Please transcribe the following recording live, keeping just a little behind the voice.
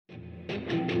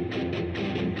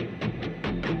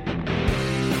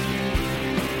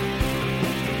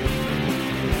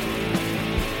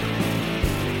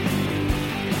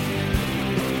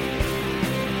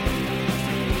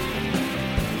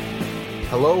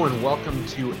Hello and welcome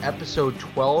to episode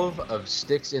 12 of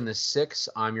Sticks in the Six.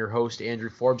 I'm your host, Andrew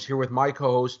Forbes, here with my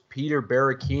co-host, Peter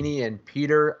Barricchini. And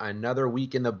Peter, another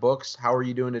week in the books. How are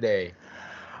you doing today?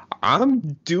 I'm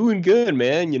doing good,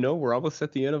 man. You know, we're almost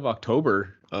at the end of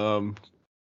October. Already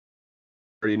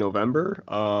November.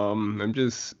 I'm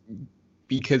just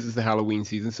because it's the Halloween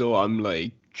season, so I'm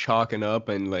like chalking up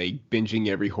and like binging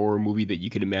every horror movie that you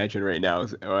could imagine right now,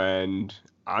 and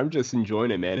I'm just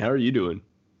enjoying it, man. How are you doing?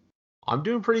 I'm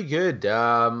doing pretty good.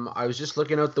 I was just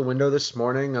looking out the window this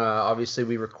morning. Obviously,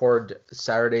 we record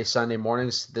Saturday, Sunday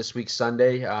mornings. This week's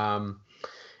Sunday. The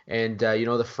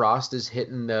frost is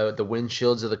hitting the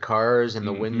windshields of the cars and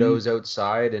the Mm-hmm. windows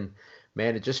outside. And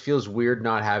man, it just feels weird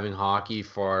not having hockey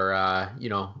for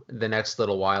the next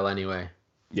little while anyway.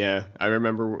 Yeah, I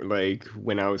remember like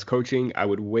when I was coaching, I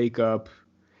would wake up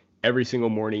every single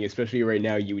morning, especially right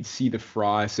now, you would see the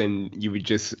frost and you would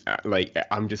just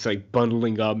I'm just like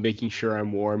bundling up, making sure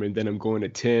I'm warm, and then I'm going to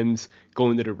Tim's,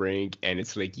 going to the rink, and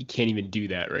it's like you can't even do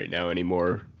that right now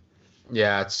anymore.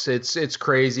 Yeah, it's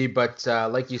crazy, but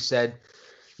like you said,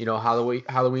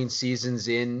 Halloween season's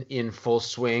in full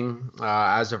swing.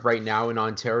 As of right now in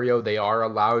Ontario, they are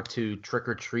allowed to trick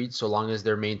or treat so long as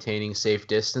they're maintaining safe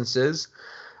distances.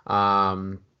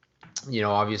 Um,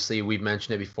 Obviously we've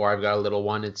mentioned it before. I've got a little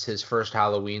one. It's his first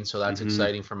Halloween, so that's Hmm.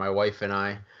 exciting for my wife and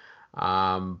I.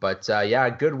 Yeah,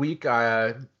 good week.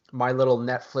 My little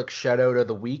Netflix shout out of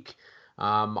the week.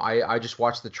 I just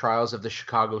watched the Trials of the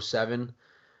Chicago Seven.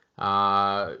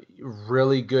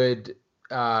 Really good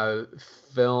uh,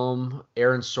 film.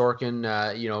 Aaron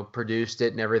Sorkin, produced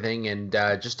it and everything, and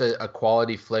just a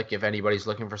quality flick if anybody's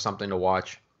looking for something to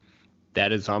watch.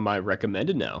 That is on my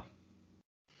recommended now.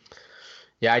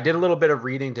 Yeah, I did a little bit of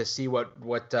reading to see what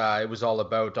it was all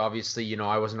about. Obviously,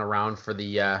 I wasn't around for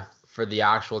the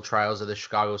actual trials of the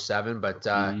Chicago Seven, but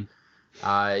Mm,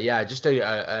 yeah, just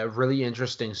a really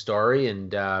interesting story,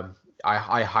 and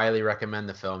I highly recommend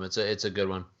the film. It's a good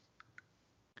one.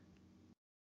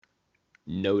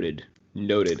 noted.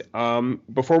 Noted.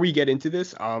 Before we get into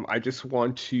this, I just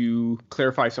want to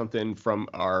clarify something from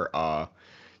our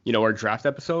draft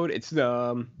episode. It's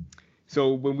the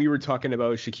So when we were talking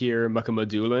about Shakir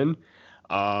Mukhamadullin,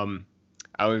 um,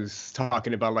 I was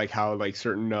talking about like how like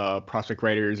certain prospect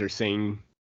writers are saying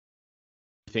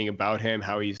thing about him,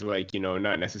 how he's like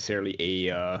not necessarily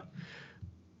a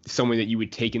someone that you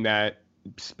would take in that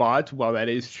spot. While that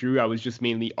is true, I was just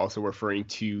mainly also referring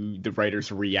to the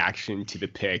writer's reaction to the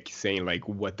pick, saying like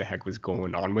what the heck was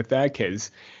going on with that,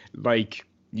 because like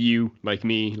you, like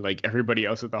me, like everybody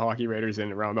else with the hockey writers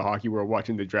and around the hockey world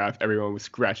watching the draft, everyone was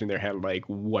scratching their head like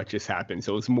what just happened.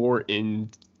 So it's more in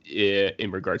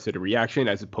regards to the reaction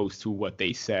as opposed to what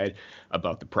they said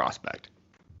about the prospect.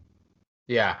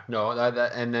 Yeah, no,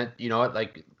 and that you know what,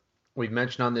 like we've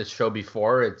mentioned on this show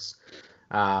before, it's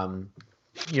um,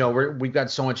 we've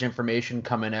got so much information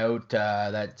coming out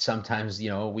that sometimes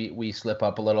we slip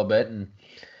up a little bit, and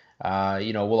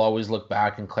we'll always look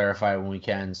back and clarify when we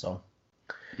can.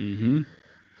 Mm-hmm.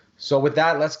 So with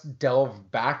that, let's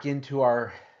delve back into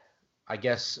our, I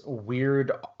guess,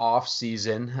 weird off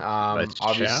season. Let's chow.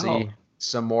 Obviously,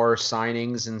 some more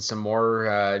signings and some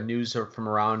more news from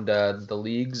around the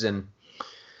leagues, and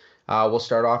we'll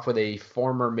start off with a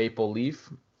former Maple Leaf.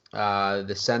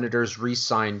 The Senators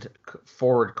re-signed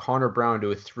forward Connor Brown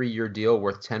to a 3-year deal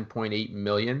worth 10.8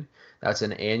 million. That's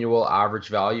an annual average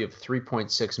value of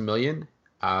 3.6 million.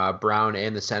 Brown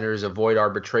and the Senators avoid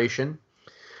arbitration.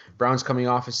 Brown's coming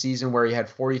off a season where he had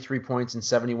 43 points in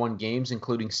 71 games,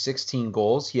 including 16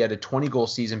 goals. He had a 20-goal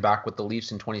season back with the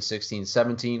Leafs in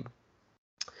 2016-17.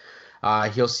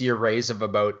 He'll see a raise of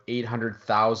about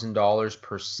 $800,000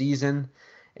 per season,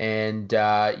 and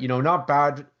not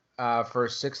bad for a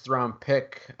sixth-round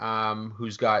pick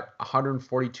who's got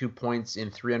 142 points in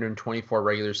 324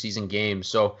 regular season games.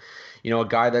 So, a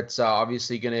guy that's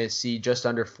obviously going to see just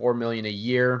under $4 million a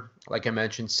year. Like I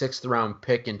mentioned, sixth-round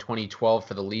pick in 2012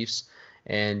 for the Leafs.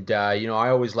 And I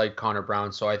always liked Connor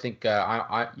Brown, so I think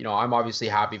I'm obviously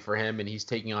happy for him, and he's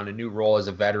taking on a new role as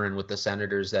a veteran with the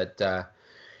Senators that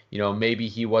maybe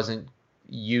he wasn't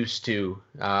used to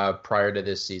prior to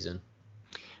this season.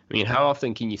 I mean, how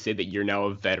often can you say that you're now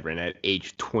a veteran at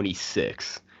age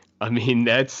 26? I mean,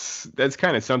 that's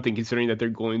kind of something considering that they're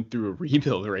going through a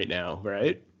rebuild right now,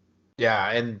 right?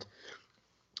 Yeah, and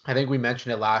I think we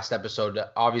mentioned it last episode.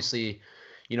 Obviously,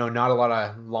 not a lot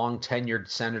of long tenured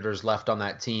Senators left on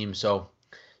that team, so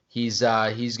he's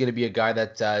going to be a guy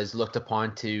that is looked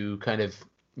upon to kind of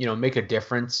make a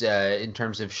difference in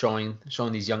terms of showing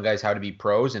these young guys how to be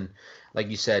pros. And like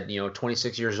you said,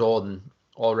 26 years old and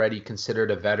already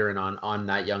considered a veteran on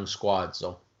that young squad.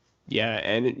 So Yeah,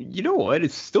 and you know what?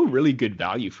 It's still really good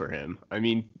value for him. I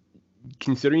mean,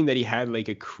 considering that he had like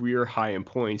a career high in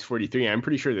points, 43, I'm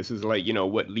pretty sure this is like,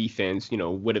 what Leaf fans,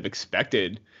 would have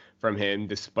expected from him,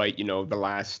 despite, the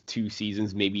last two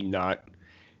seasons maybe not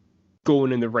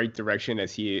going in the right direction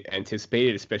as he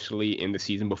anticipated, especially in the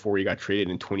season before he got traded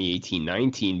in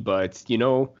 2018-19. But,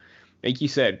 like you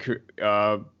said,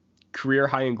 career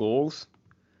high in goals.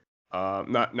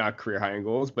 Not career high in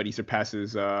goals, but he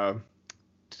surpasses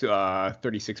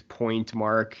 36 point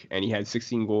mark, and he had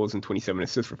 16 goals and 27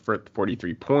 assists for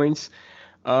 43 points.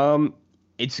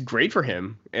 It's great for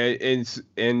him.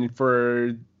 And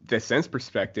for the Sens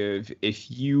perspective, if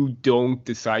you don't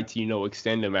decide to,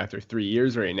 extend him after 3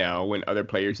 years right now, when other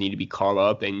players need to be called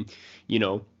up, and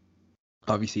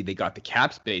obviously they got the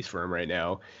cap space for him right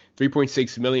now.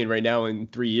 3.6 million right now in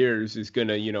 3 years is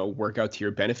gonna, work out to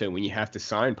your benefit when you have to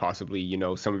sign possibly,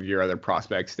 some of your other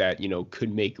prospects that,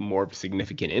 could make more of a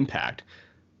significant impact.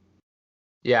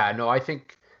 Yeah, no, I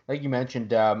think like you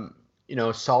mentioned,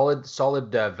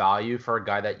 solid value for a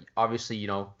guy that obviously,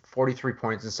 43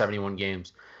 points in 71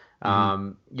 games.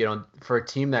 Mm-hmm. For a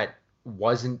team that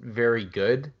wasn't very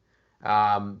good,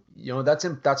 that's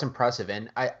impressive. And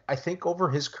I think over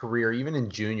his career, even in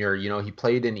junior, he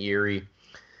played in Erie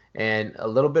and a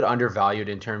little bit undervalued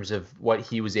in terms of what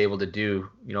he was able to do,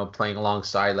 playing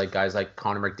alongside like guys like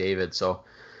Connor McDavid. So,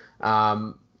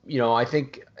 I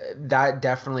think that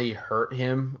definitely hurt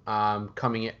him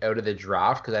coming out of the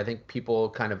draft because I think people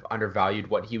kind of undervalued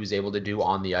what he was able to do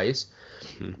on the ice.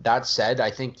 Mm-hmm. That said,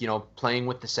 I think, playing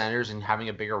with the Senators and having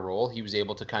a bigger role, he was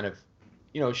able to kind of,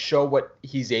 show what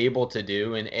he's able to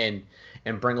do and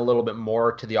bring a little bit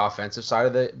more to the offensive side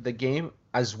of the game,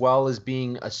 as well as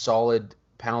being a solid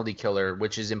penalty killer,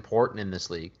 which is important in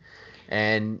this league.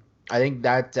 And I think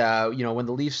that when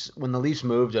the Leafs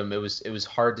moved him, it was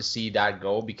hard to see that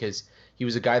go because he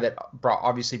was a guy that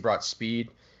obviously brought speed,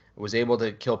 was able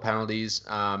to kill penalties.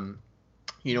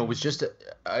 Was just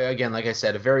again, like I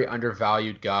said, a very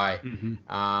undervalued guy.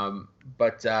 Mm-hmm.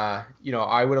 But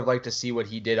I would have liked to see what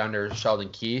he did under Sheldon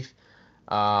Keefe.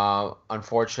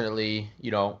 Unfortunately,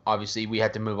 obviously we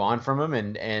had to move on from him,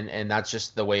 and that's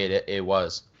just the way it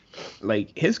was.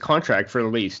 Like his contract for the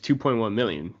Leafs, 2.1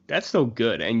 million. That's still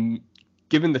good. And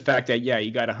given the fact that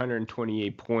he got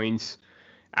 128 points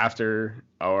after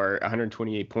or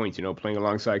 128 points, playing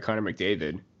alongside Connor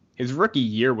McDavid. His rookie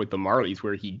year with the Marlies,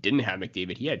 where he didn't have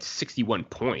McDavid, he had 61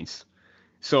 points.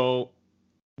 So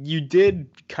you did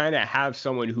kind of have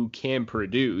someone who can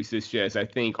produce. It's just, I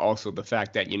think, also the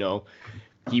fact that,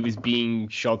 he was being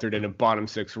sheltered in a bottom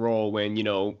six role when,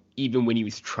 even when he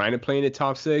was trying to play in the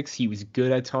top six, he was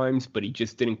good at times, but he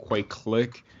just didn't quite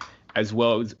click as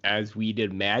well as we'd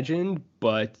imagined.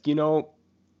 But,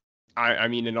 I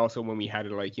mean, and also when we had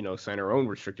to sign our own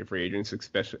restricted free agents,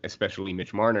 especially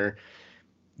Mitch Marner,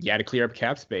 you had to clear up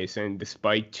cap space. And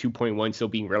despite 2.1 still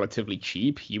being relatively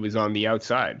cheap, he was on the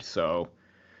outside. So,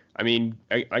 I mean,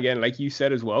 again, like you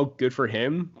said as well, good for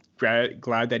him.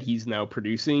 Glad that he's now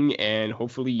producing, and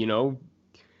hopefully,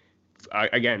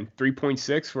 again,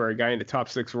 3.6 for a guy in the top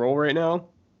six role right now,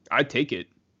 I'd take it.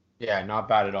 Yeah, not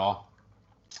bad at all.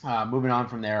 Moving on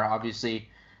from there, obviously,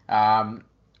 um,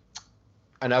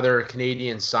 another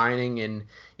Canadian signing in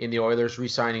the Oilers,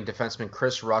 re-signing defenseman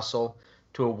Chris Russell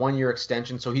to a 1-year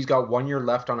extension. So he's got 1 year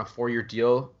left on a 4-year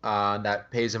deal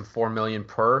that pays him $4 million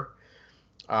per.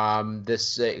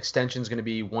 This extension is going to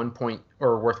be worth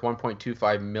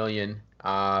 1.25 million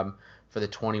for the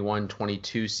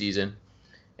 21-22 season,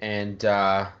 and for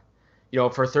a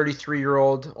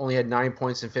 33-year-old, only had 9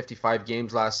 points in 55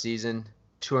 games last season,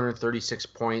 236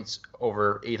 points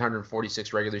over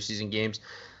 846 regular season games.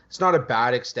 It's not a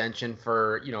bad extension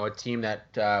for a team that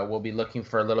will be looking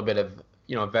for a little bit of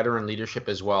veteran leadership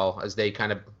as well as they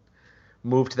kind of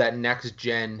move to that next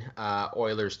gen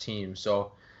Oilers team.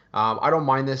 So. I don't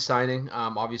mind this signing.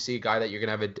 Obviously, a guy that you're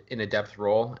going to have in a depth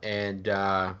role. And,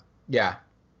 yeah.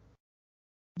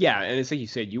 Yeah, and it's like you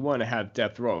said, you want to have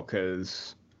depth role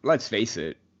because, let's face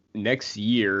it, next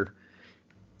year,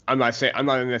 I'm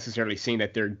not necessarily saying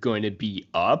that they're going to be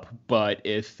up, but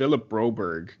if Philip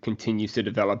Broberg continues to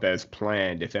develop as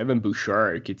planned, if Evan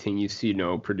Bouchard continues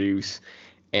to, produce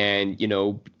and,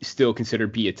 still consider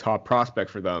be a top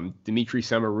prospect for them, Dmitry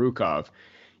Samorukov,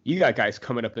 you got guys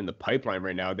coming up in the pipeline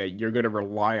right now that you're going to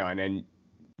rely on, and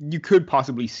you could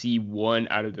possibly see one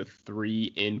out of the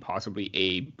three in possibly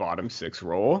a bottom six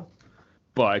role,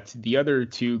 but the other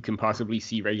two can possibly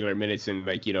see regular minutes in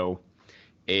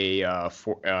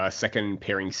a second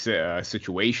pairing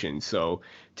situation. So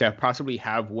to possibly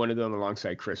have one of them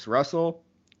alongside Chris Russell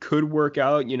could work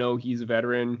out. He's a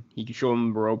veteran; he can show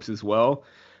him the ropes as well.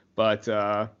 But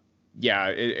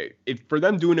yeah, for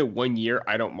them doing it 1 year,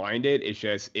 I don't mind it. It's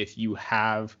just if you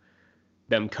have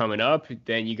them coming up,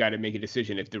 then you got to make a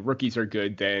decision. If the rookies are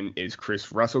good, then is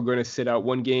Chris Russell going to sit out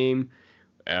one game?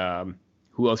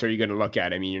 Who else are you going to look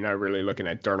at? I mean, you're not really looking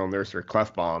at Darnell Nurse or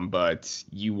Clefbaum, but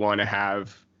you want to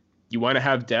have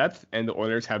depth, and the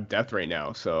Oilers have depth right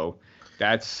now. So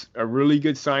that's a really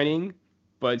good signing,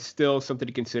 but still something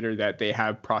to consider that they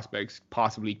have prospects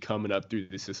possibly coming up through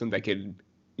the system that could,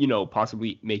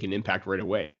 possibly make an impact right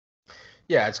away.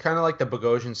 Yeah, it's kind of like the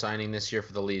Bogosian signing this year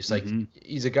for the Leafs. Like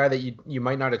he's a guy that you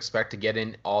might not expect to get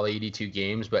in all 82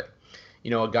 games, but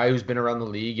a guy who's been around the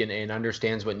league and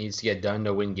understands what needs to get done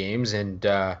to win games. And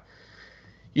I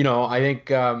think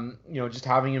just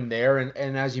having him there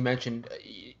and as you mentioned,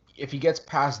 if he gets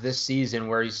past this season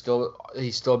where he's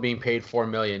still being paid $4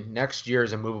 million, next year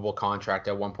is a movable contract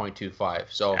at 1.25.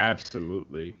 So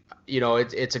absolutely,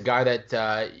 it's a guy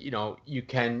that you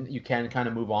can kind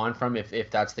of move on from if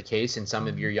that's the case, and some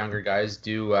of your younger guys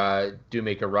do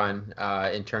make a run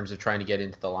in terms of trying to get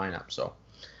into the lineup. So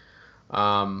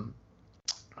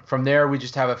from there, we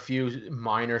just have a few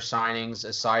minor signings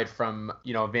aside from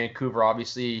Vancouver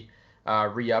obviously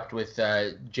re-upped with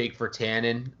Jake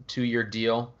Virtanen, 2-year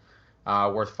deal.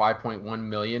 Worth $5.1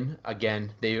 million.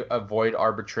 Again, they avoid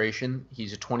arbitration.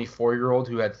 He's a 24-year-old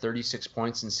who had 36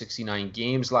 points in 69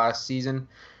 games last season.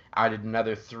 Added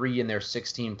another 3 in their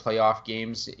 16 playoff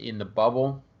games in the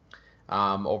bubble.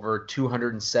 Over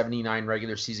 279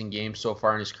 regular season games so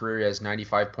far in his career. He has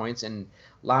 95 points, and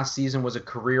last season was a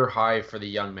career high for the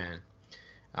young man.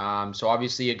 So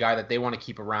obviously a guy that they want to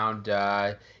keep around,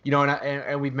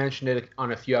 and we've mentioned it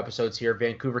on a few episodes here.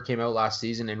 Vancouver came out last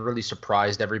season and really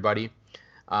surprised everybody.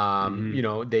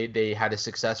 They had a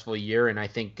successful year, and I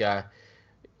think guys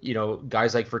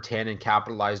like Virtanen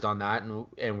capitalized on that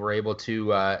and were able to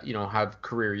have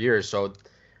career years. So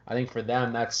I think for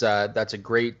them that's a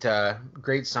great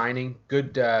signing,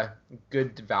 good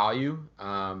value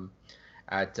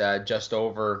at just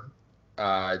over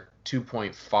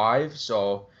 2.5.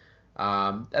 So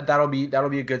that'll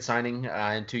be a good signing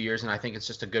in 2 years, and I think it's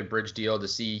just a good bridge deal to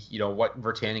see what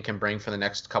Virtanen can bring for the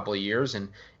next couple of years,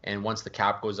 and once the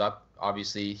cap goes up,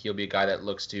 obviously he'll be a guy that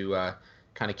looks to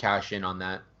kind of cash in on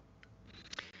that.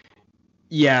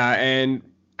 Yeah, and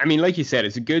I mean, like you said,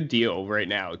 it's a good deal right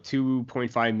now.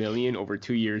 $2.5 million over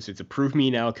 2 years. It's a prove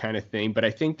me now kind of thing, but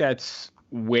I think that's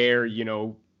where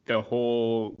the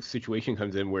whole situation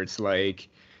comes in, where it's like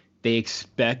they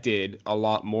expected a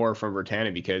lot more from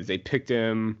Virtanen because they picked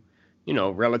him,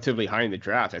 relatively high in the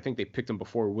draft. I think they picked him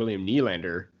before William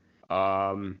Nylander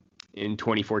in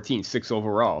 2014, 6th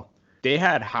overall. They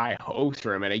had high hopes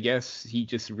for him, and I guess he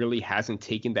just really hasn't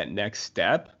taken that next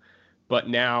step. But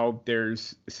now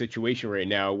there's a situation right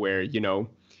now where,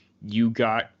 you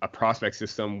got a prospect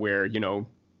system where, you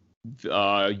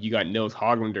got Nils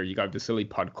Hoglander, you got Vasily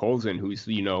Podkolzin, who's,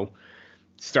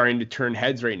 starting to turn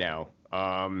heads right now.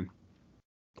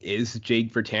 Is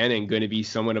Jake Virtanen going to be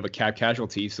somewhat of a cap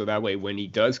casualty? So that way, when he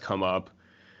does come up,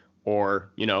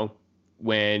 or,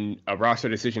 when a roster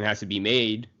decision has to be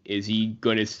made, is he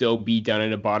going to still be down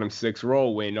in a bottom 6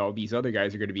 role when all these other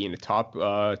guys are going to be in the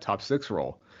top 6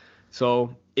 role?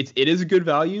 So it is a good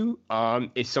value.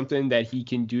 It's something that he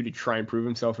can do to try and prove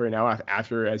himself right now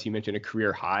after, as you mentioned, a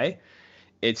career high.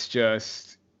 It's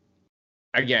just,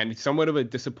 again, somewhat of a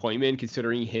disappointment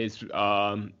considering his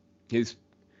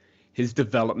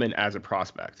development as a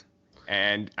prospect.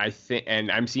 And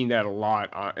I'm seeing that a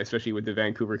lot, especially with the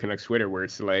Vancouver Canucks Twitter, where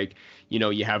it's like,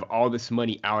 you have all this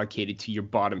money allocated to your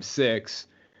bottom 6,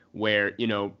 where,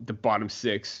 the bottom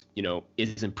 6,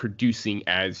 isn't producing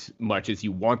as much as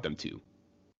you want them to.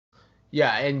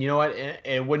 Yeah, and you know what?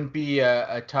 It wouldn't be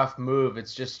a tough move.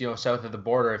 It's just, south of the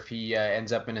border if he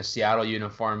ends up in a Seattle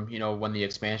uniform, when the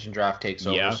expansion draft takes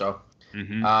over. Yeah. So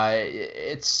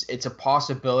it's a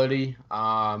possibility.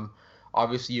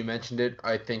 Obviously, you mentioned it.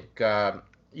 I think, for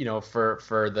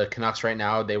the Canucks right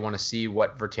now, they want to see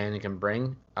what Virtanen can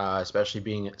bring, especially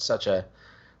being such a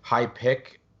high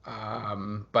pick.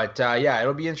 But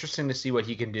it'll be interesting to see what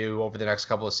he can do over the next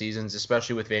couple of seasons,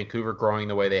 especially with Vancouver growing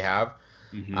the way they have.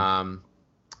 Now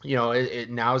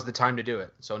is the time to do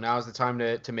it. So now is the time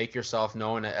to make yourself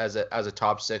known as a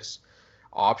top 6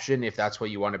 option if that's what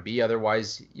you want to be.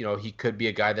 Otherwise, he could be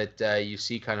a guy that you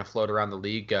see kind of float around the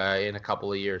league in a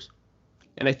couple of years.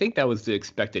 And I think that was the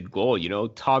expected goal,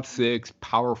 top 6,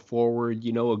 power forward,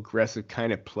 aggressive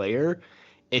kind of player.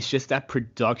 It's just that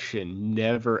production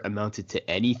never amounted to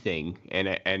anything.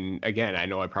 And again, I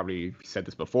know I probably said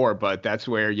this before, but that's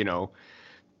where,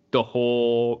 the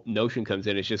whole notion comes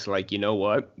in. It's just like, you know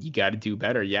what? You got to do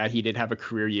better. Yeah, he did have a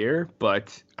career year,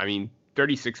 but I mean,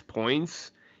 36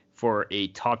 points, for a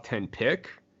top 10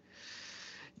 pick,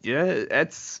 yeah,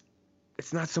 it's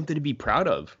not something to be proud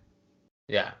of.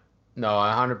 Yeah, no,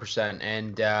 100%.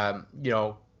 And,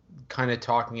 kind of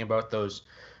talking about those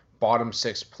bottom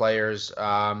six players,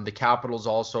 the Capitals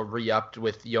also re-upped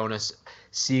with Jonas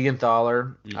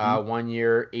Siegenthaler, 1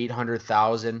 year,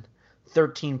 800,000,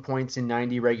 13 points in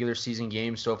 90 regular season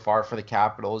games so far for the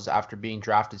Capitals after being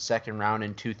drafted second round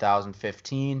in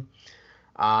 2015.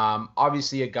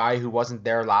 Obviously, a guy who wasn't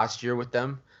there last year with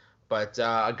them, but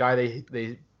a guy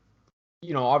they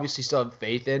obviously still have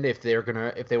faith in if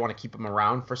they want to keep him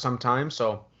around for some time.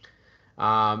 So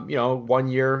 1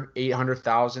 year,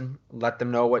 800,000, let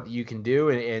them know what you can do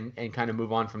and kind of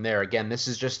move on from there. Again, this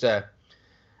is just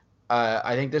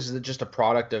I think this is just a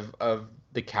product of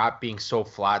the cap being so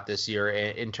flat this year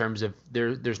in terms of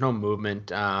there's no movement.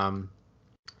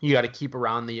 You got to keep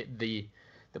around the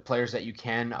players that you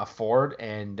can afford,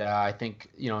 and I think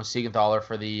Siegenthaler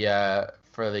for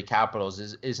the Capitals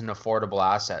is an affordable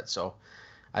asset. So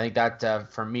I think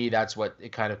that for me, that's what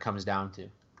it kind of comes down to.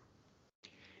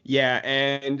 Yeah,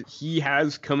 and he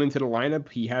has come into the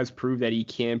lineup. He has proved that he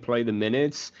can play the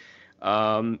minutes.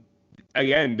 Again,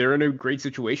 they're in a great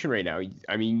situation right now.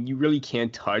 I mean, you really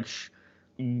can't touch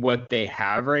what they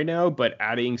have right now, but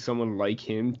adding someone like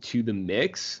him to the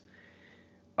mix,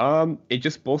 it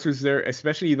just bolsters their,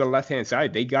 especially the left-hand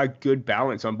side. They got good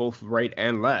balance on both right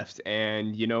and left.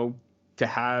 And, to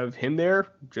have him there,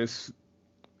 just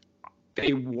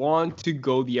they want to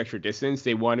go the extra distance.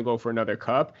 They want to go for another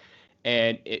cup.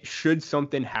 And it should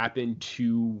something happen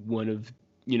to one of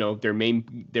their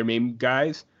main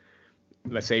guys,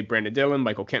 let's say Brandon Dillon,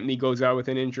 Michael Kempny goes out with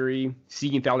an injury,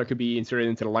 Siegenthaler could be inserted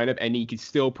into the lineup, and he could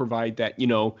still provide that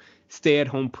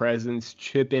stay-at-home presence,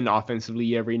 chip in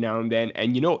offensively every now and then.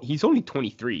 And he's only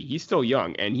 23, he's still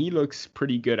young, and he looks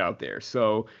pretty good out there.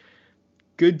 So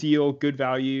good deal, good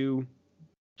value.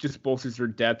 Just bolsters their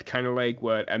depth, kind of like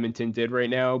what Edmonton did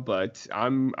right now. But I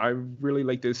really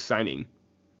like this signing.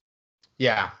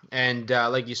 Yeah, and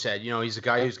like you said, he's a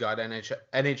guy who's got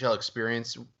NHL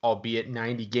experience, albeit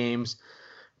 90 games,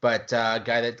 but a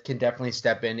guy that can definitely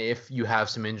step in if you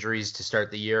have some injuries to start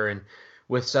the year. And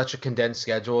with such a condensed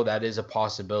schedule, that is a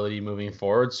possibility moving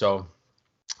forward. So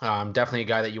definitely a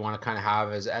guy that you want to kind of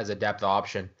have as a depth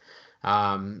option.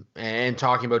 And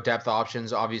talking about depth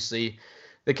options, obviously,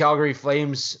 the Calgary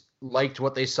Flames liked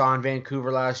what they saw in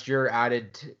Vancouver last year,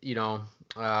 added,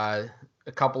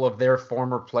 a couple of their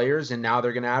former players, and now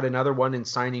they're going to add another one in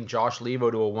signing Josh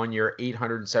Leivo to a 1 year,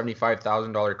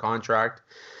 $875,000 contract.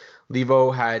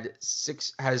 Leivo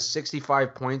has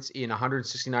 65 points in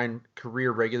 169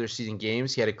 career regular season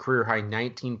games. He had a career high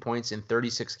 19 points in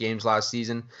 36 games last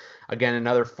season. Again,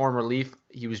 another former Leaf.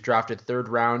 He was drafted third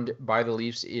round by the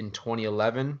Leafs in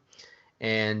 2011.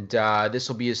 And this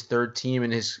will be his third team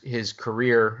in his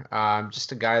career.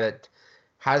 Just a guy that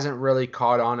hasn't really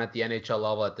caught on at the NHL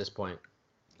level at this point.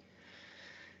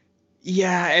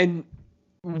 Yeah, and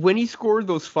when he scored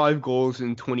those 5 goals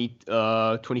in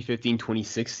 2015,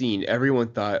 2016, everyone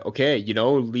thought, okay,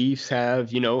 Leafs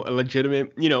have, a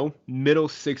legitimate, middle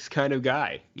six kind of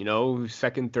guy,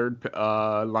 second, third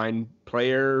line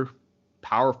player,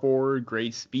 power forward,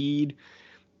 great speed.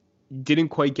 Didn't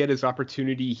quite get his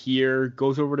opportunity here,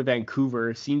 goes over to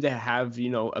Vancouver, seemed to have,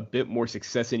 a bit more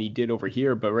success than he did over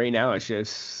here. But right now it's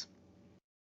just,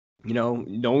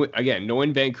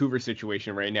 knowing Vancouver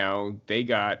situation right now, they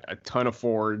got a ton of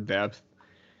forward depth.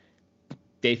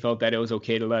 They felt that it was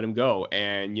okay to let him go.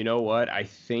 And you know what? I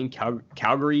think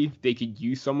Calgary, they could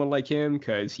use someone like him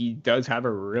because he does have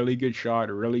a really good shot,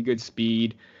 a really good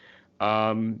speed.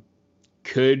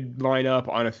 Could line up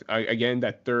on again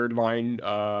that third line,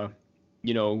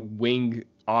 wing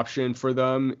option for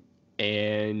them.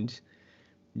 And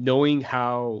knowing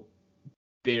how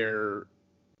their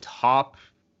top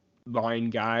line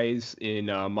guys in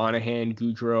Monahan,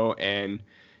 Gaudreau, and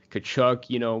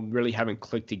Tkachuk, really haven't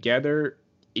clicked together.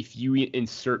 If you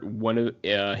insert one of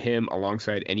him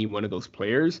alongside any one of those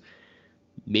players,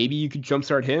 maybe you could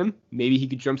jumpstart him. Maybe he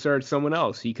could jumpstart someone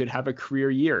else. He could have a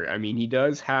career year. I mean, he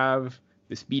does have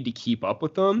the speed to keep up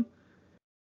with them.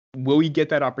 Will he get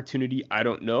that opportunity? I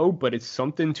don't know, but it's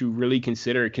something to really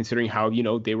consider, considering how,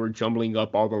 they were jumbling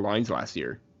up all the lines last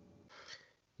year.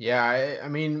 Yeah, I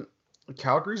mean,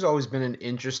 Calgary's always been an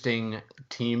interesting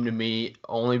team to me,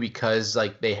 only because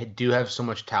they do have so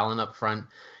much talent up front.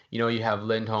 You have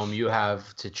Lindholm, you have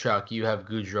Tkachuk, you have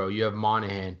Gaudreau, you have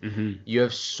Monahan. Mm-hmm. You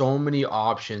have so many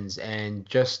options, and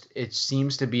just it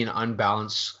seems to be an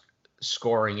unbalanced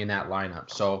scoring in that lineup.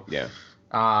 So yeah,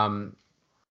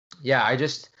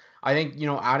 I think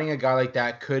adding a guy like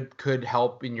that could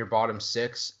help in your bottom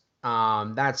six.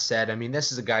 That said, I mean,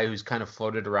 this is a guy who's kind of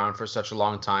floated around for such a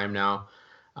long time now.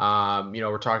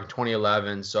 We're talking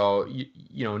 2011, so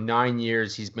 9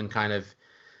 years he's been kind of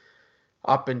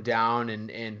up and down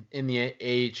and in the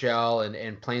AHL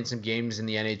and playing some games in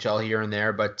the NHL here and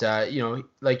there. But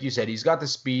like you said, he's got the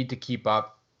speed to keep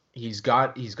up. He's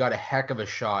got a heck of a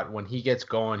shot. When he gets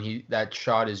going, that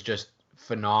shot is just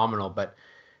phenomenal. But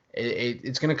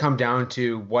it's going to come down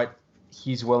to what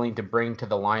he's willing to bring to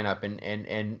the lineup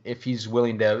and if he's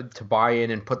willing to buy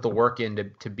in and put the work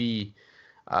in to be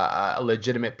a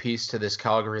legitimate piece to this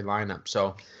Calgary lineup.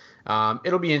 So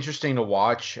it'll be interesting to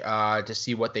watch to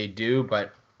see what they do.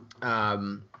 But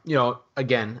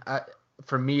again,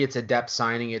 for me, it's a depth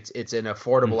signing. It's an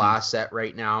affordable asset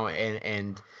right now,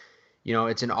 and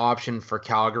it's an option for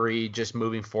Calgary just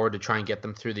moving forward to try and get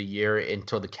them through the year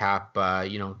until the cap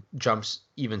jumps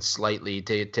even slightly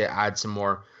to add some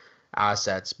more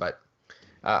assets. But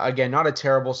again, not a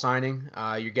terrible signing.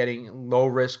 You're getting low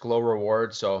risk, low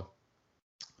reward. So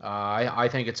I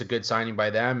think it's a good signing by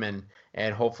them,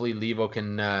 and hopefully Levo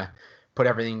can put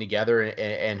everything together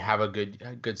and have a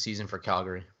good season for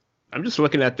Calgary. I'm just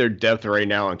looking at their depth right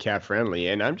now on Cap Friendly,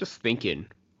 and I'm just thinking,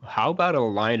 how about a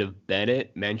line of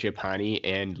Bennett, Mangiapane,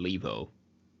 and Levo?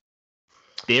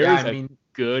 There's a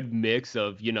good mix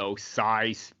of,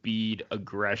 size, speed,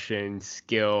 aggression,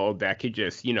 skill that could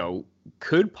just,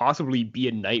 could possibly be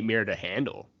a nightmare to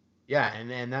handle. Yeah,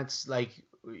 and that's like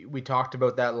we talked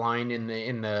about that line in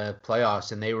the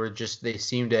playoffs, and they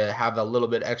seem to have a little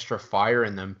bit extra fire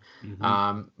in them.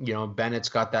 Bennett's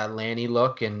got that Lanny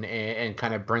look and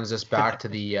kind of brings us back to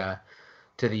the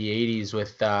 80s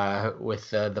with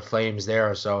the Flames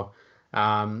there. So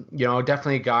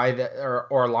definitely a guy that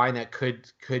or a line that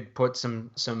could put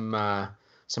some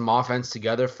offense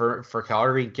together for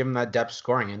Calgary and give them that depth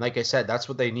scoring. And like I said, that's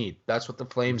what they need. That's what the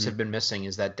Flames have been missing,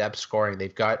 is that depth scoring.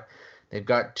 They've got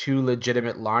two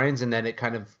legitimate lines, and then it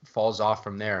kind of falls off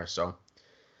from there. So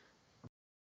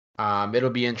it'll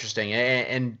be interesting.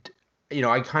 And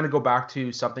I kind of go back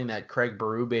to something that Craig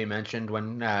Berube mentioned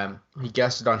when he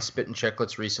guested on Spit and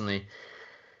Chicklets recently.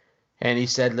 And he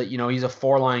said that, he's a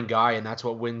four-line guy, and that's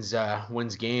what wins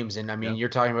games. And, I mean, You're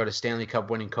talking about a Stanley Cup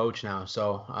winning coach now.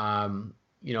 So,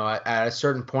 at a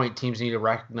certain point, teams need to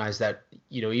recognize that,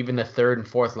 even the third and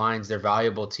fourth lines, they're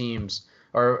valuable teams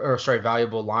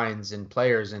valuable lines and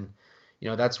players. And,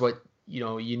 that's what,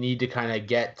 you need to kind of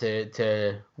get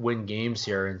to win games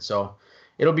here. And so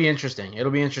it'll be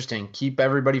interesting. Keep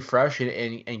everybody fresh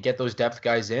and get those depth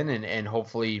guys in and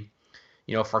hopefully,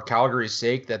 for Calgary's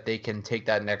sake, that they can take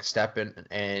that next step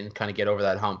and kind of get over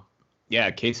that hump. Yeah,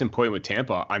 case in point with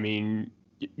Tampa. I mean,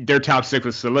 their top six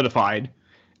was solidified.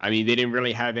 I mean, they didn't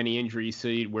really have any injuries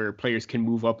where players can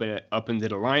move up into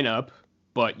the lineup,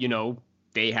 but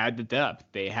they had the depth.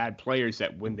 They had players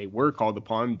that when they were called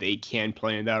upon, they can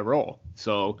play in that role.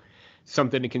 So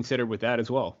something to consider with that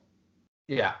as well.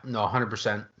 Yeah, no,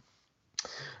 100%.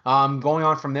 Going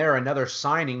on from there, another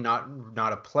signing,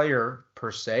 not a player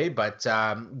per se, but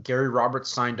Gary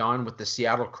Roberts signed on with the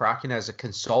Seattle Kraken as a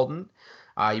consultant.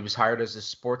 He was hired as a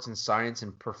sports and science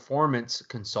and performance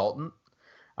consultant.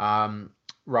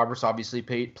 Roberts obviously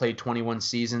played 21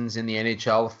 seasons in the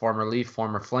NHL, former Leaf,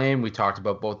 former Flame. We talked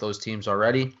about both those teams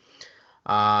already.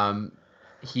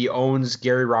 He owns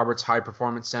Gary Roberts High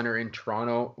Performance Center in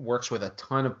Toronto, works with a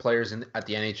ton of players at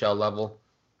the NHL level.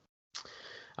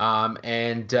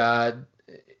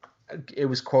 It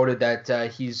was quoted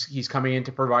that he's coming in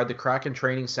to provide the Kraken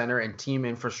Training Center and team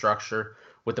infrastructure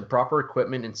with the proper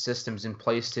equipment and systems in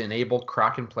place to enable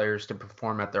Kraken players to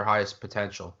perform at their highest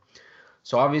potential.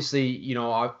 So obviously,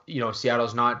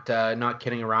 Seattle's not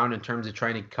kidding around in terms of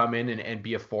trying to come in and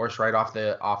be a force right off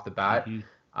the bat.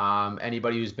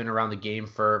 Anybody who's been around the game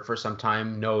for some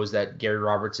time knows that Gary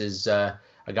Roberts is a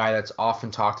guy that's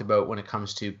often talked about when it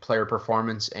comes to player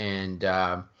performance and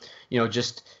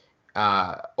just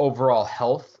overall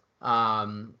health.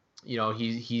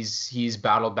 He's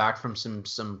battled back from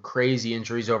some crazy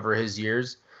injuries over his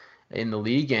years in the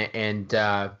league, and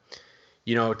to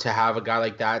have a guy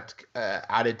like that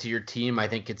added to your team, I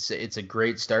think it's a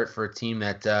great start for a team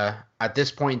that at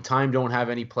this point in time don't have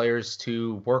any players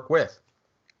to work with.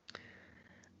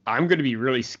 I'm going to be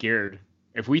really scared.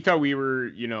 If we thought we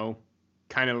were,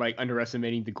 kind of like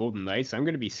underestimating the Golden Knights, I'm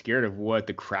going to be scared of what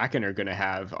the Kraken are going to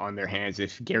have on their hands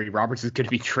if Gary Roberts is going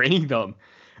to be training them.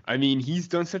 I mean, he's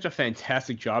done such a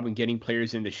fantastic job in getting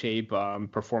players into shape,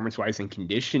 performance-wise and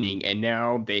conditioning, and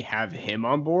now they have him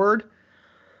on board.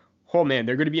 Oh man,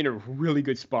 they're going to be in a really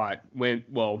good spot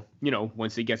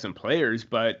once they get some players.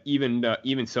 But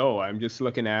even so, I'm just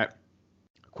looking at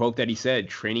quote that he said,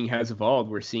 training has evolved.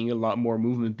 We're seeing a lot more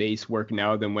movement-based work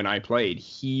now than when I played.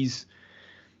 He's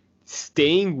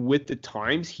staying with the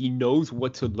times. He knows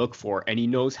what to look for, and he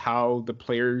knows how the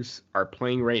players are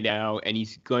playing right now, and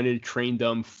he's going to train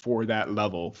them for that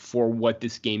level, for what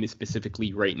this game is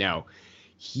specifically right now.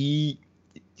 He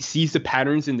sees the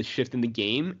patterns in the shift in the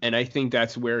game, and I think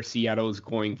that's where Seattle is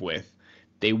going with.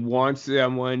 They want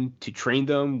someone to train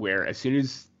them where as soon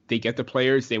as they get the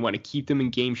players, they want to keep them in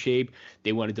game shape.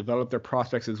 They want to develop their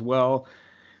prospects as well.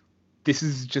 This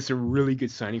is just a really good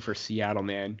signing for Seattle,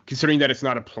 man. Considering that it's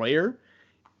not a player,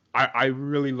 I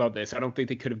really love this. I don't think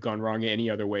they could have gone wrong any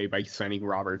other way by signing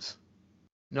Roberts.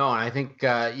 No, and I think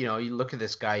you look at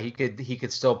this guy. He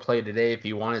could still play today if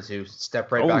he wanted to.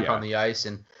 Step right back on the ice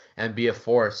and be a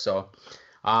force. So,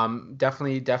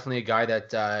 definitely a guy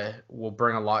that will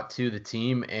bring a lot to the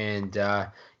team. And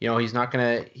he's not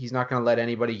gonna let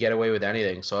anybody get away with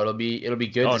anything. So it'll be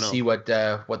good to see what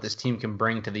this team can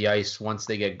bring to the ice once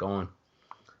they get going.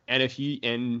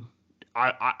 And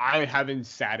I haven't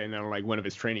sat in on like one of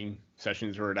his training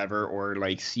sessions or whatever, or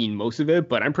like seen most of it,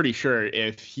 but I'm pretty sure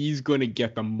if he's going to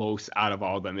get the most out of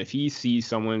all of them, if he sees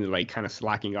someone like kind of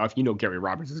slacking off, Gary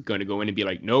Roberts is going to go in and be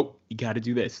like, nope, you got to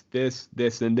do this,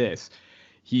 and this.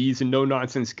 He's a no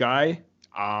nonsense guy.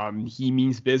 He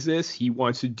means business. He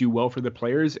wants to do well for the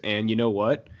players. And you know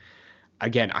what?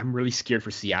 Again, I'm really scared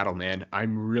for Seattle, man.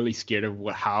 I'm really scared of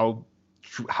how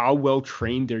well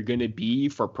trained they're going to be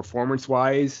for performance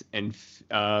wise and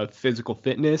physical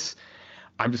fitness.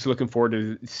 I'm just looking forward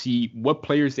to see what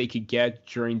players they could get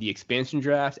during the expansion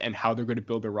draft and how they're going to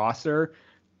build their roster.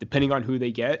 Depending on who they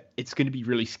get, it's going to be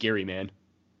really scary, man.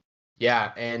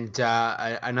 Yeah, and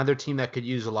another team that could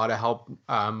use a lot of help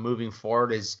moving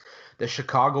forward is the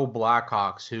Chicago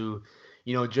Blackhawks, who,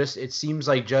 it seems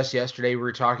like just yesterday we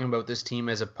were talking about this team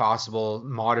as a possible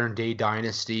modern day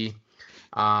dynasty.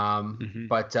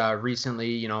 But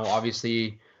recently,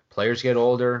 obviously players get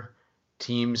older,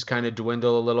 teams kind of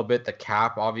dwindle a little bit. The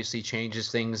cap obviously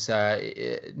changes things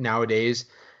nowadays.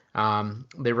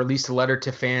 They released a letter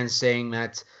to fans saying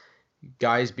that,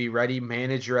 guys, be ready,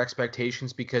 manage your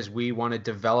expectations because we want to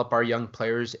develop our young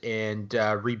players and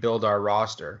rebuild our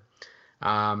roster.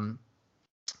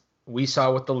 We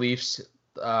saw with the Leafs,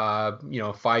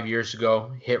 5 years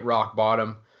ago, hit rock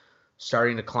bottom,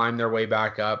 starting to climb their way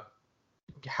back up,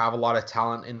 have a lot of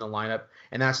talent in the lineup.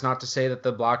 And that's not to say that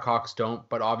the Blackhawks don't,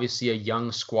 but obviously a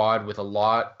young squad with a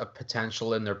lot of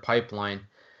potential in their pipeline.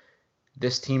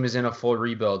 This team is in a full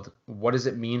rebuild. What does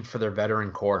it mean for their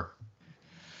veteran core?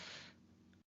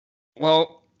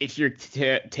 Well, if you're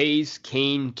Taves,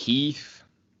 Kane, Keith,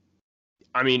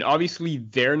 I mean, obviously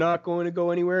they're not going to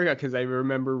go anywhere because I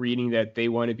remember reading that they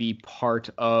want to be part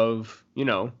of,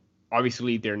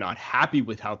 obviously they're not happy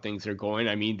with how things are going.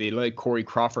 I mean, they let Corey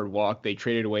Crawford walk. They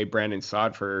traded away Brandon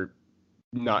Saad for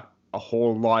not a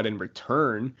whole lot in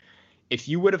return. If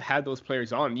you would have had those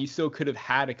players on, you still could have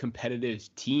had a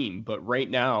competitive team. But right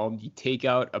now, you take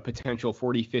out a potential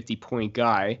 40, 50 point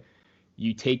guy.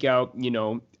 You take out,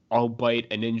 albeit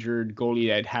an injured goalie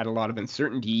that had a lot of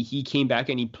uncertainty. He came back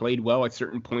and he played well at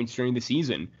certain points during the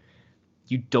season.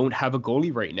 You don't have a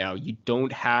goalie right now. You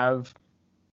don't have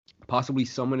possibly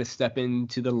someone to step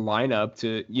into the lineup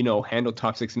to, handle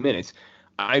top 6 minutes.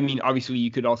 I mean, obviously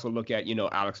you could also look at,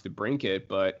 Alex DeBrincat,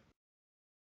 but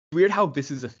weird how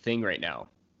this is a thing right now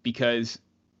because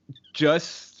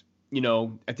just,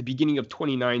 at the beginning of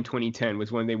 2010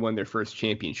 was when they won their first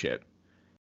championship.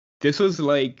 This was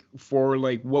for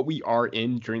what we are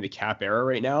in during the cap era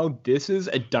right now. This is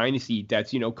a dynasty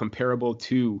that's, comparable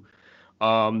to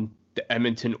the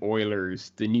Edmonton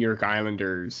Oilers, the New York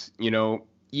Islanders,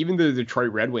 even the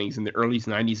Detroit Red Wings in the early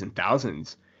 90s and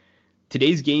thousands.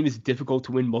 Today's game is difficult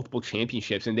to win multiple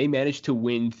championships, and they managed to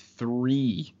win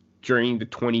 3 during the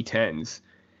 2010s.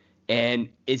 And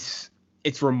it's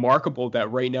remarkable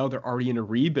that right now they're already in a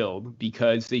rebuild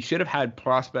because they should have had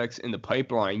prospects in the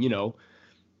pipeline, a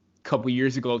couple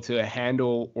years ago to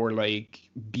handle or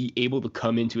be able to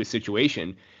come into a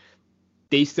situation.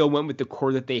 They still went with the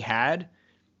core that they had.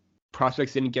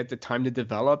 Prospects didn't get the time to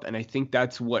develop, and I think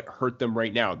that's what hurt them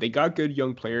right now. They got good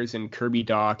young players in Kirby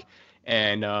Dach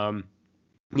and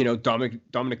Dominic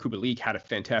Kubalik had a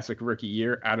fantastic rookie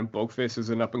year. Adam Boqvist is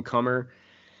an up-and-comer.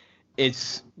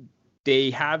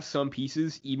 They have some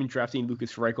pieces, even drafting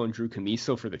Lucas Reichel and Drew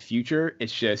Camiso for the future.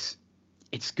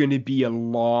 It's going to be a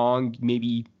long,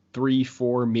 maybe 3,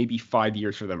 4, maybe 5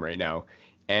 years for them right now.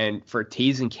 And for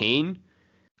Taves and Kane,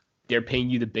 they're paying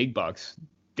you the big bucks.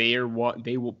 They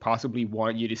will possibly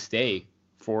want you to stay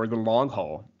for the long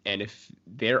haul. And if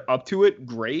they're up to it,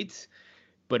 great.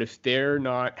 But if they're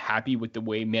not happy with the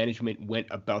way management went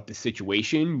about the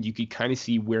situation, you could kind of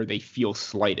see where they feel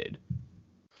slighted.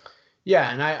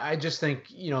 Yeah, and I just think,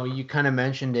 you kind of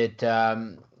mentioned it.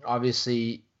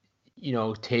 Obviously,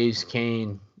 Taves,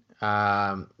 Kane,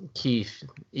 Keith,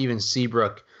 even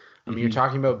Seabrook. I mean, you're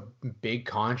talking about big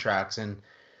contracts, and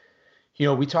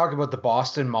we talk about the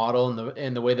Boston model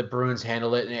and the way the Bruins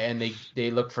handle it, and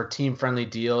they look for team friendly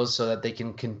deals so that they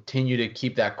can continue to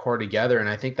keep that core together. And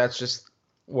I think that's just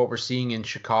what we're seeing in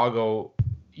Chicago.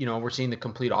 We're seeing the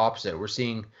complete opposite. We're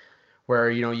seeing where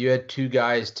you had two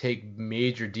guys take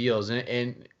major deals,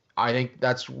 and I think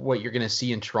that's what you're going to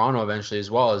see in Toronto eventually as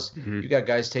well. Is you got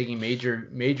guys taking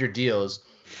major deals,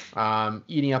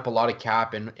 eating up a lot of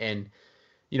cap, and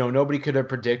nobody could have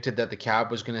predicted that the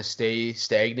cap was going to stay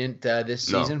stagnant this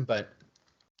season. But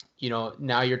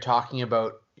now you're talking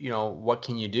about what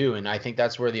can you do, and I think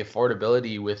that's where the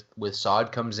affordability with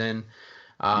Saad comes in.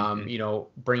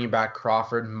 Bringing back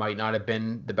Crawford might not have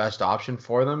been the best option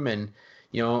for them, and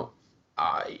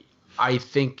I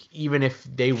think even if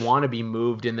they want to be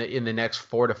moved in the next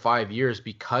 4 to 5 years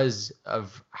because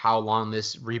of how long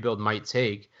this rebuild might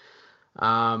take, it's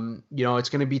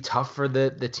going to be tough for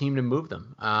the team to move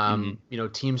them.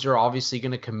 Teams are obviously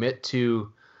going to commit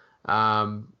to,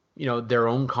 their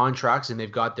own contracts, and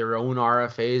they've got their own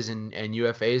RFAs and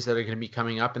UFAs that are going to be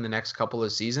coming up in the next couple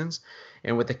of seasons.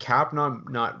 And with the cap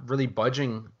not really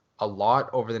budging a lot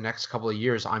over the next couple of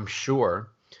years, I'm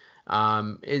sure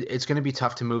it's going to be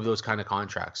tough to move those kind of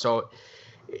contracts. So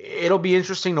it'll be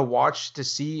interesting to watch to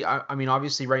see. I mean,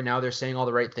 obviously right now they're saying all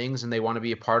the right things and they want to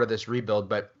be a part of this rebuild,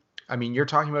 but I mean, you're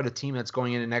talking about a team that's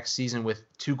going into next season with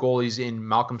two goalies in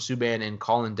Malcolm Subban and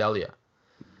Colin Delia.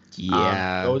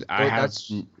 Yeah,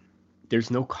 there's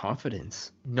no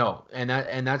confidence. No, and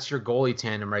that's your goalie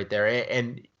tandem right there.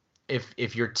 And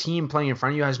if your team playing in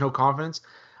front of you has no confidence,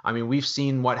 I mean, we've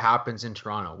seen what happens in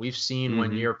Toronto. We've seen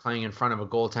when you're playing in front of a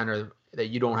goaltender that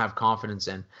you don't have confidence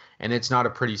in, and it's not a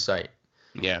pretty sight.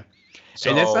 Yeah,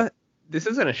 so, and this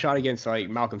isn't a shot against like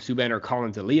Malcolm Subban or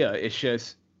Colin Delia. It's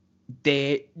just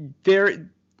Malcolm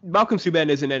Subban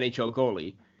is an NHL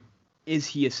goalie. Is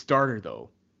he a starter though?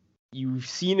 You've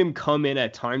seen him come in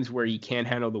at times where he can't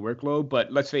handle the workload,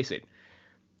 but let's face it,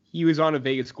 he was on a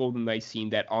Vegas Golden Knights team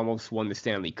that almost won the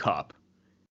Stanley Cup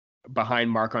behind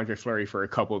Marc-Andre Fleury for a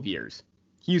couple of years.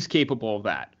 He was capable of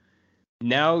that.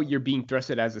 Now you're being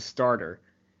thrusted as a starter.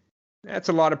 That's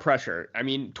a lot of pressure. I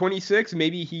mean, 26,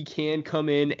 maybe he can come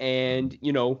in and,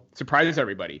 surprise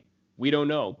everybody. We don't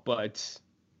know, but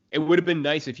it would have been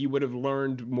nice if you would have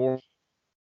learned more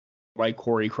like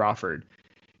Corey Crawford.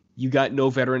 You got no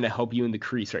veteran to help you in the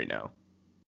crease right now.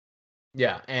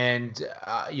 Yeah, and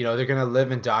they're gonna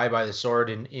live and die by the sword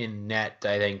in net.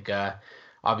 I think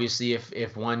obviously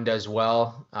if one does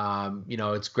well,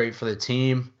 it's great for the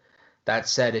team. That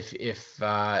said, if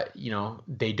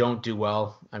they don't do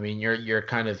well, I mean you're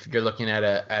looking at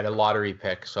a lottery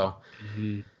pick. So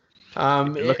you're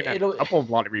looking at a couple of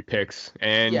lottery picks,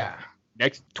 and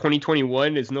next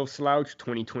 2021 is no slouch.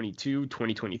 2022,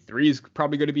 2023 is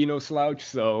probably going to be no slouch.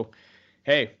 So,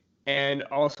 hey, and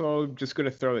also just going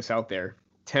to throw this out there: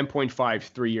 10.5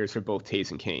 3 years for both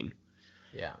Taves and Kane.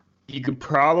 Yeah, you could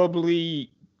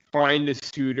probably find a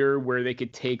suitor where they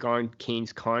could take on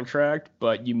Kane's contract,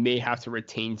 but you may have to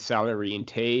retain salary in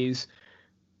Taves.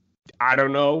 I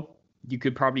don't know. You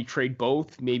could probably trade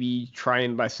both, maybe try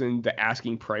and lessen the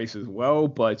asking price as well.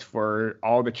 But for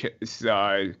all the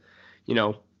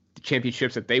the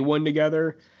championships that they won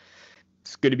together,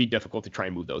 it's going to be difficult to try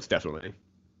and move those, definitely.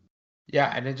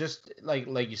 Yeah, and it just like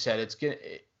you said,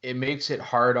 it makes it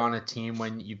hard on a team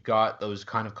when you've got those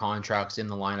kind of contracts in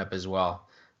the lineup as well.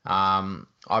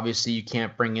 Obviously you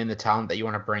can't bring in the talent that you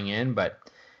want to bring in, but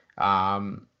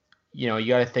you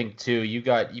got to think too. You've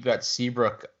got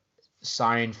Seabrook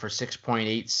signed for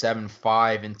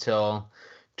 6.875 until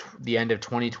the end of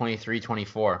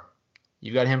 2023-24.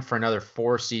 You got him for another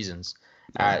 4 seasons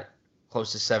at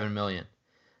close to $7 million.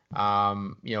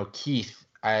 Keith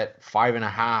at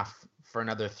 5.5 for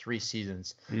another 3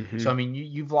 seasons. So I mean,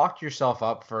 you've locked yourself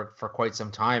up for quite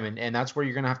some time, and that's where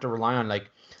you're gonna have to rely on.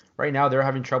 Like right now, they're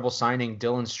having trouble signing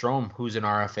Dylan Strome, who's an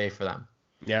RFA for them.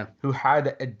 Yeah, who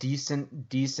had a decent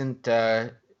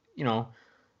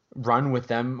run with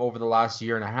them over the last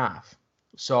year and a half.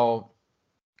 So,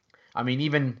 I mean,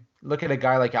 even look at a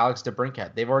guy like Alex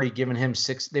DeBrincat. They've already given him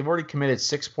They've already committed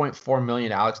 $6.4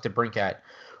 million to Alex DeBrincat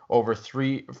over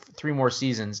three more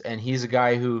seasons, and he's a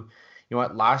guy who,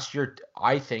 last year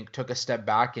I think took a step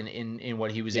back in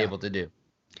what he was able to do.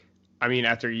 I mean,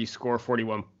 after you score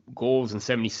 41 goals and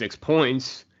 76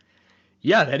 points,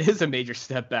 yeah, that is a major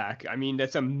step back. I mean,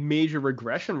 that's a major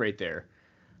regression right there.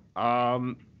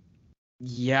 Um,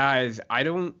 yeah, I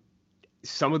don't.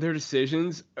 Some of their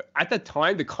decisions at the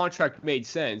time, the contract made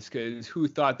sense because who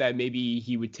thought that maybe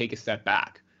he would take a step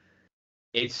back?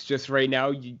 It's just right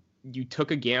now you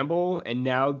took a gamble, and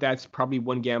now that's probably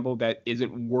one gamble that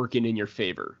isn't working in your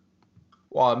favor.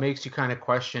 Well, it makes you kind of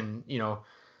question,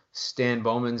 Stan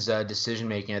Bowman's decision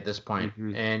making at this point.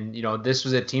 Mm-hmm. And this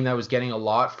was a team that was getting a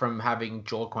lot from having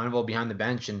Joel Quenneville behind the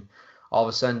bench, and all of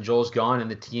a sudden Joel's gone,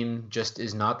 and the team just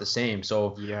is not the same.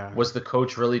 So, Yeah. was the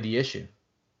coach really the issue?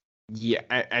 Yeah,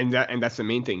 and that's the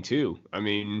main thing too. I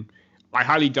mean, I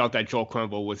highly doubt that Joel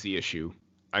Quenneville was the issue.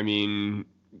 I mean,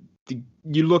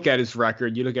 you look at his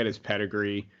record, you look at his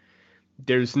pedigree.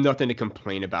 There's nothing to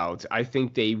complain about. I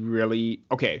think they really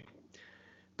okay.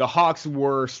 The Hawks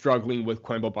were struggling with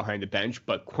Quenneville behind the bench,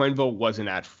 but Quenneville wasn't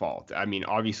at fault. I mean,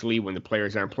 obviously, when the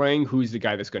players aren't playing, who's the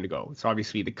guy that's going to go? It's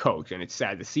obviously the coach, and it's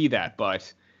sad to see that.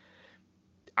 But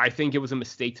I think it was a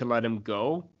mistake to let him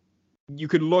go. You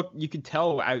could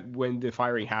tell when the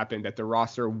firing happened that the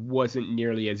roster wasn't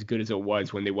nearly as good as it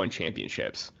was when they won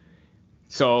championships.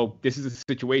 So this is a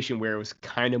situation where it was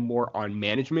kind of more on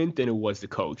management than it was the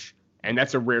coach, and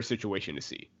that's a rare situation to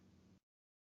see.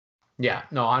 Yeah,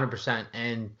 no, 100%.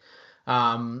 And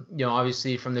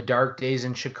obviously from the dark days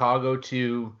in Chicago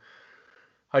to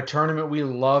a tournament we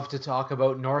love to talk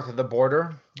about north of the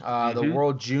border. The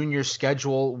World Junior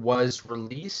schedule was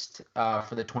released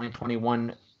for the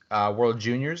 2021 World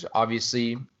Juniors,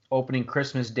 obviously opening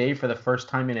Christmas Day for the first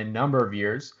time in a number of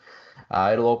years.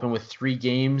 It'll open with 3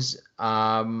 games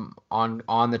on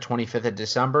the 25th of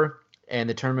December, and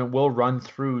the tournament will run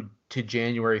through to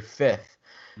January 5th.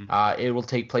 It will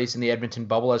take place in the Edmonton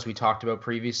bubble, as we talked about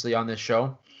previously on this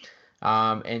show.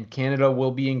 And Canada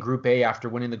will be in Group A after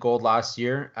winning the gold last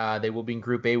year. They will be in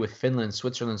Group A with Finland,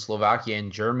 Switzerland, Slovakia,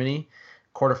 and Germany.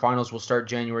 Quarterfinals will start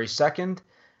January 2nd.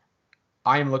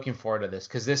 I am looking forward to this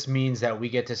because this means that we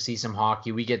get to see some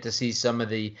hockey. We get to see some of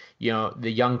the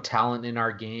young talent in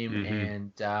our game,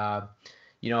 and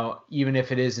even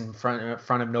if it is in front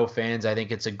of no fans, I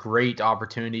think it's a great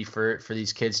opportunity for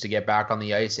these kids to get back on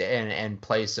the ice and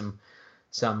play some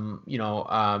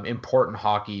important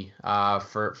hockey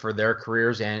for their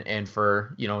careers and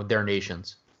for their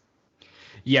nations.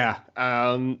 Yeah,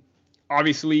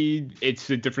 obviously it's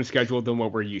a different schedule than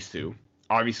what we're used to.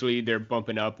 Obviously, they're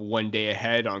bumping up one day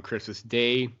ahead on Christmas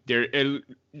Day. It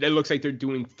looks like they're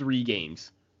doing 3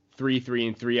 games, 3, 3,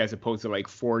 and 3, as opposed to like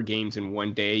 4 games in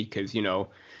one day. Because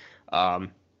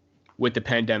with the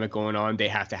pandemic going on, they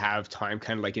have to have time,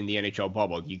 kind of like in the NHL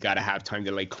bubble. You got to have time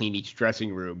to like clean each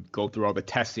dressing room, go through all the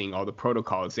testing, all the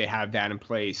protocols. They have that in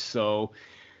place. So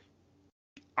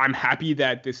I'm happy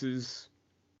that this is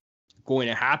going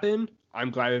to happen. I'm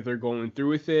glad that they're going through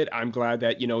with it. I'm glad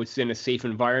that, it's in a safe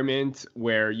environment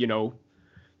where,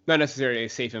 not necessarily a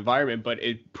safe environment, but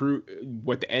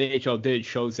what the NHL did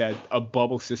shows that a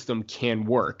bubble system can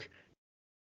work.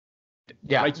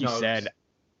 Yeah, like you said,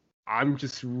 I'm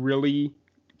just really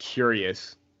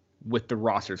curious with the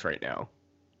rosters right now.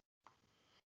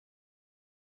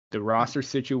 The roster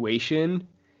situation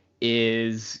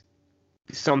is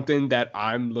something that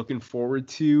I'm looking forward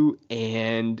to,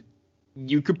 and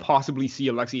you could possibly see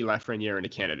Alexis Lafreniere in a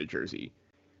Canada jersey.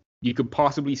 You could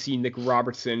possibly see Nick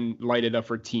Robertson light it up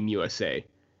for Team USA.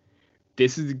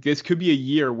 This could be a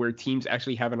year where teams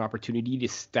actually have an opportunity to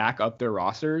stack up their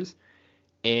rosters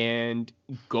and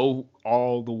go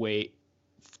all the way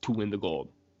to win the gold.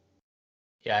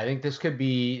 Yeah, I think this could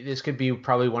be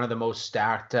probably one of the most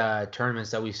stacked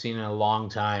tournaments that we've seen in a long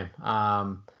time.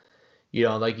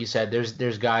 Like you said,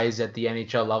 there's guys at the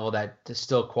NHL level that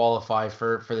still qualify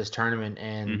for this tournament,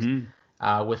 and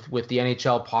with the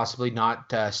NHL possibly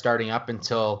not starting up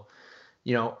until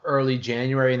early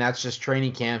January, and that's just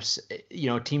training camps.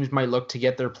 Teams might look to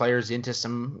get their players into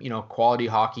some quality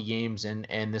hockey games,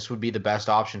 and this would be the best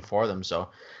option for them. So,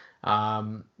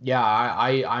 I'm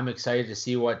excited to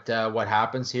see what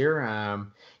happens here.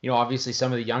 Obviously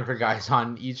some of the younger guys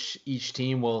on each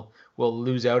team will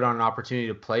lose out on an opportunity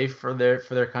to play for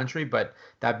their country. But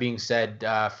that being said,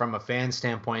 from a fan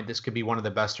standpoint, this could be one of the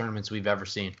best tournaments we've ever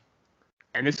seen.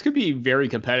 And this could be very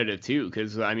competitive too,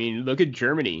 because I mean, look at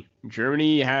Germany.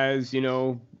 Germany has,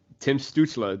 Tim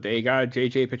Stützle. They got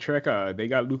JJ Petreka. They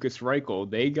got Lukas Reichel.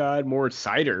 They got Moritz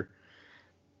Seider.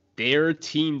 They're a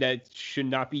team that should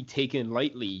not be taken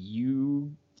lightly.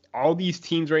 All these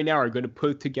teams right now are going to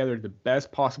put together the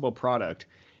best possible product.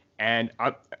 And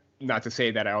not to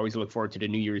say that I always look forward to the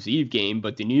New Year's Eve game,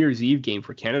 but the New Year's Eve game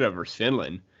for Canada versus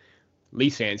Finland,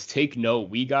 Leafs fans, take note.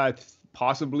 We got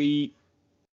possibly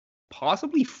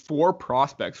 4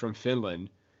 prospects from Finland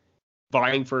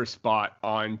vying for a spot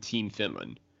on Team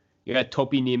Finland. You got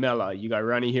Topi Niemela. You got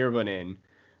Rani Hirvonen.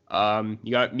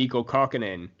 You got Mikko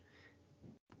Kokkonen.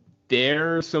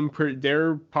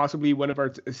 They're possibly one of our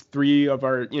three of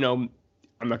our, I'm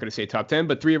not going to say top 10,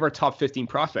 but three of our top 15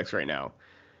 prospects right now.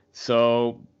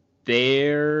 So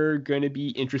they're going to be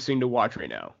interesting to watch right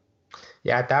now.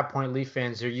 Yeah, at that point, Leaf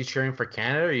fans, are you cheering for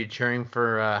Canada or are you cheering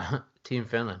for Team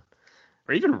Finland?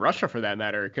 Or even Russia for that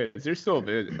matter, because there's still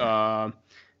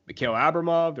Mikhail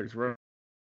Abramov, there's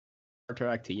Artur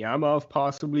Aktiyamov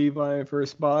possibly vying for a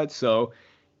spot. So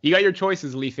you got your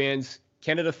choices, Leaf fans.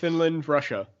 Canada, Finland,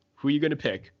 Russia. Who are you going to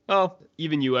pick? Oh,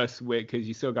 even U.S. because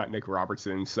you still got Nick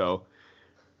Robertson. So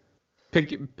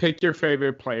pick your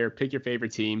favorite player, pick your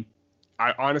favorite team.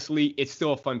 Honestly, it's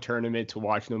still a fun tournament to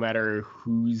watch, no matter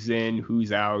who's in,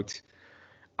 who's out.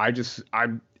 I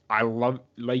love,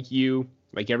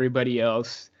 like everybody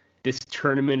else, this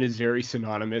tournament is very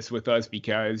synonymous with us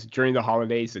because during the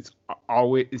holidays, it's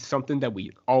something that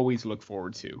we always look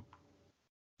forward to.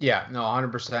 Yeah, no,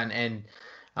 100%. And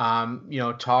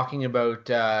talking about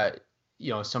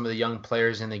some of the young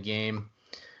players in the game.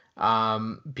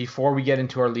 Before we get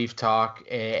into our Leaf talk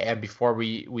and before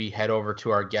we head over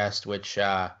to our guest, which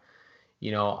is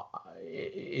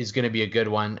going to be a good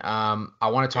one, I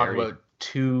want to talk about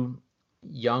two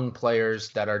young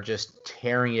players that are just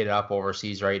tearing it up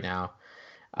overseas right now.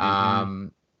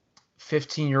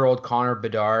 15-year-old Connor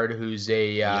Bedard, who's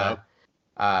a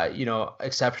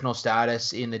exceptional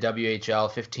status in the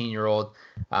WHL, 15-year-old.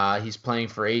 He's playing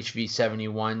for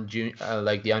HV71,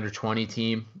 like the under-20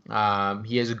 team.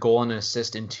 He has a goal and an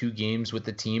assist in 2 games with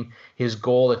the team. His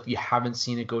goal, if you haven't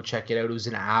seen it, go check it out. It was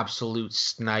an absolute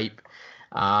snipe.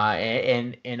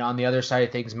 And on the other side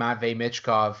of things, Matvei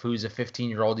Michkov, who's a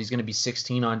 15-year-old. He's going to be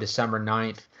 16 on December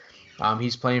 9th.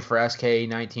 He's playing for SKA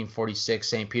 1946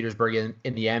 St. Petersburg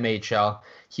in the MHL.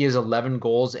 He has 11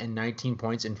 goals and 19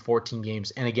 points in 14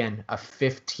 games. And again, a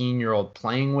 15-year-old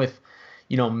playing with,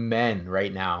 men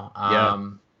right now.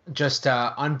 Just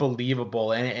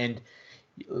unbelievable. And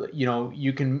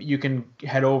you can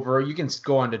head over, you can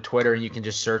go onto Twitter and you can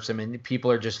just search them, and people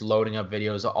are just loading up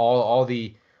videos. All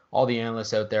the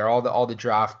analysts out there, all the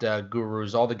draft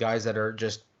gurus, all the guys that are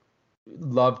just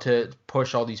love to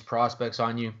push all these prospects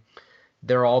on you.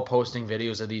 They're all posting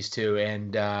videos of these two,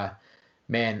 and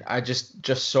man, I just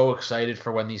so excited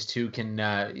for when these two can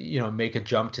make a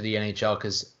jump to the NHL,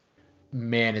 because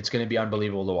man, it's going to be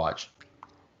unbelievable to watch.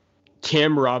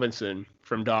 Cam Robinson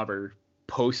from Dobber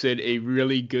posted a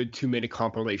really good 2-minute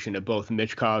compilation of both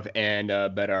Michkov and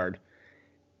Bedard,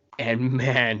 and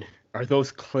man, are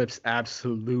those clips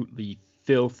absolutely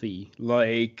filthy.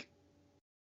 Like,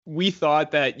 we thought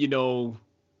that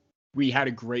we had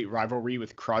a great rivalry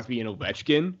with Crosby and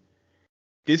Ovechkin.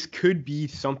 This could be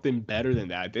something better than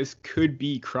that. This could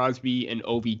be Crosby and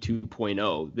Ovi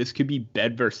 2.0. This could be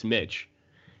Bed versus Mitch.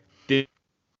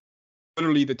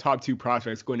 Literally the top 2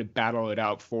 prospects going to battle it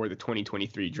out for the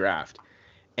 2023 draft.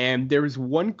 And there was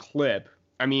one clip.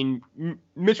 I mean,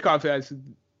 Michkov has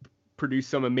produced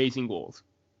some amazing goals.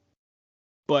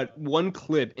 But one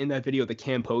clip in that video that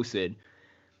Cam posted,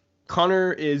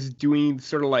 Connor is doing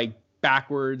sort of like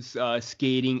backwards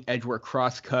skating, edgework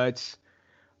cross cuts.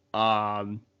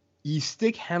 He's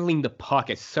stick handling the puck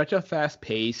at such a fast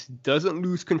pace, doesn't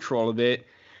lose control of it,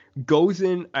 goes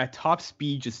in at top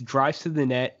speed, just drives to the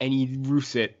net, and he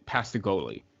roofs it past the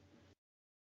goalie.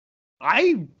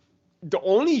 The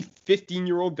only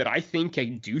 15-year-old that I think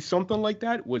can do something like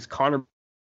that was Connor.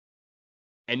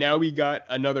 And now we got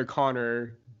another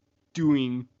Connor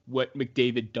doing what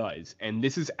McDavid does. And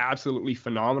this is absolutely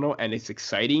phenomenal, and it's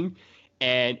exciting.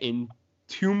 And in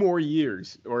 2 more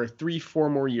years, or 4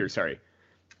 more years,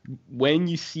 when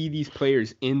you see these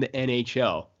players in the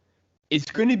NHL, it's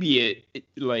going to be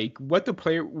what the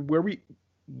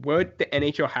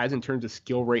NHL has in terms of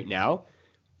skill right now.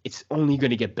 It's only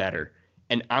going to get better.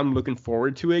 And I'm looking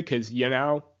forward to it, because,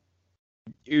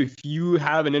 if you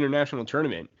have an international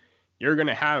tournament, you're going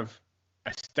to have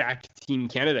a stacked Team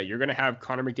Canada. You're going to have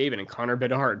Connor McDavid and Connor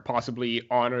Bedard possibly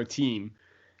on a team,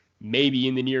 maybe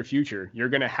in the near future. You're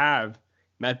going to have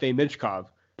Matvei Michkov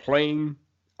playing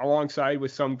alongside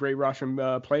with some great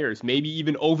Russian players, maybe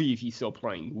even Ovi if he's still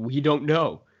playing. We don't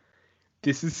know.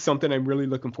 This is something I'm really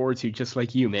looking forward to, just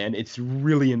like you, man. It's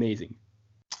really amazing.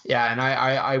 Yeah, and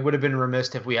I would have been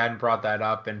remiss if we hadn't brought that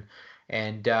up, and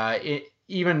it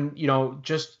even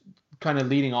just kind of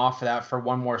leading off of that for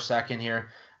one more second here.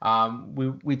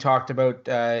 We talked about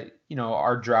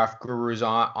our draft gurus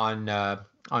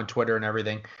on Twitter and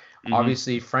everything. Mm-hmm.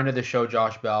 Obviously, friend of the show,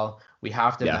 Josh Bell. We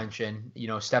have to mention,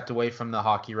 stepped away from the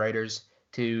hockey writers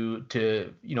to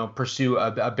pursue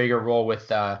a bigger role with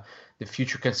the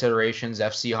future considerations,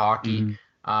 FC Hockey. Mm-hmm.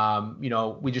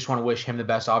 We just want to wish him the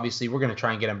best. Obviously, we're going to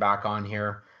try and get him back on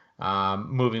here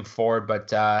moving forward.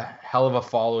 But hell of a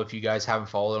follow if you guys haven't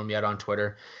followed him yet on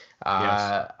Twitter.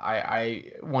 Yes.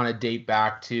 I want to date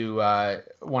back to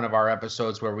one of our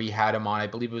episodes where we had him on. I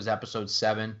believe it was episode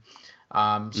 7.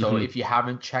 So if you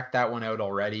haven't checked that one out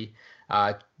already,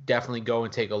 definitely go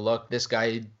and take a look. This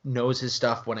guy knows his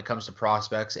stuff when it comes to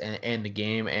prospects and the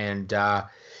game. And,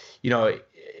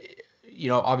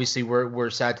 obviously we're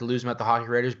sad to lose him at the Hockey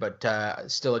Raiders, but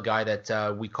still a guy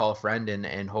that we call a friend,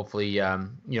 and hopefully, we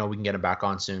can get him back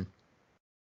on soon.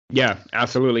 Yeah,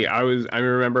 absolutely. I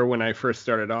remember when I first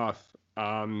started off,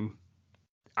 I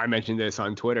mentioned this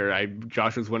on Twitter.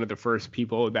 Josh was one of the first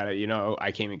people that,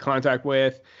 I came in contact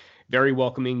with. Very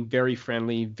welcoming, very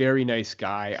friendly, very nice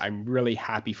guy. I'm really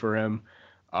happy for him.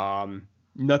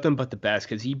 Nothing but the best,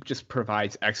 because he just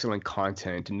provides excellent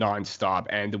content nonstop.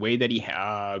 And the way that he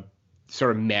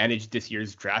sort of managed this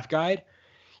year's draft guide,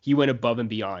 he went above and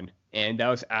beyond. And that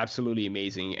was absolutely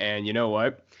amazing. And you know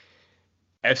what?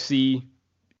 FC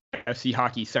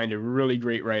Hockey signed a really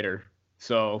great writer.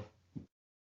 So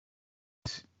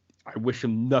I wish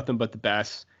him nothing but the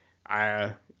best.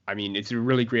 I mean, it's a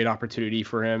really great opportunity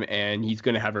for him, and he's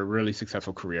going to have a really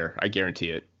successful career. I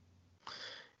guarantee it.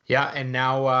 Yeah, and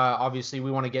now obviously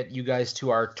we want to get you guys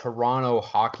to our Toronto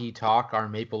hockey talk, our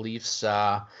Maple Leafs.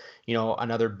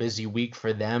 Another busy week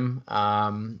for them.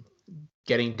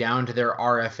 Getting down to their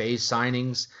RFA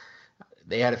signings.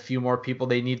 They had a few more people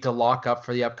they need to lock up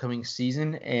for the upcoming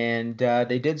season, and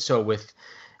they did so with,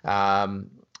 Mikheyev.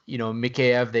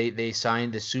 They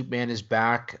signed. The Soup Man is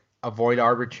back. Avoid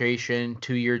arbitration,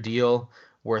 2-year deal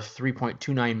worth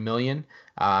 $3.29 million.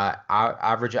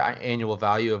 Average annual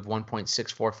value of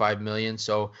 $1.645 million.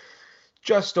 So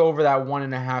just over that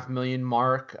 $1.5 million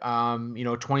mark.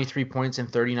 23 points in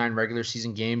 39 regular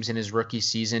season games in his rookie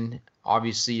season.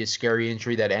 Obviously, a scary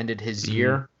injury that ended his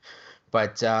year.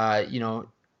 But Mikheyev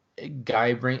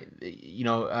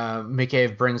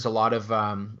brings a lot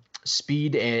of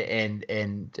speed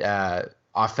and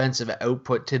offensive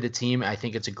output to the team. I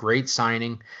think it's a great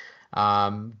signing.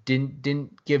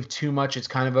 Didn't give too much. It's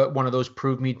kind of one of those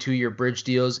prove me 2-year bridge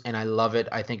deals, and I love it.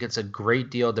 I think it's a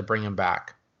great deal to bring him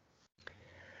back.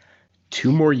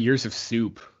 2 more years of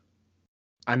Soup.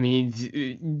 I mean,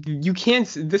 you can't.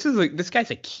 This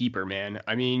guy's a keeper, man.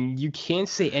 I mean, you can't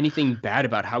say anything bad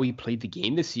about how he played the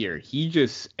game this year. He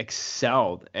just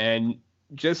excelled and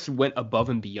just went above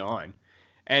and beyond.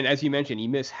 And as you mentioned, he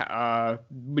missed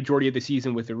majority of the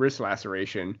season with a wrist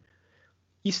laceration.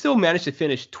 He still managed to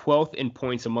finish 12th in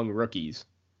points among rookies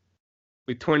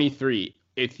with 23.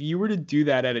 If you were to do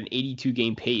that at an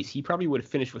 82-game pace, he probably would have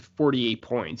finished with 48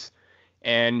 points.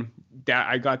 And that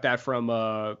I got that from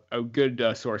a good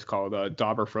source called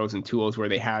Dauber Frozen Tools, where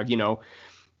they have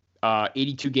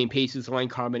 82-game paces, line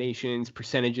combinations,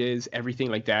 percentages, everything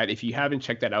like that. If you haven't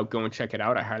checked that out, go and check it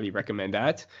out. I highly recommend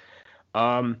that.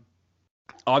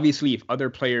 Obviously, if other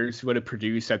players would have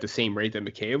produced at the same rate that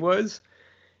Mikheyev was,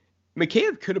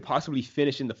 Mikheyev could have possibly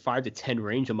finished in the 5 to 10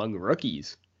 range among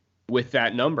rookies with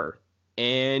that number.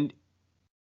 And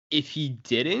if he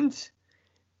didn't,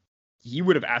 he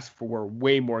would have asked for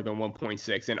way more than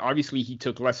 1.6. And obviously he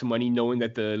took less money knowing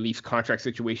that the Leafs contract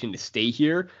situation to stay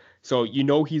here. So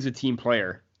he's a team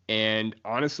player. And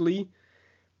honestly,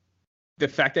 the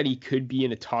fact that he could be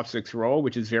in a top 6 role,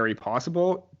 which is very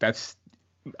possible, that's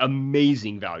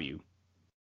amazing value.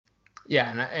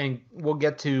 Yeah, and we'll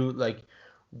get to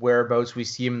whereabouts we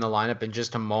see him in the lineup in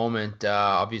just a moment.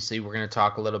 Obviously, we're going to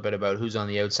talk a little bit about who's on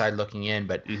the outside looking in,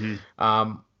 but the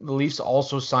Leafs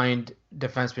also signed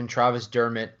defenseman Travis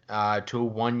Dermott to a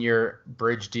 1-year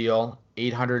bridge deal,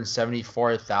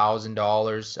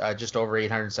 $874,000, just over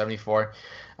 $874,000.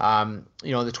 The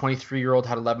 23-year-old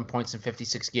had 11 points in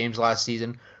 56 games last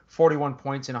season, 41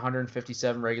 points in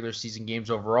 157 regular season games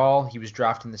overall. He was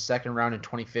drafted in the second round in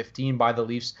 2015 by the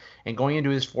Leafs, and going into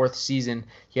his 4th season,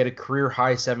 he had a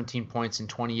career-high 17 points in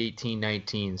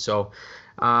 2018-19. So,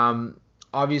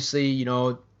 obviously,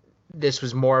 this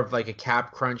was more of like a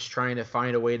cap crunch, trying to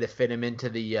find a way to fit him into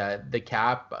the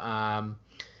cap. I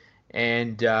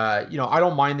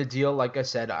don't mind the deal. Like I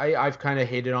said, I've kind of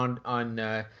hated on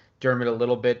Dermott a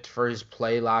little bit for his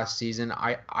play last season.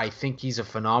 I think he's a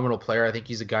phenomenal player. I think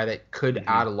he's a guy that could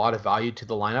add a lot of value to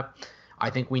the lineup.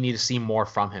 I think we need to see more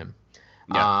from him.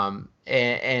 Yeah.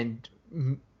 And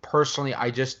personally, I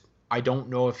don't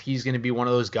know if he's going to be one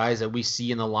of those guys that we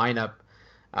see in the lineup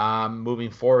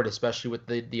moving forward, especially with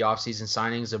the offseason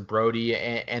signings of Brody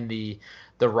and the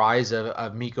rise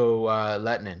of Mikko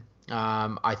Lehtonen.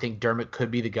 I think Dermott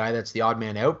could be the guy that's the odd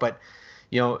man out, but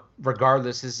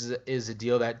regardless, this is a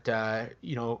deal that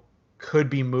could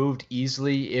be moved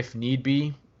easily if need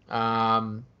be.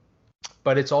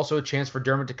 But it's also a chance for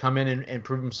Dermott to come in and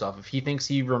prove himself. If he thinks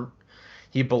he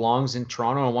belongs in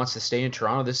Toronto and wants to stay in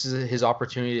Toronto, this is his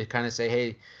opportunity to kind of say,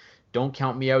 hey, don't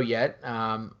count me out yet.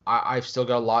 I've still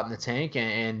got a lot in the tank,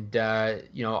 and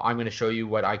I'm going to show you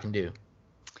what I can do.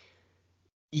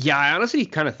 Yeah, I honestly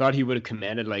kind of thought he would have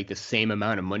commanded like the same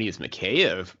amount of money as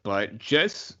Mikheyev, but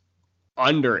just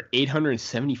under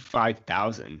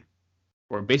 875,000,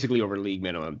 or basically over league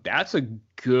minimum. That's a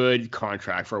good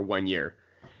contract for 1 year.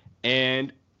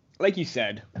 And like you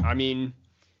said, I mean,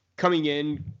 coming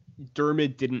in,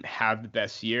 Dermott didn't have the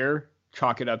best year.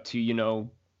 Chalk it up to,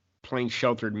 playing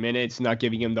sheltered minutes, not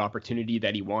giving him the opportunity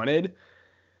that he wanted.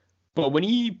 But when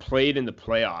he played in the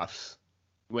playoffs,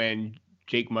 when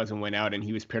Jake Muzzin went out and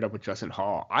he was paired up with Justin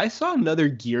Hall, I saw another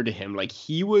gear to him. Like,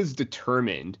 he was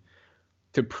determined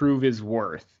to prove his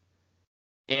worth.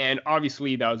 And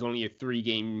obviously that was only a three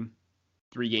game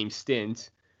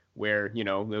stint where,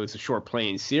 it was a short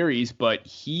playing series, but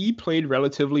he played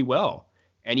relatively well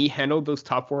and he handled those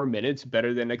top 4 minutes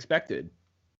better than expected.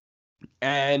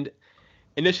 And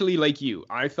initially, like you,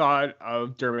 I thought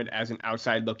of Dermott as an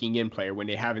outside looking in player when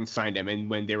they haven't signed him. And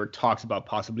when there were talks about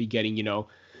possibly getting,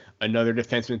 another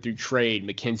defenseman through trade,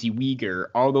 Mackenzie Weegar,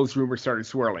 all those rumors started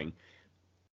swirling.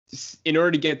 In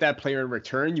order to get that player in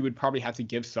return, you would probably have to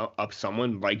give up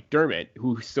someone like Dermott,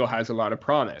 who still has a lot of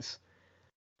promise.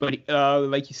 But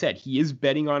like you said, he is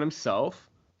betting on himself,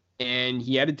 and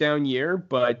he had a down year,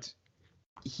 but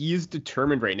he is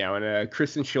determined right now. And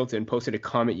Kristen Shilton posted a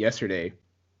comment yesterday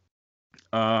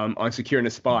on Securing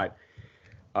a Spot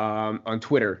on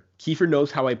Twitter. Kiefer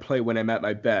knows how I play when I'm at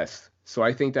my best, so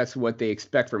I think that's what they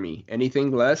expect from me.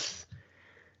 Anything less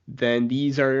than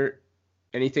these are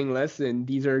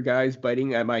guys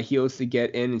biting at my heels to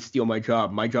get in and steal my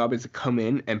job. My job is to come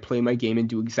in and play my game and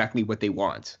do exactly what they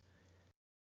want.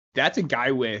 That's a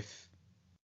guy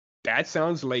that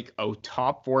sounds like a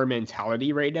top 4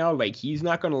 mentality right now. Like, he's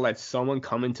not going to let someone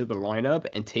come into the lineup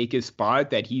and take his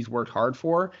spot that he's worked hard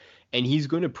for, and he's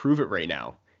going to prove it right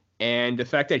now. And the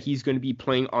fact that he's going to be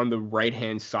playing on the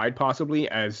right-hand side possibly,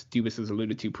 as Dubas has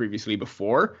alluded to previously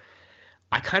before,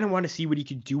 I kind of want to see what he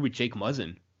could do with Jake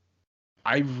Muzzin.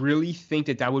 I really think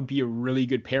that would be a really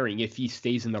good pairing if he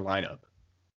stays in the lineup.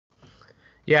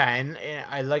 Yeah, and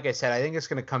like I said, I think it's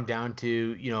going to come down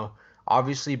to,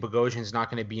 obviously Bogosian's not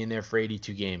going to be in there for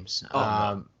 82 games.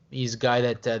 No. He's a guy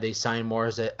that they sign more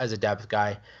as a depth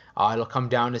guy. It'll come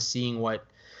down to seeing what,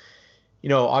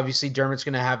 obviously Dermott's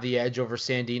going to have the edge over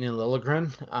Sandin and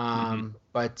Liljegren.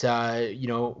 But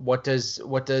what does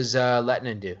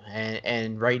Lehtinen do?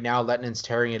 And right now Lehtinen's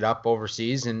tearing it up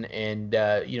overseas, and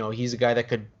he's a guy that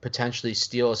could potentially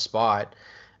steal a spot.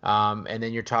 And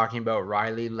then you're talking about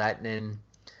Riley, Lehtinen,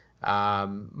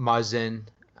 Muzzin,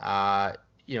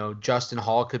 Justin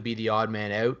Hall could be the odd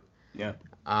man out. Yeah.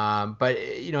 But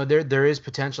there is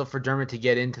potential for Dermott to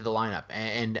get into the lineup,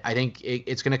 and I think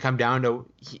it's going to come down to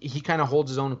he kind of holds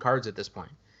his own cards at this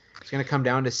point. It's going to come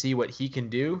down to see what he can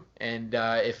do, and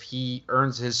if he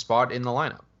earns his spot in the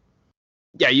lineup.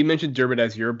 Yeah, you mentioned Dermott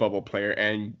as your bubble player,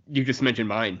 and you just mentioned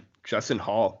mine, Justin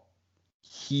Hall.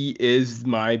 He is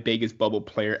my biggest bubble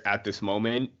player at this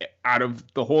moment out of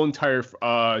the whole entire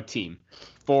team,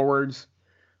 forwards,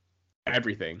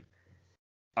 everything.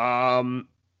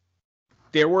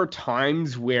 There were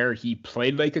times where he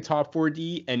played like a top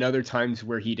 4D and other times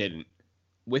where he didn't.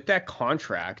 With that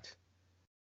contract,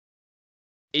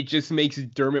 it just makes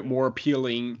Dermott more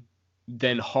appealing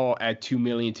than Hall at $2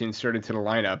 million to insert into the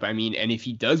lineup. I mean, and if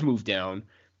he does move down,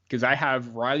 because I have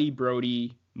Riley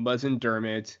Brody, Muzzin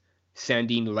Dermott,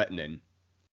 Sandin Lehtinen.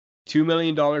 $2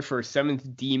 million for a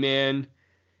 7th D-man.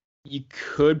 You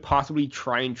could possibly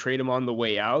try and trade him on the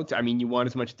way out. I mean, you want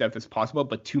as much depth as possible,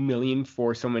 but $2 million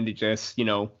for someone to just,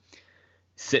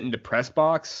 sit in the press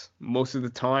box most of the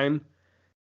time,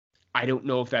 I don't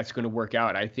know if that's going to work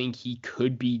out. I think he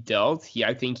could be dealt.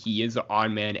 I think he is the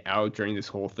odd man out during this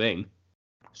whole thing.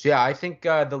 So, yeah, I think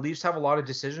the Leafs have a lot of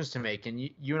decisions to make. And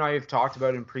you and I have talked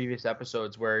about in previous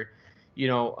episodes where,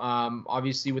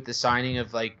 obviously with the signing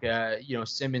of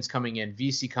Simmons coming in,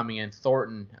 VC coming in,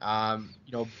 Thornton,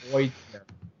 Boyd,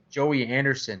 Joey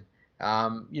Anderson,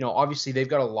 obviously they've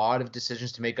got a lot of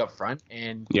decisions to make up front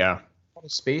and yeah, a lot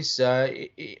of space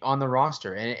on the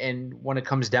roster. And when it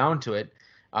comes down to it,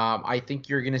 I think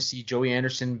you're going to see Joey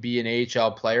Anderson be an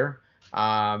AHL player.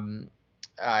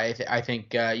 I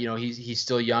think he's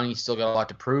still young. He's still got a lot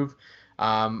to prove.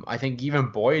 I think even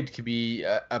Boyd could be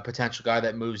a potential guy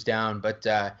that moves down. But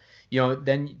then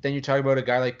you talk about a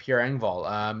guy like Pierre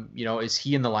Engvall. Is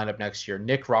he in the lineup next year?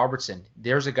 Nick Robertson.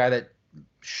 There's a guy that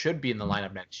should be in the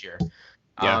lineup next year.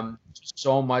 Yeah.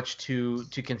 So much to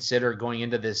consider going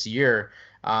into this year,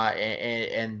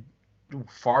 and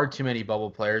far too many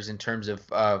bubble players in terms of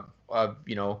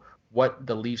what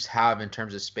the Leafs have in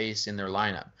terms of space in their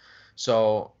lineup.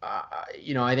 So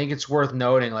I think it's worth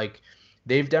noting, like,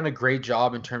 they've done a great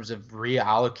job in terms of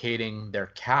reallocating their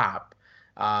cap,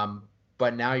 um,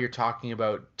 but now you're talking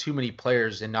about too many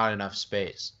players and not enough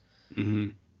space. Mm-hmm.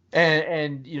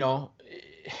 And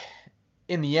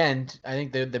in the end, I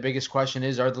think the biggest question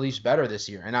is, are the Leafs better this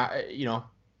year? And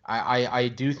I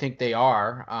do think they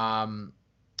are.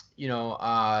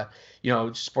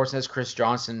 Sportsnet's Chris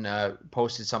Johnson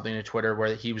posted something to Twitter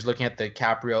where he was looking at the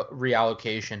cap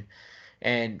reallocation,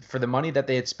 and for the money that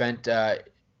they had spent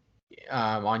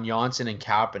on Janssen and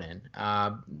Kapanen,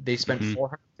 they spent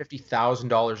Mm-hmm.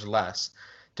 $450,000 less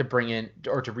to bring in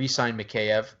or to re-sign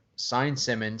Mikheyev, sign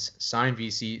Simmons, sign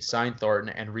VC, sign Thornton,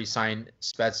 and re-sign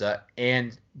Spezza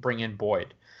and bring in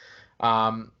Boyd.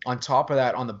 On top of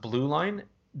that, on the blue line,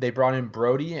 they brought in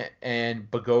Brody and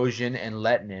Bogosian and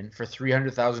Lettinen for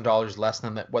 $300,000 less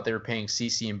than what they were paying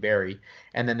CC and Barry,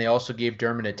 and then they also gave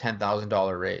Dermott a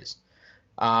 $10,000 raise.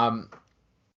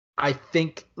 I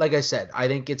think, like I said, I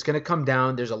think it's going to come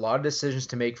down. There's a lot of decisions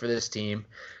to make for this team.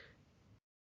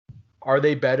 Are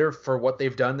they better for what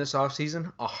they've done this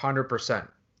offseason? 100%.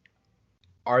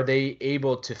 Are they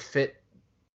able to fit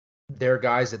their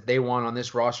guys that they want on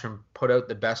this roster and put out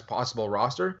the best possible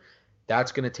roster?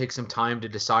 That's going to take some time to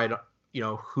decide,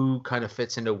 who kind of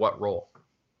fits into what role.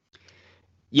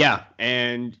 Yeah,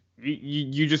 and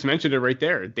you just mentioned it right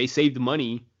there. They saved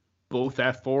money both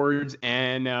at forwards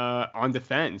and on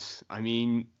defense. I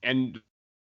mean, and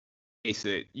face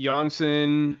it,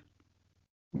 Janssen,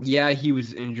 yeah, he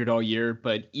was injured all year,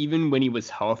 but even when he was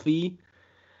healthy,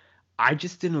 I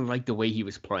just didn't like the way he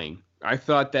was playing. I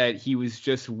thought that he was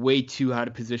just way too out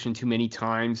of position too many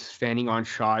times, fanning on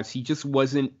shots. He just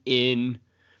wasn't in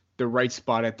the right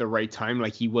spot at the right time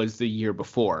like he was the year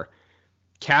before.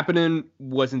 Kapanen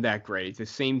wasn't that great. The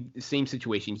same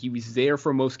situation. He was there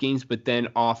for most games, but then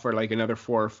off for like another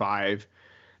 4 or 5,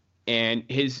 and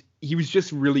he was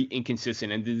just really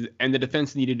inconsistent, and the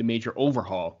defense needed a major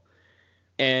overhaul.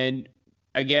 And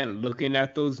again, looking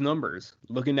at those numbers,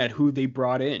 looking at who they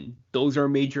brought in, those are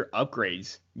major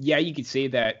upgrades. Yeah, you could say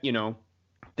that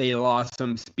they lost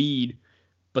some speed,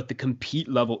 but the compete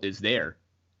level is there.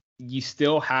 You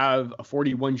still have a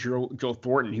 41-year-old Joe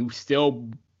Thornton who's still,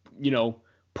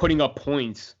 putting up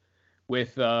points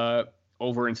with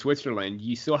over in Switzerland.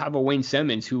 You still have a Wayne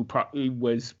Simmons who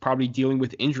was probably dealing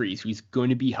with injuries. He's going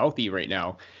to be healthy right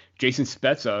now. Jason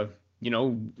Spezza,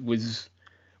 was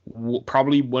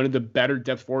probably one of the better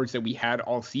depth forwards that we had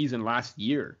all season last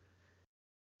year.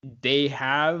 They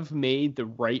have made the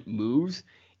right moves.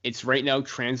 It's right now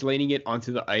translating it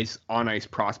onto the on ice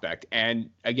prospect. And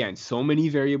again, so many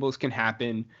variables can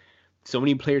happen. So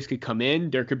many players could come in.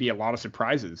 There could be a lot of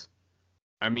surprises.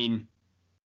 I mean,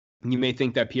 you may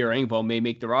think that Pierre Engvall may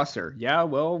make the roster. Yeah,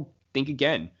 well, think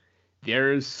again.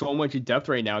 There's so much depth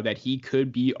right now that he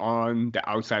could be on the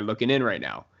outside looking in right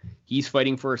now. He's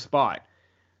fighting for a spot.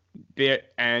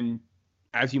 And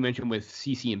as you mentioned with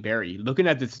CC and Barry, looking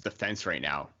at this defense right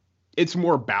now, it's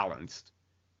more balanced.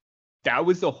 That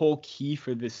was the whole key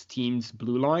for this team's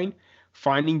blue line.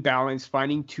 Finding balance,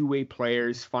 finding two-way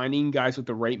players, finding guys with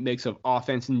the right mix of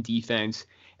offense and defense,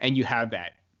 and you have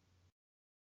that.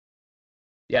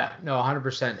 Yeah, no,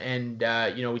 100%. And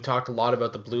we talked a lot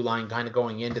about the blue line kind of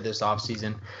going into this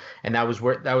offseason, and that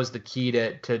was the key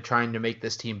to trying to make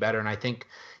this team better. And I think,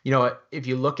 if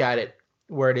you look at it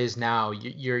where it is now,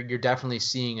 you're definitely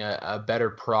seeing a better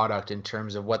product in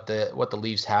terms of what the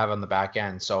Leafs have on the back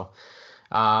end. So,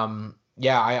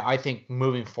 I think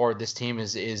moving forward, this team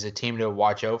is a team to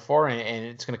watch out for, and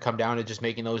it's going to come down to just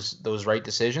making those right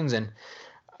decisions. And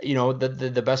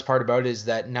the best part about it is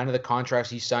that none of the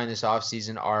contracts you sign this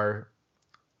offseason are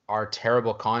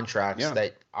terrible contracts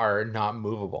that are not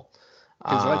movable.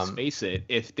 Because let's face it,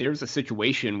 if there's a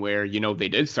situation where, they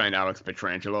did sign Alex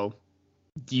Pietrangelo,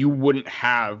 you wouldn't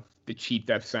have the cheap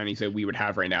depth signings that we would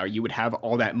have right now. You would have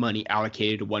all that money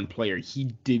allocated to one player.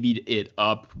 He divvied it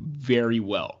up very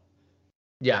well.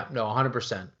 Yeah, no,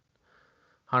 100%.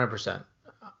 100%.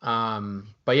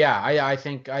 But yeah, I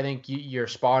think you're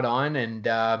spot on. And,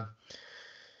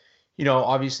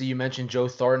 obviously you mentioned Joe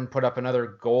Thornton put up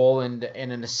another goal and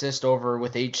an assist over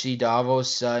with HC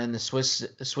Davos in the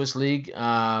Swiss League.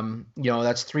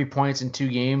 That's 3 points in 2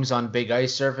 games on big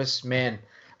ice surface. Man,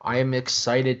 I am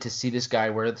excited to see this guy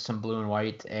wear some blue and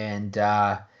white. And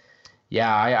I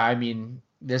mean,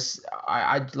 let's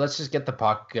just get the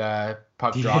puck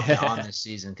dropping on this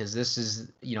season, because this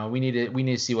is we need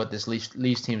to see what this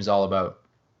Leafs team is all about.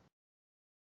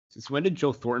 Since when did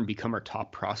Joe Thornton become our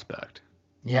top prospect?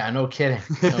 Yeah, no kidding.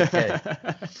 No kidding.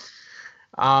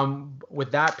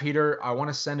 With that, Peter, I want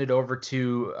to send it over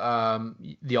to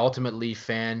the Ultimate Leaf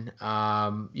Fan.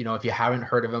 If you haven't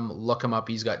heard of him, look him up.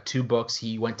 He's got 2 books.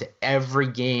 He went to every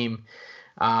game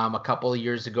a couple of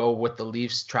years ago with the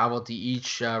Leafs, traveled to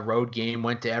each road game,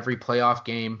 went to every playoff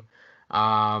game.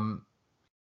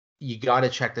 You got to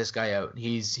check this guy out.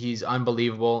 He's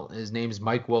unbelievable. His name's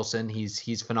Mike Wilson.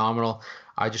 He's phenomenal.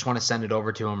 I just want to send it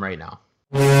over to him right now.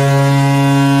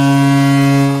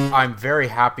 I'm very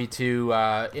happy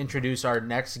to introduce our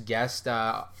next guest,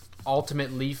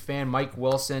 Ultimate Leaf Fan, Mike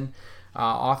Wilson,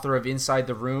 author of Inside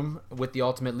the Room with the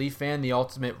Ultimate Leaf Fan, The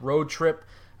Ultimate Road Trip,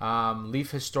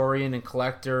 Leaf historian and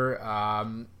collector,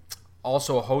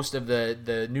 also a host of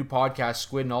the new podcast,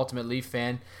 Squid and Ultimate Leaf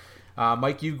Fan.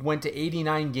 Mike, you went to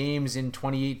 89 games in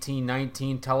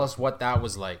 2018-19. Tell us what that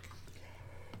was like.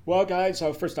 Well, guys,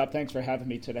 first off, thanks for having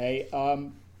me today.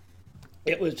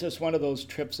 It was just one of those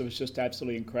trips that was just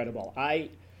absolutely incredible.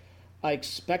 I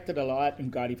expected a lot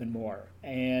and got even more.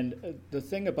 And the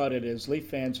thing about it is Leaf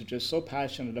fans are just so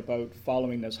passionate about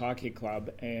following this hockey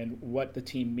club and what the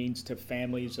team means to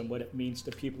families and what it means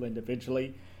to people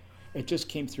individually. It just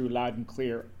came through loud and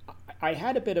clear. I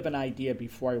had a bit of an idea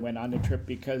before I went on the trip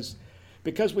because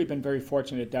we've been very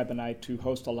fortunate, Deb and I, to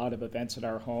host a lot of events at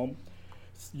our home,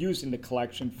 using the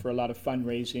collection for a lot of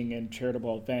fundraising and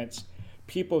charitable events.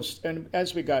 People, and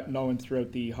as we got known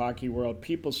throughout the hockey world,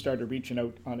 people started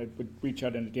would reach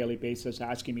out on a daily basis,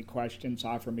 asking me questions,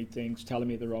 offering me things, telling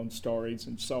me their own stories,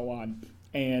 and so on.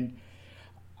 And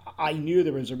I knew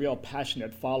there was a real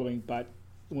passionate following, but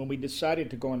when we decided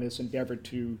to go on this endeavor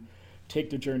to take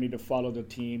the journey to follow the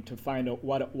team, to find out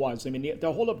what it was. I mean,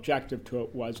 the whole objective to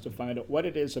it was to find out what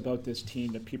it is about this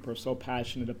team that people are so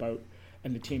passionate about,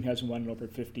 and the team hasn't won in over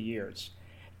 50 years.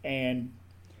 And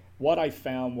what I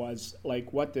found was,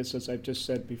 like, what this, as I've just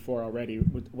said before already,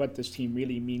 what this team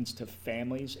really means to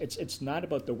families. It's not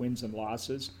about the wins and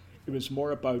losses. It was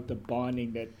more about the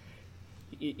bonding that,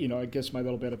 I guess my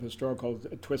little bit of historical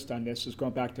twist on this is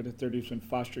going back to the 30s when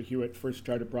Foster Hewitt first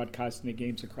started broadcasting the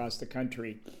games across the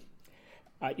country.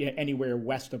 Anywhere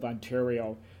west of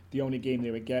Ontario, the only game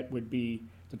they would get would be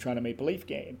the Toronto Maple Leaf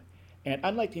game. And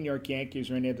unlike the New York Yankees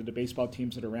or any of the baseball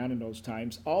teams that are around in those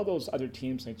times, all those other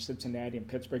teams like Cincinnati and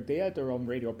Pittsburgh, they had their own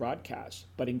radio broadcasts.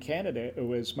 But in Canada, it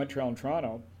was Montreal and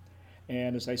Toronto.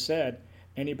 And as I said,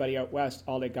 anybody out west,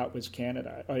 all they got was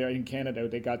Canada. In Canada,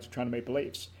 they got the Toronto Maple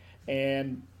Leafs.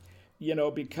 And,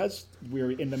 because we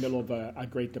were in the middle of a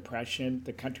Great Depression,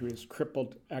 the country was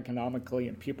crippled economically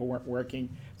and people weren't working.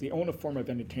 The only form of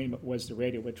entertainment was the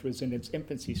radio, which was in its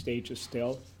infancy stages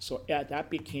still. So that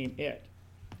became it.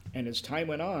 And as time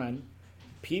went on,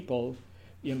 people,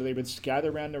 they would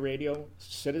gather around the radio,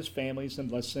 sit as families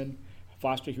and listen.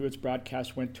 Foster Hewitt's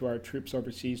broadcast went to our troops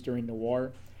overseas during the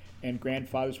war, and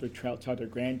grandfathers would tell their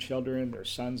grandchildren, their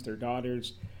sons, their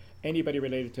daughters, anybody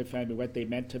related to family, what they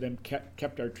meant to them,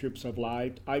 kept our troops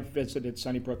alive. I visited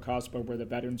Sunnybrook Hospital where the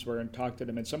veterans were and talked to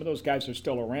them, and some of those guys are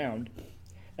still around,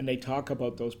 and they talk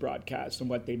about those broadcasts and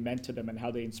what they meant to them and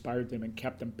how they inspired them and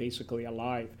kept them basically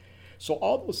alive. So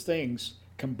all those things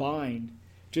combined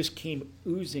just came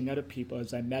oozing out of people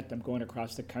as I met them going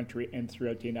across the country and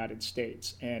throughout the United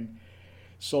States. And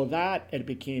so it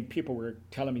became, people were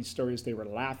telling me stories. They were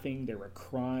laughing, they were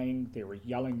crying, they were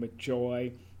yelling with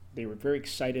joy. They were very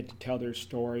excited to tell their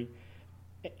story.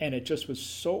 And it just was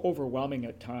so overwhelming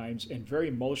at times and very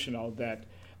emotional that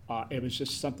it was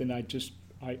just something I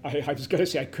was going to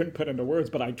say I couldn't put into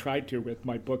words, but I tried to with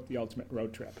my book, The Ultimate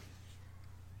Road Trip.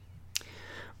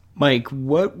 Mike,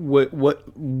 what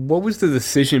was the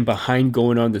decision behind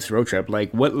going on this road trip?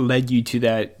 Like, what led you to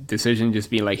that decision? Just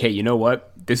being like, hey, you know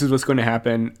what? This is what's going to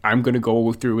happen. I'm going to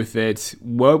go through with it.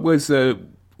 What was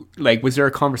was there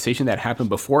a conversation that happened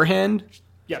beforehand?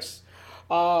 Yes.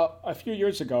 A few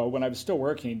years ago, when I was still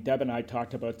working, Deb and I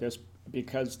talked about this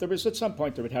because there was at some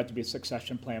point there would have to be a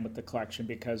succession plan with the collection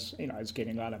because, I was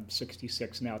getting on. I'm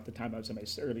 66 now. At the time, I was in my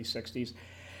early 60s.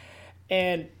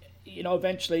 And,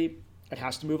 eventually it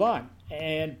has to move on.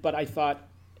 But I thought,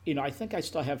 I think I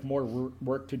still have more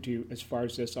work to do as far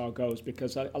as this all goes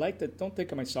because I don't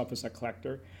think of myself as a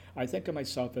collector. I think of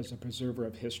myself as a preserver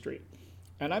of history.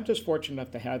 And I'm just fortunate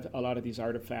enough to have a lot of these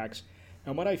artifacts.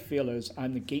 And what I feel is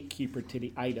I'm the gatekeeper to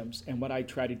the items. And what I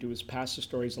try to do is pass the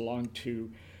stories along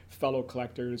to fellow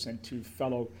collectors and to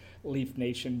fellow Leaf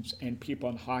Nations and people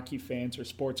and hockey fans or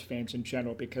sports fans in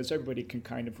general because everybody can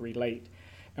kind of relate.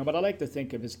 And what I like to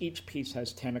think of is each piece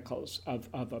has tentacles of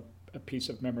a piece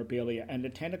of memorabilia. And the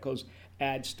tentacles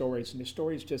add stories, and the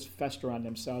stories just fester on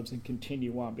themselves and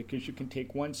continue on, because you can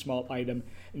take one small item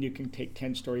and you can take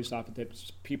 10 stories off it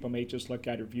that people may just look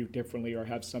at or view differently or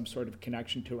have some sort of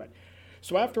connection to it.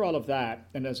 So after all of that,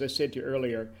 and as I said to you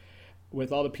earlier,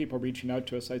 with all the people reaching out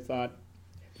to us, I thought,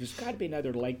 there's got to be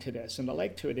another leg to this. And the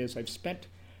leg to it is I've spent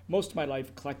most of my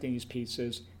life collecting these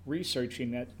pieces,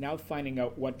 researching it, now finding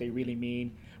out what they really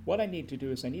mean. What I need to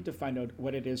do is I need to find out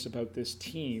what it is about this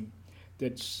team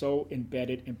that's so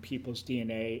embedded in people's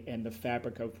DNA and the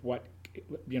fabric of what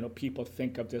people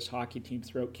think of this hockey team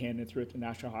throughout Canada, throughout the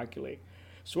National Hockey League.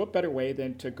 So what better way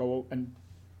than to go and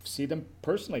see them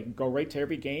personally, go right to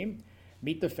every game,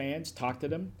 meet the fans, talk to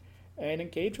them, and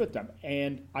engage with them.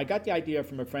 And I got the idea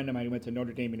from a friend of mine who went to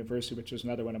Notre Dame University, which is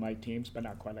another one of my teams, but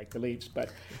not quite like the Leafs.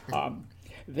 But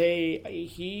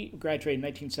he graduated in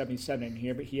 1977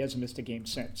 here, but he hasn't missed a game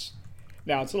since.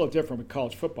 Now, it's a little different with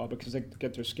college football because they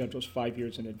get their schedules 5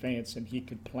 years in advance, and he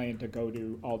could plan to go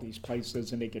to all these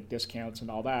places, and they get discounts and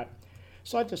all that.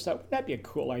 So I just thought that'd be a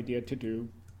cool idea to do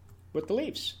with the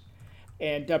Leafs.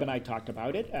 And Deb and I talked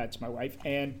about it. That's my wife.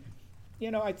 And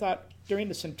I thought during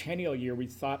the centennial year, we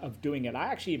thought of doing it. I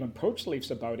actually even approached Leafs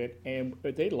about it, and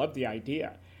they loved the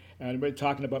idea. And we're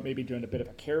talking about maybe doing a bit of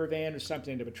a caravan or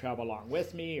something that would travel along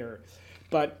with me.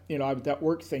 But that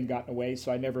work thing got in the way,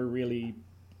 so I never really,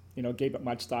 gave it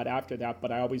much thought after that.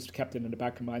 But I always kept it in the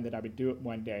back of my mind that I would do it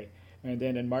one day. And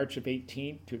then in March of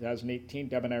 2018,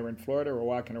 Deb and I were in Florida. We're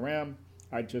walking around.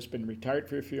 I'd just been retired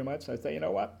for a few months. I thought,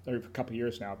 or a couple of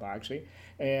years now, actually.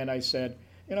 And I said,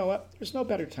 there's no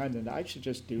better time than that. I should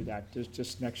just do that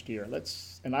just next year.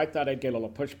 And I thought I'd get a little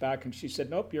pushback, and she said,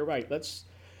 nope, you're right. Let's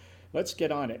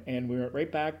get on it. And we went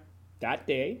right back that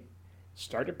day,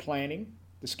 started planning.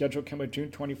 The schedule came out June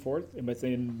 24th, and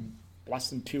within less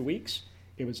than 2 weeks,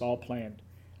 it was all planned.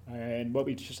 And what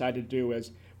we decided to do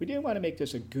is we didn't want to make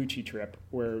this a Gucci trip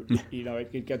where,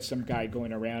 it gets some guy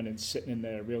going around and sitting in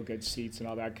the real good seats and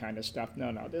all that kind of stuff.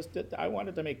 No. I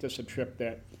wanted to make this a trip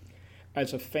that,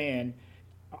 as a fan,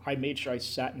 I made sure I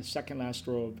sat in the second last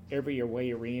row of every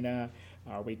away arena.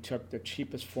 We took the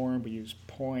cheapest form. We used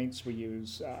points. We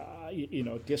used,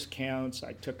 discounts.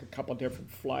 I took a couple different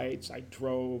flights. I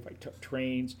drove. I took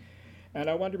trains. And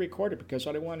I wanted to record it because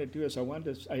what I wanted to do is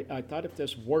I thought if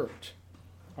this worked,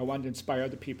 I wanted to inspire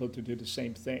other people to do the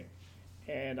same thing.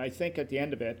 And I think at the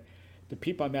end of it, the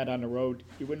people I met on the road,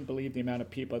 you wouldn't believe the amount of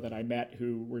people that I met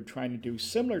who were trying to do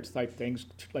similar type things,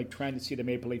 like trying to see the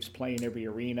Maple Leafs play in every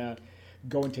arena,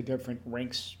 going to different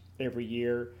rinks every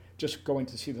year, just going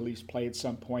to see the Leafs play at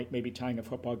some point, maybe tying a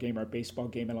football game or a baseball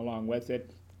game in along with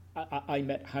it. I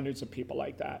met hundreds of people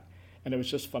like that, and it was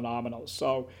just phenomenal.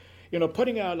 So,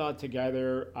 putting it all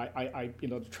together,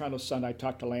 the Toronto Sun, I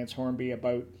talked to Lance Hornby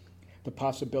about the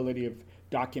possibility of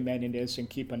documenting this and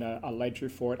keeping a ledger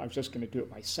for it. I was just going to do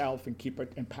it myself and keep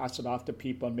it and pass it off to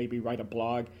people and maybe write a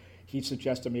blog. He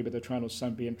suggested maybe the Toronto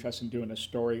Sun be interested in doing a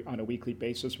story on a weekly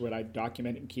basis where I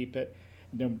document it and keep it.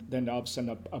 Then all of a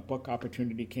sudden a book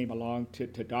opportunity came along to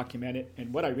document it.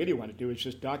 And what I really want to do is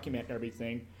just document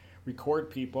everything,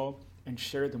 record people, and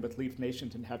share them with Leaf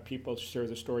Nations and have people share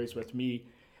the stories with me.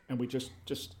 And we just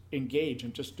engage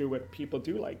and just do what people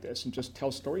do like this and just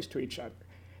tell stories to each other.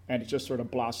 And it just sort of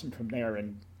blossomed from there.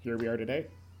 And here we are today.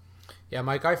 Yeah,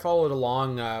 Mike, I followed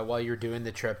along while you were doing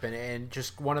the trip, and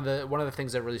just one of the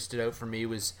things that really stood out for me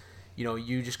was,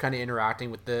 you just kind of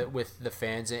interacting with the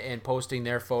fans and posting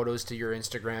their photos to your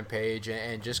Instagram page,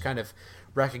 and just kind of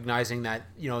recognizing that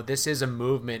this is a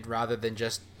movement rather than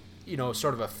just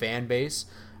sort of a fan base.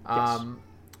 Yes.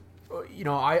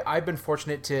 I've been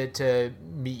fortunate to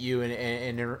meet you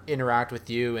and interact with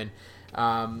you, and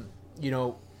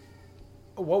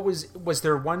what was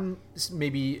there one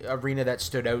maybe arena that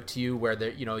stood out to you where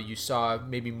you saw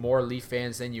maybe more Leaf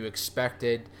fans than you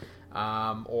expected,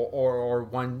 or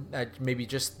one that maybe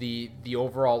just the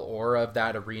overall aura of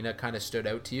that arena kind of stood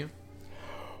out to you?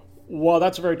 Well,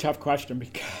 that's a very tough question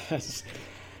because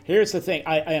here's the thing,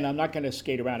 I'm not going to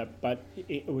skate around it, but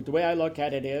the way I look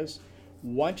at it is,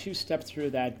 once you step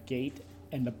through that gate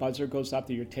and the buzzer goes up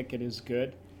that your ticket is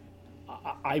good,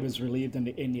 I was relieved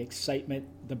in the excitement,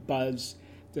 the buzz,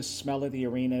 the smell of the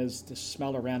arenas, the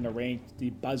smell around the rink, the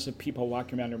buzz of people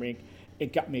walking around the rink.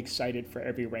 It got me excited for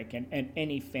every rink, and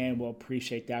any fan will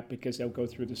appreciate that because they'll go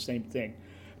through the same thing.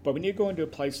 But when you go into a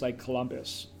place like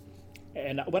Columbus,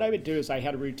 and what I would do is I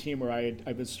had a routine where I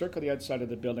would circle the outside of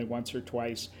the building once or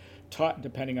twice,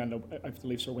 depending on if the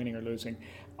Leafs are winning or losing.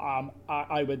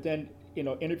 I would then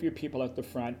interview people at the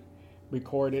front,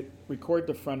 record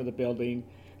the front of the building,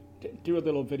 do a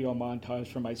little video montage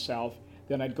for myself.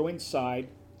 Then I'd go inside,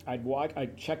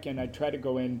 I'd check in, I'd try to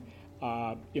go in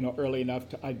early enough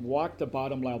I'd walk the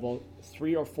bottom level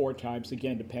 3 or 4 times,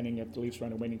 again, depending if the Leafs were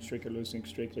on a winning streak or losing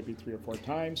streak, it'd be 3 or 4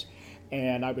 times.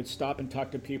 And I would stop and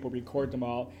talk to people, record them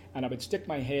all, and I would stick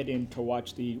my head in to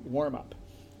watch the warm-up,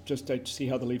 just to see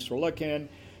how the Leafs were looking,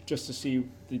 just to see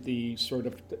the sort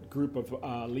of group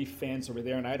of Leaf fans over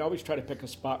there. And I'd always try to pick a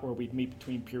spot where we'd meet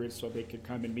between periods so they could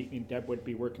come and meet me. And Deb would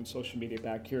be working social media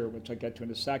back here, which I'll get to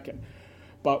in a second.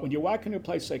 But when you walk into a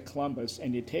place like Columbus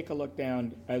and you take a look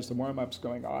down as the warm-up's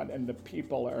going on, and the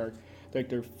people are, like,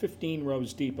 they're 15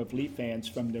 rows deep of Leaf fans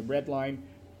from the red line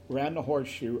around the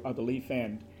horseshoe of the Leaf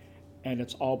end, and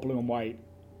it's all blue and white.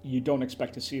 You don't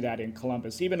expect to see that in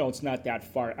Columbus, even though it's not that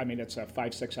far. I mean, it's a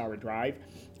 5-6 hour drive,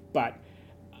 but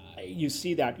you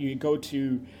see that. You go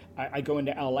to, I go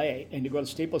into LA, and you go to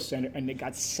Staples Center, and they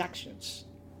got sections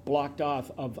blocked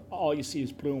off of all you see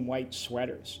is blue and white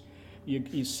sweaters.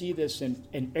 You see this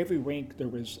in every rink. There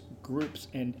was groups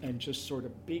and just sort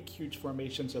of big, huge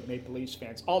formations of Maple Leafs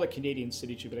fans. All the Canadian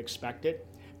cities you would expect it.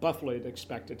 Buffalo you'd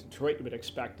expect it. Detroit you would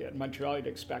expect it. Montreal you'd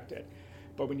expect it.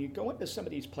 But when you go into some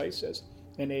of these places,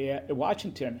 and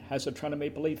Washington has a Toronto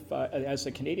Maple Leaf, as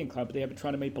a Canadian club, but they have a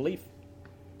Toronto Maple Leaf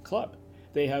club.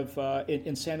 They have,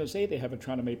 in San Jose, they have a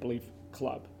Toronto Maple Leaf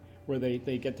club where they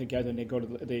get together and they go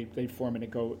to, they form and they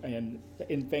go. And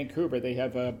in Vancouver, they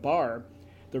have a bar,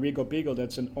 the Regal Beagle,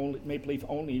 that's an only Maple Leaf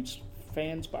only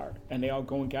fans bar, and they all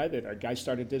go and gather there. Guy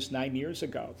started this 9 years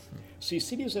ago. So you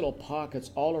see these little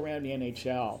pockets all around the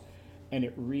NHL, and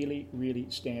it really, really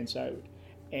stands out.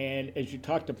 And as you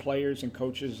talk to players and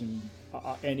coaches and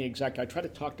any exec, I try to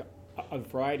talk to a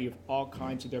variety of all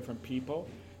kinds of different people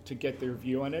to get their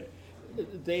view on it.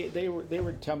 They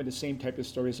were telling me the same type of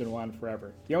stories that went on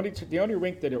forever. The only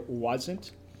rink that it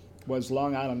wasn't was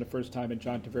Long Island the first time in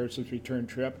John Tavares' return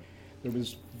trip. There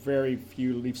was very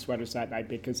few Leaf sweaters that night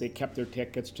because they kept their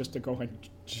tickets just to go and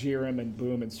jeer him and boo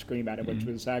him and scream at him, which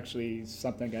was actually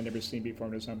something I'd never seen before,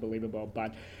 and it was unbelievable.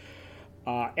 But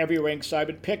every rink, so I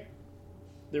would pick.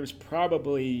 There's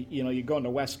probably, you go on the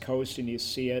West Coast and you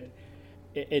see it.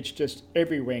 It's just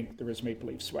every rink there was Maple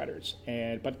Leaf sweaters,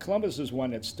 but Columbus is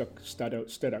one that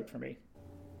stood out for me.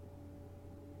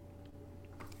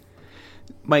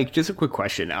 Mike, just a quick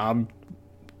question.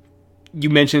 You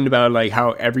mentioned about like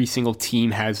how every single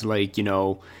team has like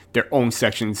their own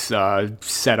sections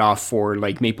set off for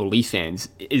like Maple Leaf fans.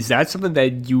 Is that something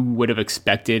that you would have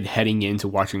expected heading into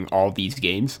watching all these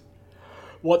games?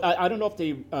 Well, I don't know if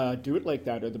they do it like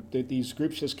that, or these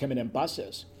groups just come in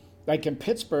buses. Like in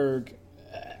Pittsburgh,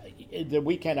 the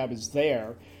weekend I was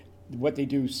there, what they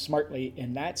do smartly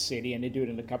in that city, and they do it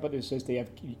in a couple others, is they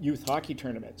have youth hockey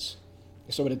tournaments.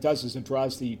 So what it does is it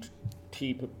draws the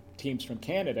teams from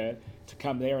Canada to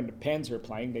come there, and the Pens are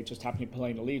playing. They just happen to be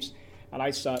playing the Leafs. And I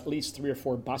saw at least 3 or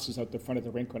 4 buses out the front of the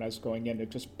rink when I was going in. They're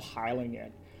just piling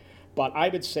in. But I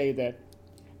would say that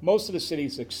most of the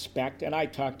cities expect, and I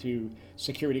talk to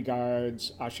security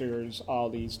guards, ushers, all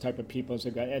these type of people,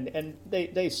 and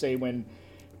they say when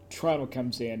Toronto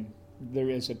comes in, there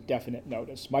is a definite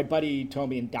notice. My buddy told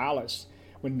me in Dallas,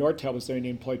 when Nortel was there and they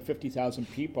employed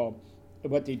 50,000 people,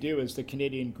 what they do is the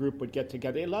Canadian group would get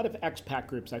together. A lot of expat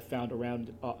groups I found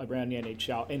around the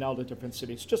NHL in all the different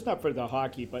cities, just not for the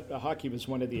hockey, but the hockey was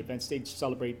one of the events. They'd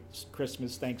celebrate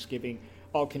Christmas, Thanksgiving,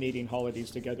 all Canadian holidays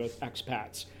together with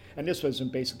expats. And this was in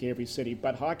basically every city,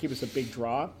 but hockey was a big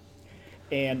draw.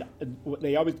 And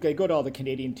they go to all the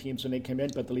Canadian teams when they come in,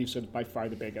 but the Leafs are by far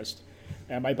the biggest.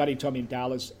 And my buddy told me in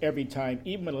Dallas, every time,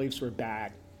 even when the Leafs were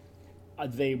bad,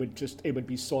 it would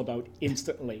be sold out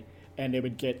instantly. And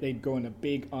they'd go in a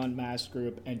big en masse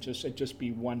group, and it'd just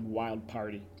be one wild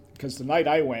party. Because the night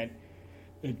I went,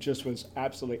 it just was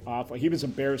absolutely awful. He was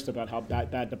embarrassed about how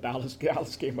bad the Dallas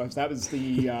game was. That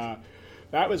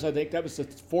was I think that was the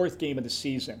 4th game of the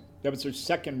season. That was their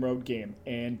 2nd road game,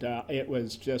 and it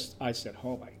was just, I said,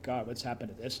 oh my God, what's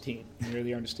happened to this team? And here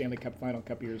they are in the Stanley Cup final a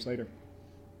couple years later.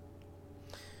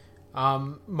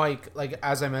 Mike, like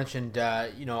as I mentioned,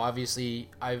 obviously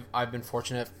I've been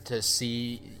fortunate to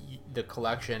see the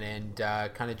collection and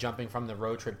kind of jumping from the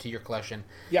road trip to your collection.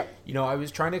 Yeah. I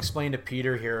was trying to explain to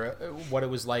Peter here what it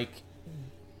was like,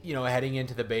 heading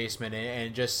into the basement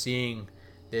and just seeing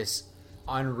this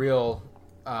unreal,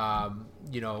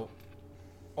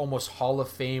 almost Hall of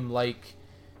Fame like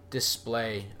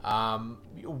display.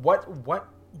 What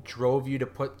drove you to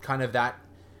put kind of that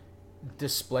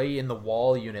display in the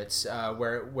wall units,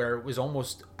 where it was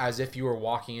almost as if you were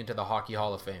walking into the Hockey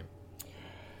Hall of Fame?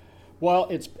 Well,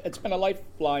 it's been a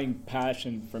lifelong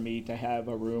passion for me to have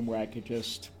a room where I could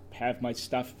just have my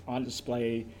stuff on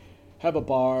display, have a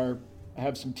bar,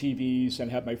 have some TVs,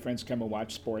 and have my friends come and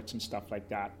watch sports and stuff like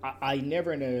that. I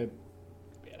never in a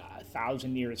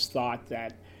 1,000 years thought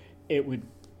that it would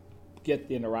get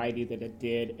the notoriety that it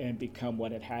did and become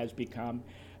what it has become.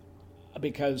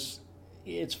 Because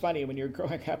it's funny when you're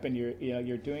growing up and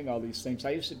you're doing all these things.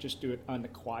 I used to just do it on the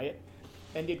quiet,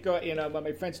 and you'd go, when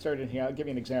my friends started. I'll give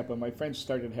you an example. When my friends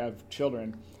started to have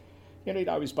children, you'd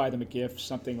always buy them a gift,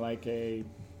 something like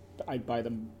I'd buy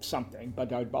them something,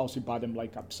 but I'd also buy them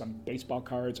like some baseball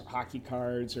cards or hockey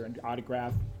cards or an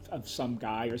autograph of some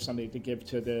guy or something to give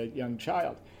to the young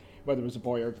child, whether it was a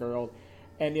boy or a girl.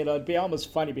 And, it'd be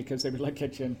almost funny because they would look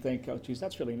at you and think, oh, geez,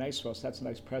 that's really nice for us. That's a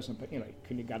nice present. But,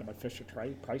 couldn't you got him a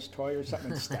Fisher-Price toy or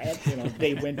something instead?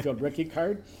 Dave Winfield rookie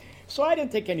card. So I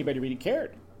didn't think anybody really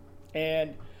cared.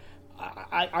 And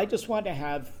I just wanted to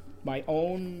have my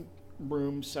own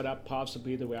room set up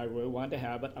possibly the way I really wanted to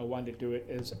have it. I wanted to do it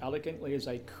as elegantly as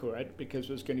I could because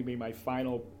it was going to be my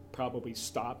final probably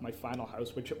stop, my final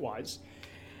house, which it was.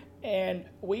 And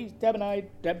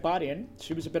Deb bought in.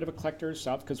 She was a bit of a collector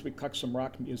herself because we collect some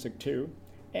rock music too.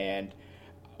 And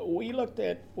we looked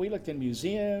in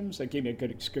museums. That gave me a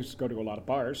good excuse to go to a lot of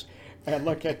bars and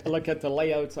look at the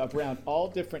layouts around all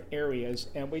different areas.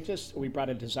 And we brought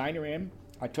a designer in.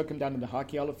 I took him down to the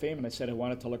Hockey Hall of Fame and I said I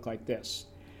want it to look like this.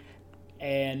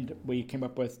 And we came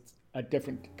up with a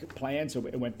different plan. So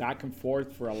it went back and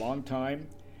forth for a long time.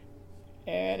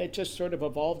 And it just sort of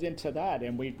evolved into that.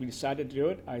 And we decided to do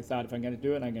it. I thought if I'm going to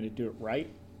do it, I'm going to do it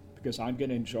right because I'm going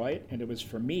to enjoy it. And it was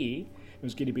for me. It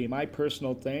was going to be my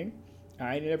personal thing.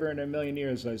 I never in a million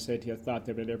years, I said to you, thought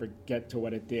that it would ever get to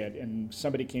what it did. And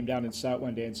somebody came down and saw it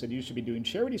one day and said, you should be doing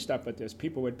charity stuff with this.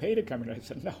 People would pay to come. And I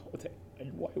said, no,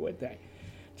 and why would they?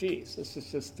 Geez, this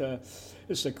is just this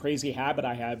is a crazy habit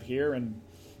I have here. And,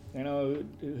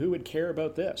 who would care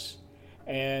about this?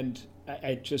 And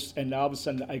and all of a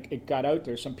sudden it got out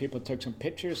there. Some people took some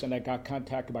pictures and I got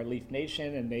contacted by Leaf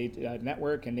Nation and they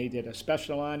network and they did a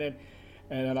special on it.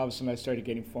 And then all of a sudden I started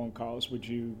getting phone calls. Would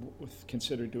you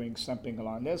consider doing something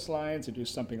along this lines or do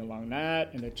something along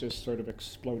that? And it just sort of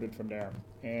exploded from there.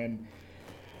 And,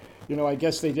 I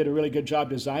guess they did a really good job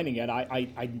designing it.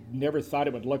 I never thought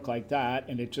it would look like that.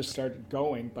 And it just started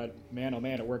going. But man, oh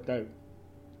man, it worked out.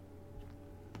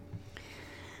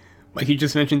 Like you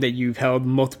just mentioned that you've held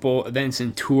multiple events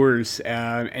and tours,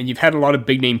 and you've had a lot of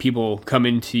big name people come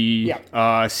in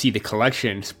to see the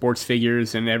collection, sports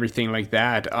figures and everything like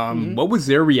that. What was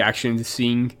their reaction to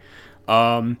seeing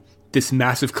this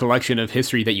massive collection of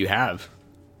history that you have?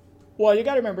 Well, you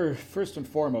got to remember, first and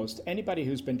foremost, anybody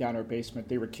who's been down our basement,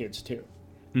 they were kids too.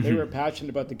 Mm-hmm. They were passionate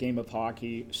about the game of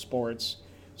hockey, sports,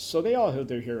 so they all had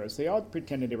their heroes. They all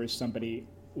pretended they were somebody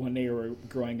when they were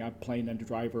growing up playing a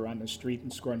driver on the street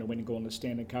and scoring a winning goal in the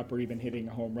Stanley Cup or even hitting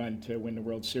a home run to win the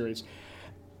World Series.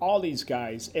 All these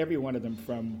guys, every one of them,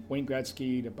 from Wayne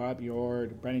Gretzky to Bobby Orr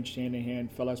to Brendan Shanahan,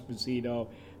 Phil Esposito,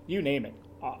 you name it.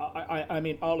 I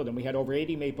mean, all of them. We had over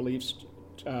 80 Maple Leafs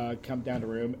come down the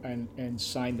room and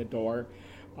sign the door.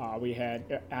 We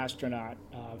had astronaut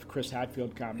Chris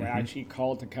Hadfield come. We actually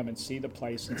called to come and see the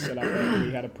place and set up.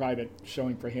 We had a private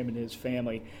showing for him and his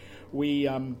family. We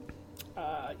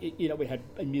we had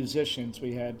musicians,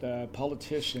 we had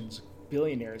politicians,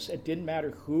 billionaires. It didn't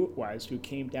matter who it was who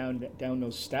came down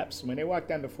those steps. When they walked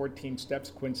down the 14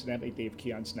 steps, coincidentally, Dave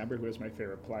Keon's number, who was my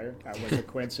favorite player. That was a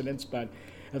coincidence, but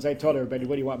as I told everybody,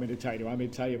 what do you want me to tell you? Do you want me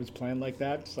to tell you it was planned like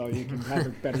that so you can have a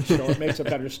better story? It makes a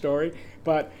better story.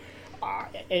 But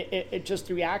it just,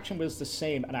 the reaction was the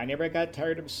same, and I never got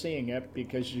tired of seeing it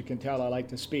because you can tell I like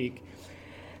to speak.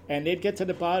 And they'd get to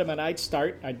the bottom, and I'd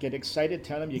get excited,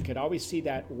 tell them, you could always see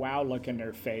that wow look in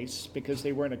their face because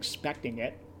they weren't expecting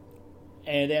it.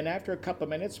 And then after a couple of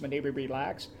minutes, when they would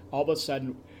relax, all of a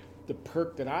sudden, the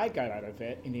perk that I got out of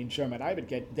it and the enjoyment I would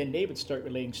get, then they would start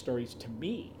relating stories to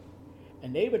me.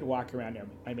 And they would walk around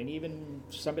them. I mean, even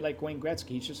somebody like Wayne Gretzky,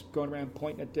 he's just going around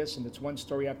pointing at this, and it's one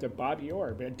story after Bobby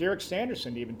Orr. But Derek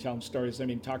Sanderson even telling stories,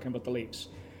 talking about the Leafs.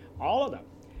 All of them.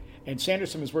 And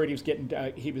Sanderson was worried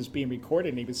he was being recorded,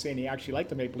 and he was saying he actually liked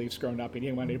the Maple Leafs growing up. He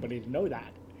didn't want anybody to know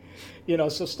that.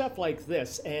 So stuff like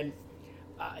this. And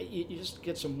you just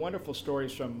get some wonderful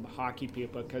stories from hockey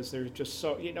people because they're just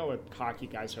so, what hockey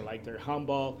guys are like. They're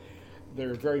humble.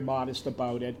 They're very modest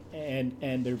about it,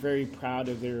 and they're very proud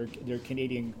of their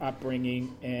Canadian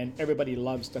upbringing, and everybody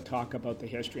loves to talk about the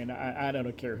history, and I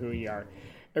don't care who you are.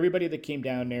 Everybody that came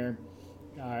down there,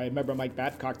 I remember Mike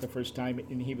Babcock the first time,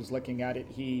 and he was looking at it,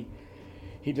 he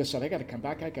just said, I got to come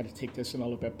back, I got to take this in a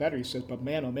little bit better. He says, but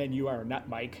man, oh man, you are a nut,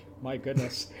 Mike. My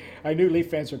goodness. I knew Leaf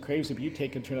fans were crazy, but you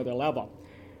take it to another level.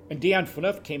 And Dion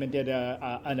Phaneuf came and did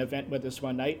an event with us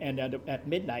one night, and at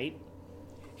midnight,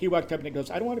 he walked up and he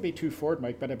goes, I don't want to be too forward,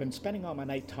 Mike, but I've been spending all my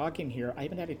night talking here. I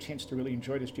haven't had a chance to really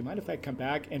enjoy this. Do you mind if I come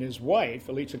back? And his wife,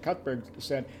 Alicia Cuthbert,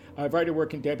 said, I've already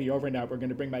working Debbie over now. We're going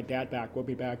to bring my dad back. We'll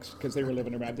be back, because they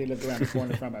lived around the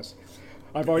corner from us.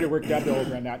 I've already worked Debbie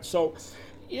over on that. So,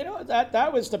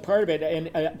 that was the part of it.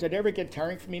 And did it ever get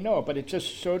tiring for me? No, but it just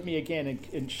showed me again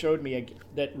and showed me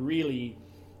that really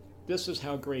this is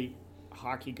how great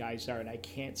hockey guys are. And I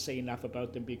can't say enough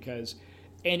about them, because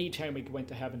anytime we went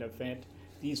to have an event,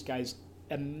 these guys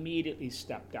immediately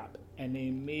stepped up and they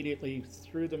immediately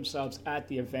threw themselves at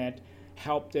the event,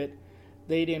 helped it.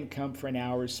 They didn't come for an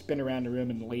hour, spin around the room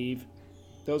and leave.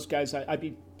 Those guys, I'd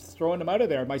be throwing them out of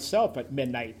there myself at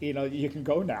midnight. You can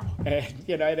go now.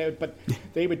 And, but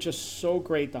they were just so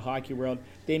great, the hockey world.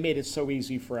 They made it so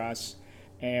easy for us.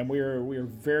 And we were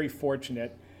very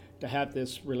fortunate to have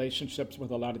this relationships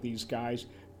with a lot of these guys.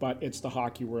 But it's the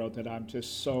hockey world that I'm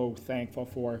just so thankful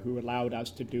for, who allowed us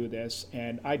to do this.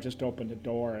 And I just opened the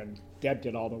door, and Deb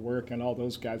did all the work, and all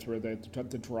those guys were the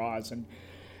draws. And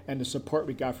the support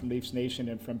we got from Leafs Nation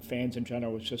and from fans in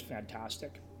general was just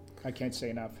fantastic. I can't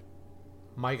say enough.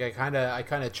 Mike, I kind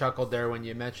of chuckled there when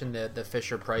you mentioned the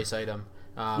Fisher Price item.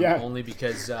 Only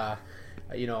because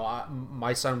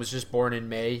my son was just born in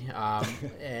May,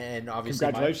 and obviously,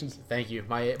 congratulations! Thank you.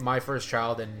 My first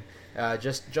child, and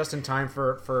just in time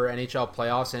for NHL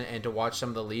playoffs and to watch some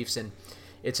of the Leafs. And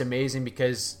it's amazing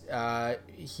because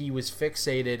he was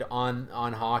fixated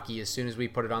on hockey as soon as we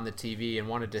put it on the TV and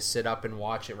wanted to sit up and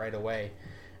watch it right away.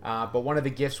 But one of the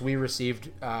gifts we received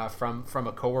from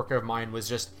a coworker of mine was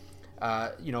just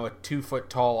a 2-foot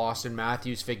tall Austin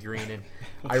Matthews figurine, and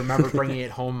I remember bringing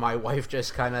it home. My wife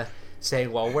just kind of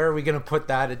saying, "Well, where are we going to put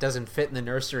that? It doesn't fit in the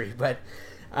nursery." But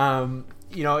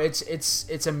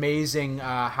it's amazing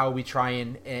how we try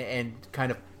and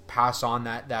kind of pass on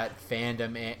that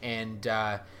fandom and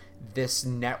this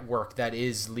network that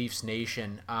is Leafs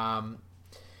Nation.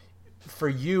 For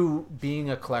you, being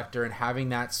a collector and having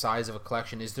that size of a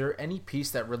collection, is there any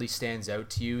piece that really stands out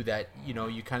to you that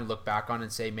you kind of look back on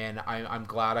and say, "Man, I'm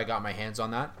glad I got my hands on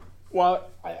that"? Well,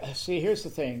 see, here's the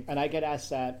thing, and I get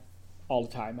asked that all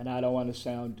the time, and I don't want to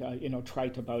sound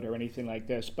trite about it or anything like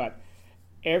this, but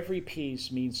every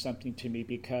piece means something to me,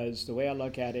 because the way I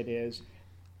look at it is,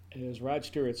 as Rod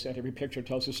Stewart said, every picture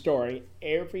tells a story.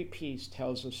 Every piece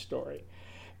tells a story,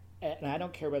 and I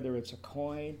don't care whether it's a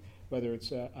coin, whether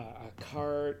it's a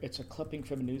card, it's a clipping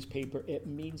from a newspaper, it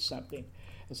means something.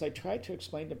 As I try to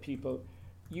explain to people,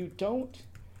 you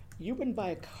wouldn't buy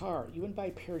a car, you wouldn't buy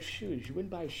a pair of shoes, you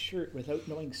wouldn't buy a shirt without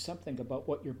knowing something about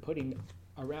what you're putting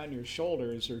around your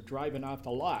shoulders or driving off the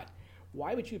lot.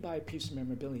 Why would you buy a piece of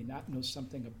memorabilia and not know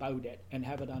something about it and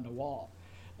have it on the wall?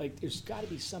 Like, there's got to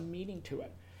be some meaning to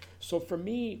it. So for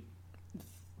me,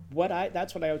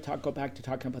 that's what I would go back to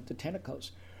talking about the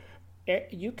tentacles.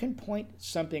 You can point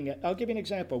something at, I'll give you an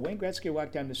example. Wayne Gretzky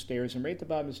walked down the stairs, and right at the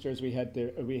bottom of the stairs we had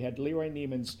Leroy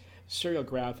Neiman's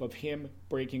seriograph of him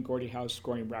breaking Gordie Howe's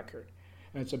scoring record.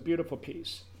 And it's a beautiful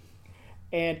piece.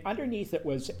 And underneath it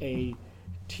was a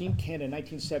Team Canada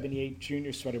 1978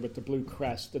 junior sweater with the blue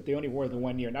crest that they only wore the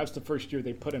 1 year. And that was the first year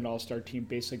they put an all-star team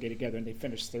basically together, and they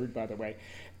finished third, by the way.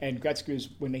 And Gretzky was,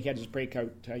 when he had his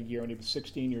breakout year, and he was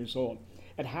 16 years old.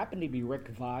 It happened to be Rick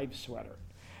Vive's sweater.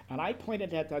 And I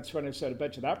pointed at that sweater and said, I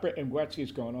bet you that, and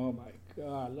Gretzky's going, oh my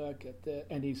God, look at that.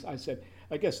 And I said,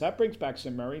 I guess that brings back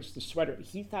some memories. The sweater,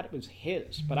 he thought it was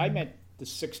his, but I meant the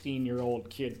 16-year-old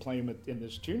kid playing in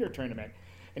this junior tournament.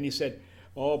 And he said,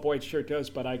 oh boy, it sure does,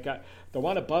 but I got the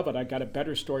one above it, I got a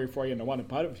better story for you than the one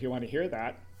above it if you want to hear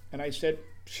that. And I said,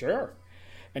 sure.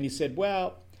 And he said,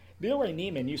 well, Leroy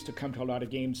Neiman used to come to a lot of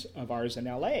games of ours in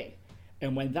LA.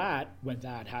 And when that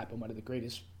happened, one of the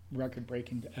greatest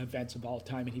record-breaking events of all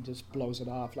time, and he just blows it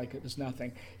off like it was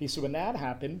nothing. He said, when that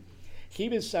happened, he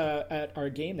was at our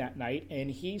game that night,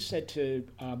 and he said to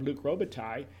Luc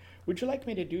Robitaille, would you like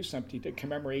me to do something to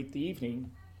commemorate the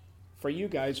evening for you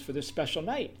guys for this special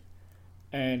night?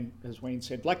 And as Wayne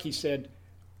said, Lucky said,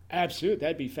 absolutely,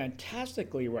 that'd be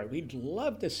fantastic, Leroy. We'd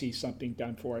love to see something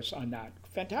done for us on that.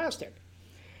 Fantastic.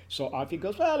 So off he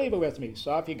goes, well, leave it with me.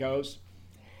 So off he goes.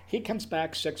 He comes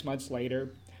back 6 months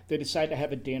later. They decide to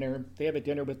have a dinner. They have a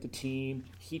dinner with the team.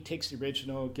 He takes the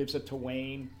original, gives it to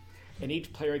Wayne, and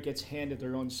each player gets handed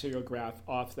their own seriograph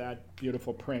off that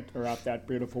beautiful print or off that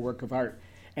beautiful work of art.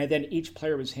 And then each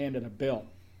player was handed a bill.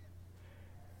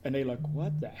 And they look,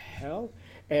 what the hell?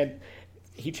 And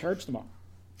he charged them all.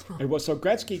 And so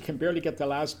Gretzky can barely get the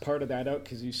last part of that out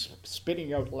because he's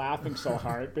spitting out laughing so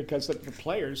hard because the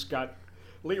players got,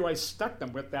 Leroy stuck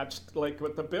them with that, like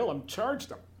with the bill and charged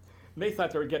them. And they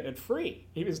thought they were getting it free.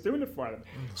 He was doing it for them.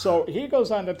 So he goes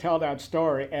on to tell that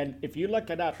story, and if you look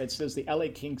it up, it says the LA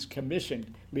Kings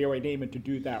commissioned Leroy Neiman to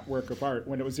do that work of art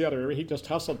when it was the other. He just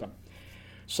hustled them.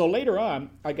 So later on,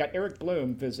 I got Eric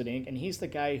Bloom visiting, and he's the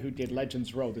guy who did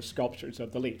Legends Row, the sculptures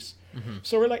of the Leafs.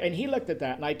 So we're like, and he looked at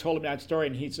that, and I told him that story,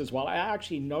 and he says, "Well, I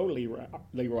actually know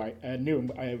Leroy knew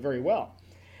him very well."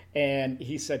 And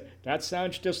he said, "That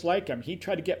sounds just like him." He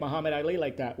tried to get Muhammad Ali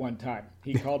like that one time.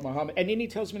 He called Muhammad, and then he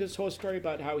tells me this whole story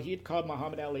about how he had called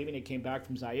Muhammad Ali when he came back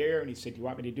from Zaire, and he said, "You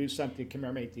want me to do something to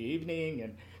commemorate the evening,"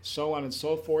 and so on and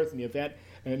so forth in the event.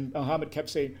 And Muhammad kept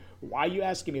saying, "Why are you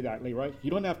asking me that, Leroy?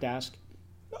 You don't have to ask."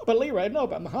 "No, but Leroy, no,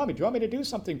 but Muhammad, do you want me to do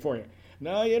something for you?"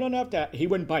 "No, you don't have to." He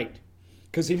wouldn't bite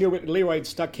because he knew Leroy had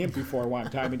stuck him before one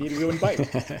time, and he wouldn't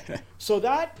bite. So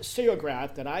that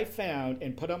seriograph that I found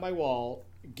and put on my wall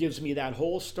gives me that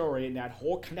whole story and that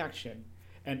whole connection.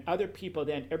 And other people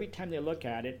then, every time they look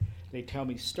at it, they tell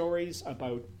me stories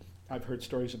about, I've heard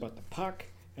stories about the puck,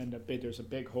 and there's a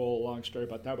big whole long story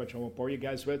about that, which I won't bore you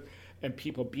guys with, and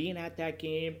people being at that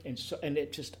game, and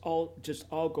it just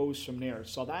all goes from there.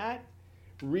 So that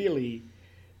really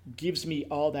gives me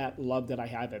all that love that I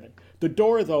have in it. The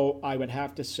door, though, I would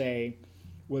have to say,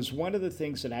 was one of the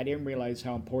things that I didn't realize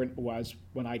how important it was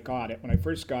when I got it. When I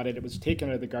first got it, it was taken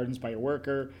out of the gardens by a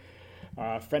worker.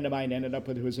 A friend of mine ended up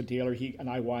with who was a dealer, and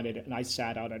I wanted it, and I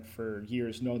sat on it for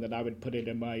years knowing that I would put it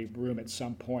in my room at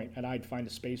some point, and I'd find a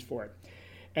space for it.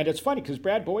 And it's funny, because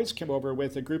Brad Boyes came over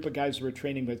with a group of guys who were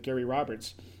training with Gary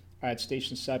Roberts at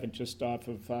Station 7, just off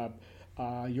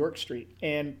of York Street,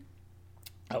 and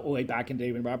way back in the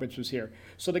day when Roberts was here.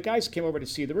 So the guys came over to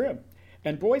see the room,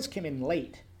 and Boyes came in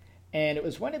late. And it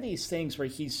was one of these things where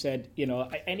he said, you know,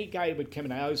 any guy would come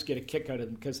in, I always get a kick out of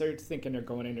them because they're thinking they're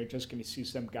going in, they're just going to see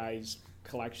some guy's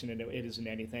collection and it isn't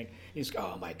anything. He's,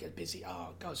 "Oh, Mike is busy. Oh,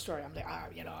 go, sorry. I'm there. I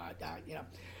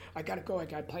got to go. I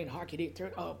got playing hockey at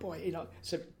 8:30. Oh, boy, I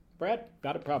said, "Brad,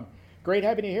 not a problem. Great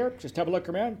having you here. Just have a look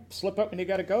around, slip up when you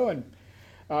got to go and,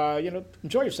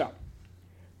 enjoy yourself."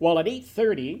 Well, at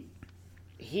 8:30,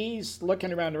 he's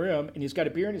looking around the room, and he's got a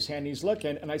beer in his hand, and he's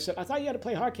looking, and I said, "I thought you had to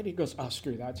play hockey." And he goes, "Oh,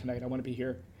 screw that tonight. I want to be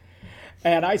here."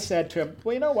 And I said to him,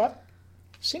 "Well, you know what?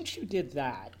 Since you did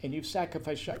that, and you've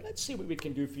sacrificed shot, let's see what we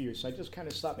can do for you." So I just kind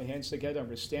of slapped my hands together, and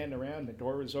we're standing around. The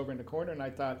door was over in the corner, and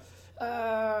I thought,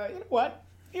 you know what?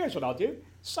 Here's what I'll do.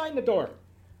 Sign the door.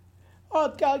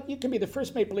 "Oh, God, you can be the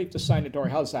first Maple Leaf to sign the door.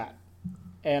 How's that?"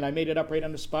 And I made it up right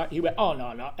on the spot. He went, "Oh,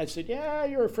 no." I said, "Yeah,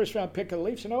 you're a first-round pick of the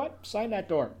Leafs. You know what? Sign that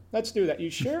door. Let's do that.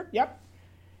 You sure?" "Yep."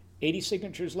 80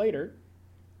 signatures later,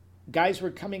 guys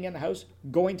were coming in the house,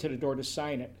 going to the door to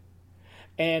sign it.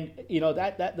 And,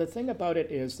 that the thing about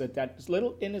it is that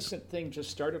little innocent thing just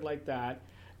started like that.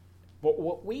 But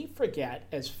what we forget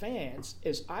as fans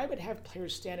is I would have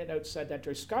players standing outside that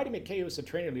door. Scotty McKay was the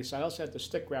trainer of the Leafs. I also had the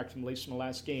stick rack from the Leafs from the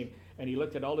last game, and he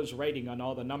looked at all his writing on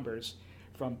all the numbers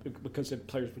because the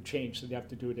players would change, so they have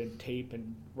to do it in tape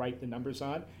and write the numbers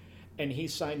on. And he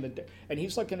signed and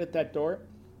he's looking at that door.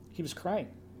 He was crying.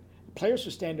 Players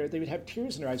would stand there. They would have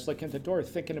tears in their eyes looking at the door,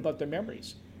 thinking about their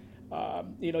memories.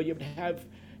 You would have,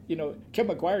 Kim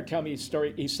McGuire tell me a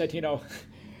story. He said,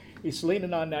 he's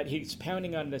leaning on that. He's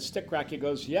pounding on the stick rack. He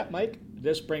goes, "Yeah, Mike,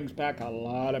 this brings back a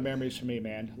lot of memories for me,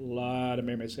 man. A lot of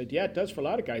memories." I said, "Yeah, it does for a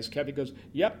lot of guys." Kevin goes,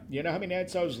 "Yep. You know how many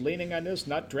nights I was leaning on this,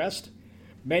 not dressed?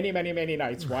 Many, many, many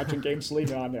nights watching games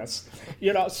leaning on this."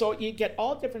 So you get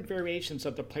all different variations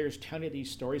of the players telling you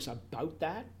these stories about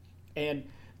that. And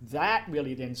that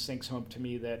really then sinks home to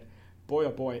me that, boy,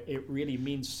 oh boy, it really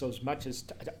means so as much as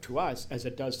to us as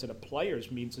it does to the players,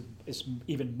 means it's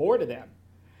even more to them.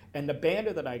 And the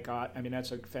banner that I got,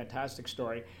 that's a fantastic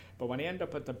story. But when I ended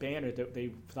up with the banner that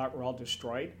they thought were all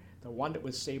destroyed, the one that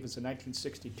was saved was the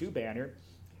 1962 banner.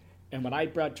 And when I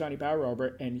brought Johnny Bower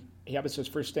over, and that was his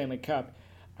first Stanley Cup,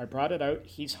 I brought it out,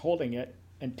 he's holding it,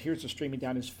 and tears are streaming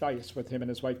down his face with him and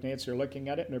his wife Nancy are looking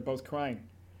at it, and they're both crying.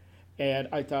 And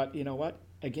I thought, you know what?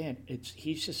 Again,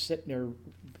 he's just sitting there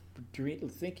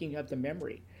thinking of the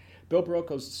memory. Bill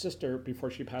Barocco's sister, before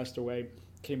she passed away,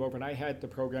 came over, and I had the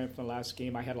program from the last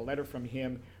game. I had a letter from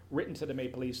him written to the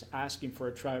Maple Leafs asking for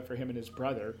a tryout for him and his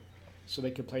brother so they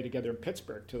could play together in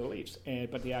Pittsburgh to the Leafs.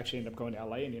 But they actually ended up going to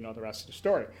LA, and you know the rest of the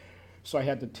story. So I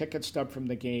had the ticket stub from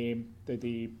the game,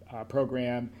 the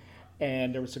program,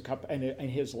 and there was a couple. And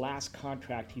his last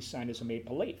contract he signed as a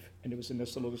Maple Leaf, and it was in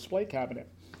this little display cabinet.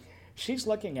 She's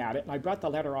looking at it, and I brought the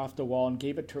letter off the wall and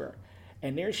gave it to her.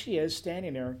 And there she is,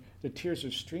 standing there. The tears are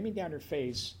streaming down her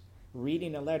face,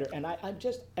 reading the letter.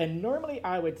 And normally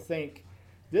I would think,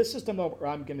 this is the moment where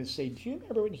I'm going to say, do you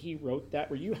remember when he wrote that?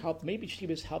 Were you helped? Maybe she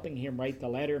was helping him write the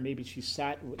letter. Maybe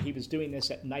he was doing this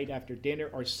at night after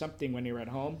dinner or something when they were at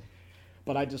home.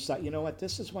 But I just thought, you know what,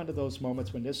 this is one of those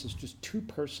moments when this is just too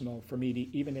personal for me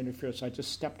to even interfere. So I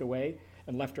just stepped away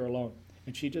and left her alone.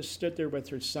 And she just stood there with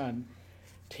her son,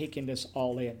 taking this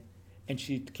all in. And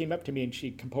she came up to me and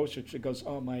she composed her. She goes,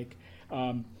 "Oh, Mike,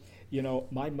 you know,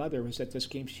 my mother was at this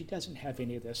game. She doesn't have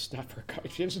any of this stuff.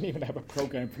 She doesn't even have a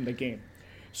program from the game."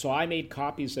 So I made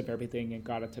copies of everything and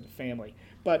got it to the family.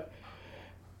 But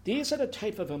these are the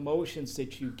type of emotions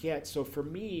that you get. So for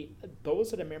me,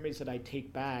 those are the memories that I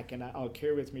take back and I'll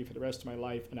carry with me for the rest of my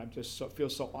life. And I'm just feel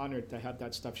so honored to have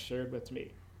that stuff shared with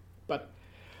me. But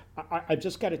I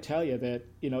just got to tell you that,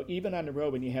 you know, even on the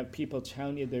road, when you have people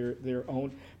telling you their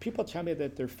own, people tell me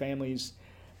that their families,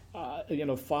 you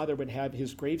know, father would have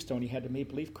his gravestone, he had a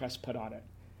Maple Leaf crest put on it.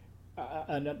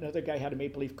 Another guy had a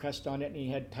Maple Leaf crest on it, and he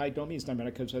had Ty Domi's number on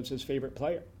it because it was his favorite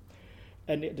player.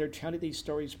 And they're telling these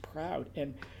stories proud.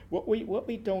 And what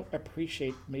we don't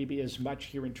appreciate maybe as much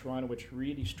here in Toronto, which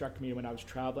really struck me when I was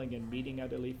traveling and meeting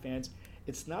other Leaf fans,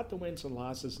 it's not the wins and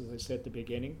losses, as I said at the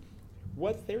beginning.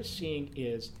 What they're seeing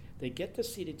is they get to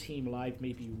see the team live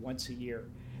maybe once a year.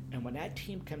 And when that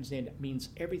team comes in, it means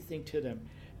everything to them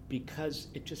because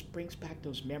it just brings back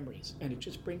those memories and it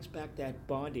just brings back that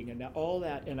bonding and all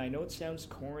that. And I know it sounds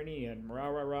corny and rah,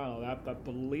 rah, rah, all that, but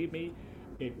believe me,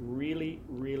 it really,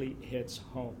 really hits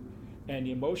home. And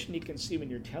the emotion you can see when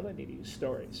you're telling me these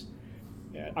stories.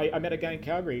 I met a guy in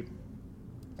Calgary.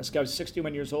 This guy was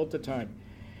 61 years old at the time.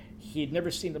 He'd never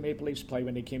seen the Maple Leafs play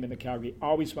when they came into Calgary.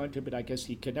 Always wanted to, but I guess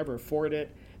he could never afford it.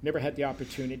 Never had the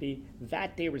opportunity.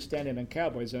 That day we're standing on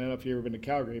Cowboys. I don't know if you've ever been to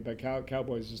Calgary, but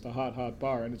Cowboys is the hot, hot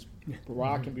bar, and it's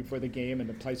rocking before the game, and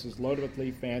the place is loaded with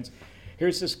Leaf fans.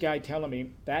 Here's this guy telling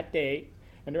me that day,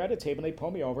 and they're at a table, and they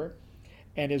pull me over,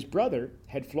 and his brother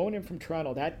had flown in from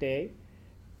Toronto that day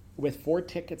with 4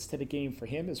 tickets to the game for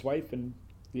him, his wife, and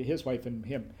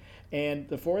him. And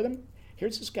the 4 of them,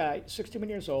 here's this guy, 61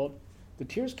 years old, the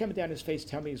tears coming down his face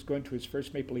tell me he's going to his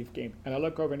first Maple Leaf game. And I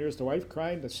look over and there's the wife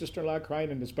crying, the sister-in-law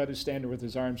crying, and his brother standing with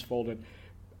his arms folded,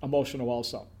 emotional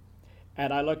also.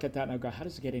 And I look at that and I go, how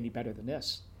does it get any better than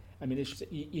this? I mean,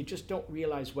 you just don't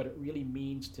realize what it really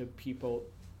means to people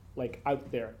like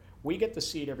out there. We get to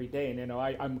see it every day. And, you know,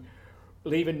 I'm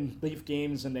leaving Leaf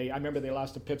games, and I remember they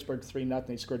lost to Pittsburgh 3-0.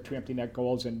 They scored 2 empty net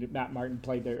goals, and Matt Murray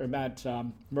played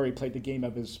the game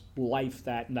of his life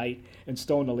that night and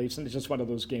stoned the Leafs, and it's just one of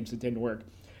those games that didn't work.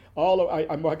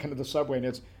 I'm walking to the subway,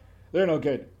 and they're no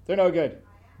good. They're no good.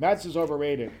 Mats is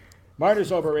overrated.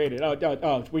 Marner's overrated.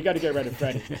 Oh, we got to get rid of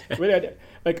Freddie.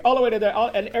 Like all the way to there,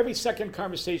 and every second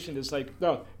conversation is like,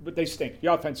 no, but they stink.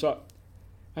 The offense up.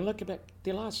 And look at that,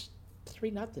 they lost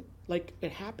 3-0. Like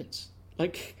it happens.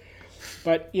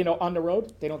 But, you know, on the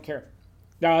road, they don't care.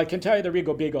 Now, I can tell you the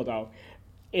Regal Beagle, though.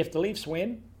 If the Leafs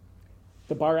win,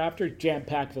 the bar after,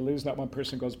 jam-packed. If they lose, not one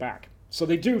person goes back. So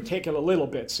they do take it a little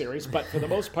bit serious, but for the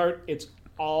most part, it's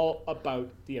all about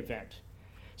the event.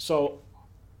 So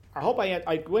I hope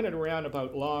I went in a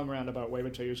long roundabout way,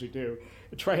 which I usually do,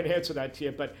 to try and answer that to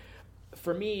you. But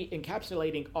for me,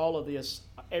 encapsulating all of this,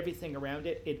 everything around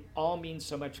it, it all means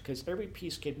so much because every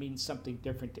piece could mean something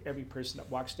different to every person that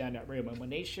walks down that room. And when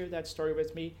they share that story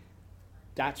with me,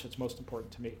 that's what's most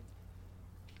important to me.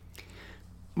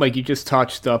 Mike, you just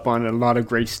touched up on a lot of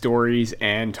great stories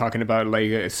and talking about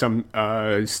like some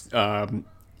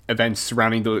events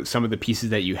surrounding some of the pieces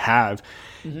that you have.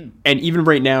 Mm-hmm. And even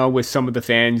right now with some of the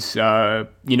fans,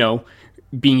 you know,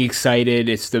 being excited,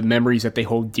 it's the memories that they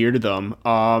hold dear to them.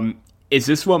 Is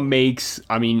this what makes,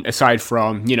 I mean, aside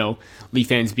from, you know, Leaf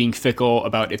fans being fickle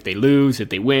about if they lose, if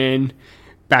they win,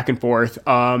 back and forth,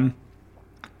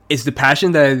 is the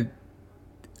passion that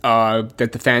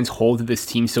the fans hold to this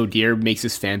team so dear makes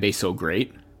this fan base so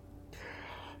great?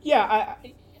 Yeah,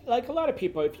 like a lot of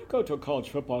people, if you go to a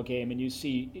college football game and you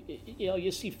see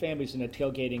families in the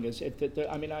tailgating,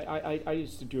 I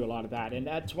used to do a lot of that, and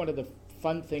that's one of the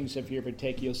fun things if you ever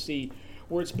take, you'll see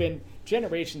where it's been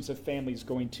generations of families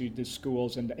going to the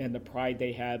schools and the pride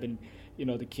they have and, you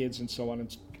know, the kids and so on,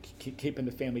 and keeping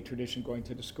the family tradition going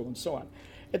to the school and so on.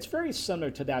 It's very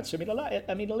similar to that. So, the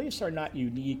Leafs are not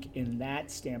unique in that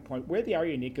standpoint. Where they are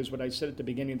unique is what I said at the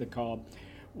beginning of the call,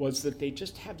 was that they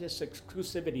just have this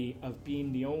exclusivity of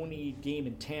being the only game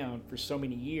in town for so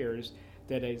many years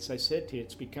that, as I said to you,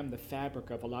 it's become the fabric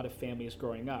of a lot of families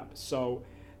growing up. So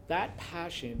that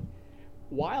passion,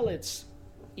 while it's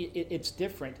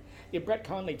different. Yeah, Brett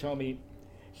Conley told me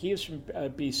he is from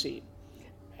BC.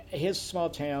 His small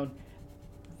town,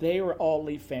 they were all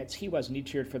Leaf fans. He wasn't. He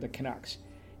cheered for the Canucks.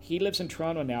 He lives in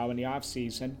Toronto now in the off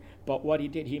season, but what he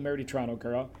did, he married a Toronto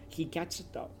girl. He gets it,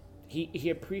 though. He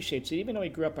appreciates it, even though he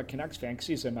grew up a Canucks fan, because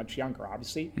he's much younger,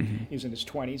 obviously. Mm-hmm. He's in his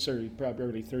 20s or probably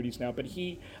early 30s now. But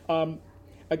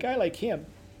a guy like him,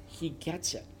 he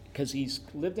gets it because he's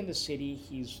lived in the city.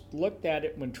 He's looked at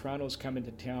it when Toronto's come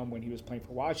into town, when he was playing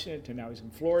for Washington, and now he's in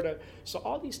Florida. So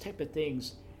all these type of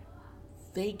things,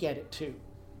 they get it too.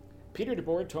 Peter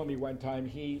DeBoer told me one time,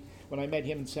 when I met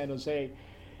him in San Jose,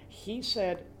 he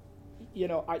said,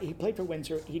 he played for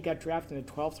Windsor. He got drafted in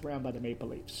the 12th round by the Maple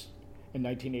Leafs in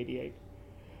 1988.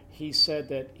 He said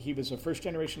that he was a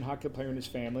first-generation hockey player in his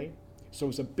family, so it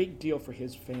was a big deal for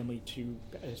his family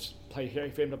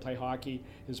for him to play hockey.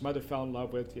 His mother fell in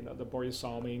love with, the Borje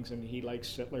Salmings, and he liked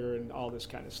Sittler and all this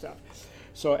kind of stuff.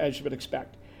 So as you would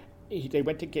expect,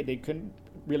 they couldn't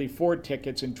really afford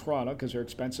tickets in Toronto because they're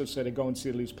expensive, so they go and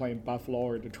see the Leafs play in Buffalo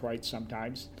or Detroit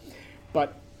sometimes.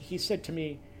 But he said to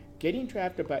me, getting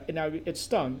drafted now it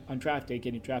stung on draft day,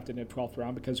 getting drafted in the 12th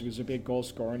round because he was a big goal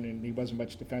scorer and he wasn't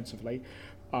much defensively,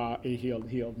 he'll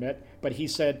admit. But he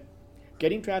said,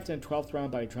 getting drafted in the 12th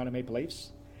round by the Toronto Maple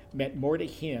Leafs meant more to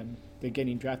him than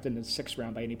getting drafted in the 6th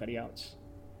round by anybody else.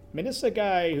 I mean, this is a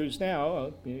guy he's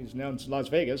now in Las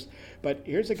Vegas, but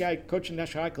here's a guy coaching the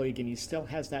National Hockey League, and he still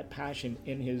has that passion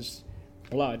in his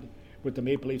blood with the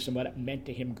Maple Leafs and what it meant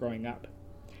to him growing up.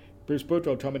 Bruce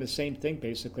Boudreau told me the same thing,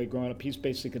 basically. Growing up, he's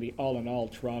basically the all-in-all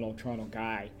Toronto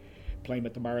guy, playing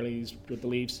with the Marlies, with the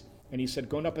Leafs. And he said,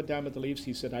 going up and down with the Leafs,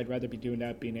 he said, I'd rather be doing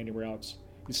that being anywhere else.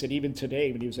 He said, even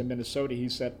today, when he was in Minnesota, he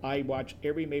said, I watch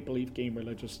every Maple Leaf game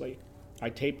religiously. I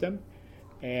tape them.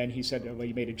 And he said, well,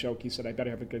 he made a joke. He said, I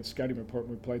better have a good scouting report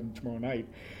when we play them tomorrow night.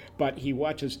 But he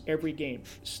watches every game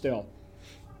still,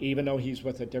 even though he's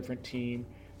with a different team,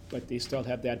 but they still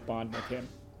have that bond with him.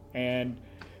 And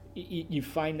you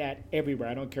find that everywhere.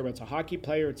 I don't care whether it's a hockey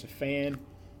player, it's a fan.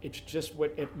 It's just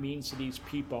what it means to these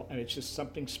people, and it's just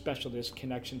something special, this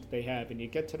connection that they have. And you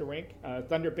get to the rink,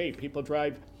 Thunder Bay, people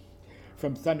drive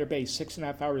from Thunder Bay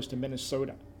 6.5 hours to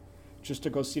Minnesota just to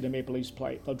go see the Maple Leafs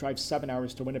play. They'll drive 7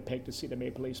 hours to Winnipeg to see the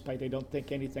Maple Leafs play. They don't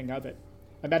think anything of it.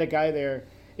 I met a guy there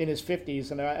in his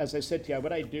 50s, and as I said to you,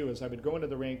 what I'd do is I would go into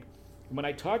the rink, and when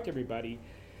I talked to everybody,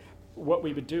 what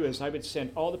we would do is I would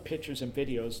send all the pictures and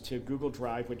videos to Google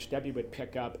Drive, which Debbie would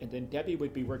pick up, and then Debbie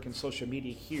would be working social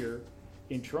media here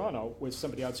in Toronto with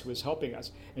somebody else who was helping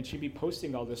us. And she'd be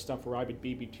posting all this stuff where I would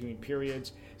be between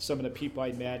periods, some of the people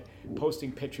I met,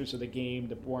 posting pictures of the game,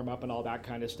 the warm up and all that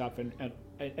kind of stuff,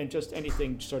 and just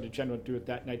anything sort of general to do with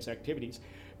that night's activities.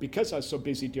 Because I was so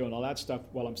busy doing all that stuff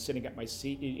while I'm sitting at my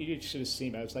seat, you should have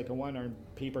seen me. I was like a one-armed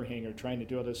paper hanger trying to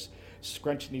do all this,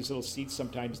 scrunching these little seats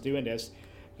sometimes doing this.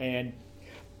 And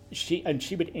she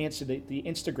would answer the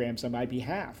Instagrams on my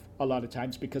behalf a lot of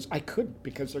times because I couldn't,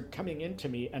 because they're coming into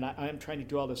me and I'm trying to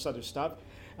do all this other stuff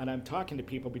and I'm talking to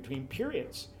people between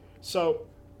periods. So,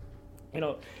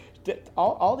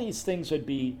 all these things would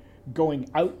be going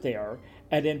out there,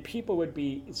 and then people would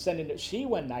be sending it. She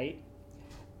one night,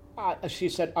 she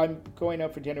said, I'm going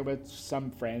out for dinner with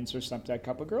some friends or something, a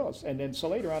couple of girls. And then so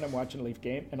later on I'm watching a Leaf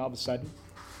game and all of a sudden,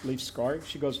 Leafs score.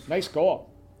 She goes, nice goal.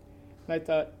 And I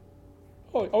thought,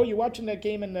 oh, you watching that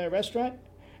game in the restaurant?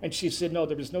 And she said, no,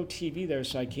 there was no TV there,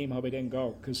 so I came home. I didn't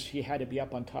go because she had to be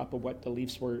up on top of what the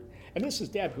Leafs were. And this is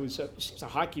Deb, she's a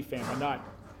hockey fan, but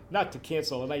not to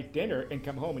cancel a night dinner and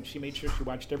come home. And she made sure she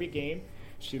watched every game.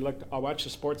 I watched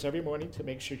the sports every morning to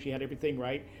make sure she had everything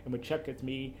right and would check with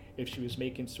me if she was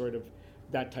making sort of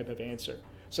that type of answer.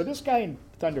 So this guy in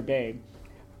Thunder Bay,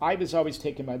 I was always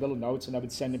taking my little notes and I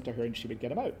would send them to her and she would get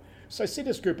them out. So I see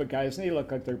this group of guys and they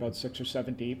look like they're about 6 or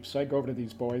 7 deep. So I go over to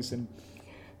these boys and,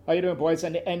 how you doing, boys?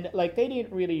 And like they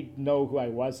didn't really know who I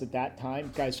was at that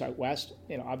time. Guys out west,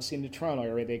 obviously in the Toronto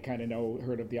area, they kind of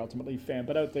heard of the Ultimate Leaf fan,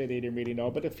 but out there they didn't really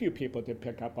know. But a few people did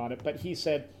pick up on it. But he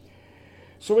said,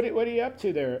 so what are you up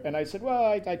to there? And I said, well,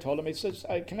 I told him, he says,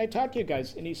 can I talk to you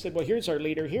guys? And he said, well, here's our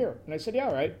leader here. And I said, yeah,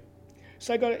 all right.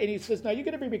 So I go, and he says, now you're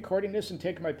going to be recording this and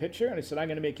taking my picture? And I said, I'm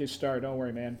going to make you a star. Don't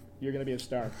worry, man. You're going to be a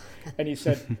star. And he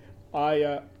said,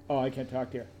 I can't talk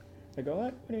to you. I go,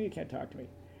 what? No, you can't talk to me.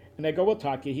 And they go, we'll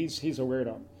talk to you. He's a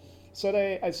weirdo.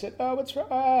 So I said, oh, what's wrong?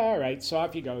 Oh, all right. So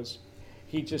off he goes.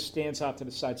 He just stands off to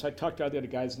the side. So I talk to all the other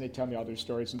guys, and they tell me all their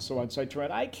stories and so on. So I turn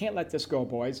around, I can't let this go,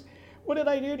 boys. What did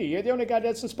I do to you? You're the only guy that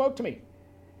hasn't spoke to me. I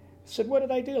said, what did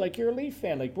I do? Like, you're a Leaf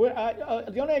fan. Like, the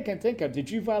only thing I can think of,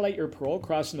 did you violate your parole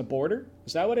crossing the border?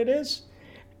 Is that what it is?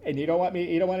 And you don't want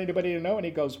anybody to know? And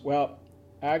he goes, well,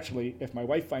 actually, if my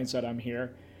wife finds out I'm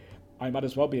here, I might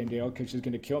as well be in jail because she's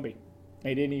going to kill me.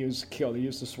 He didn't use kill. He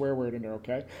used the swear word in there,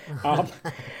 okay?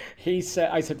 I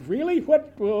said, really?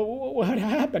 What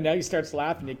happened? Now he starts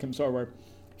laughing. He comes over.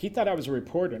 He thought I was a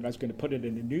reporter and I was going to put it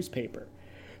in the newspaper.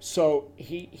 So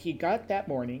he got that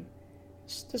morning.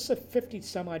 This is a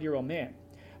 50-some-odd-year-old man.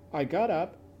 I got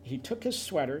up. He took his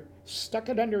sweater, stuck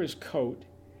it under his coat,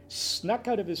 snuck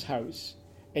out of his house,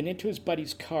 and into his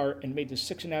buddy's car and made the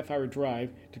 6.5-hour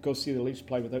drive to go see the Leafs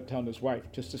play without telling his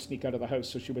wife, just to sneak out of the house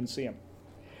so she wouldn't see him.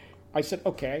 I said,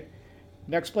 okay,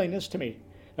 now explain this to me.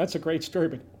 That's a great story,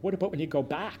 but what about when you go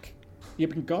back? You've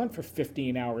been gone for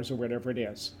 15 hours or whatever it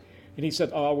is. And he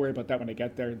said, oh, I'll worry about that when I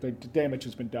get there. The damage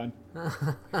has been done.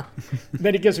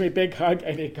 Then he gives me a big hug,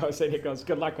 and he goes,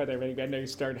 good luck with everything. And then he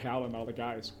started howling all the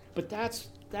guys. But that's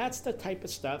the type of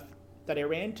stuff that I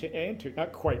ran into,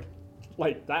 not quite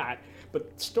like that,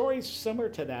 but stories similar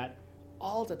to that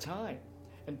all the time.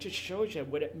 And just shows you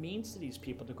what it means to these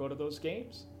people to go to those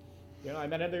games. You know, I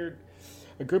met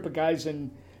a group of guys in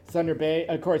Thunder Bay.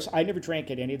 Of course, I never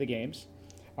drank at any of the games.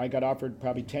 I got offered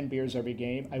probably 10 beers every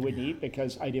game. I wouldn't eat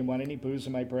because I didn't want any booze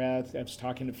in my breath. I was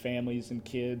talking to families and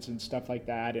kids and stuff like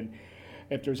that. And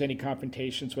if there was any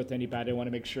confrontations with anybody, I want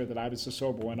to make sure that I was the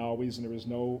sober one always, and there was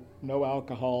no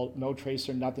alcohol, no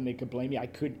tracer, nothing they could blame me. I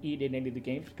couldn't eat at any of the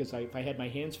games because if I had my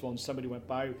hands full and somebody went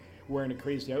by wearing a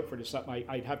crazy outfit or something,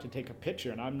 I'd have to take a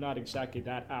picture, and I'm not exactly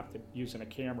that apt at using a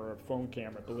camera or a phone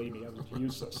camera. Believe me, I was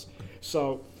useless.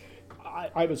 So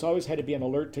I was always had to be on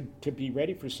alert to be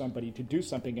ready for somebody to do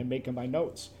something and making my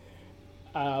notes.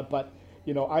 But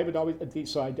you know, I would always,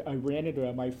 so I ran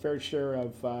into my fair share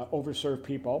of overserved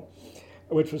people,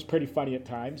 which was pretty funny at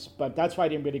times. But that's why I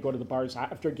didn't really go to the bars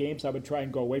after games. I would try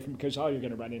and go away from, because all you're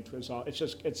going to run into is not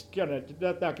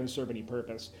going to serve any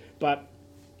purpose. But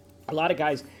a lot of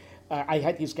guys, I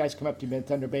had these guys come up to me in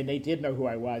Thunder Bay, and they did know who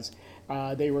I was.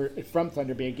 They were from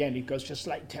Thunder Bay again. He goes, just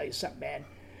like, tell you something, man.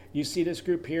 You see this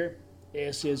group here?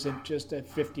 This isn't just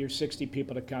 50 or 60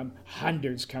 people to come.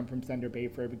 Hundreds come from Thunder Bay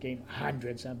for every game.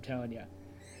 Hundreds, I'm telling you.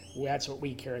 That's what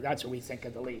we care. That's what we think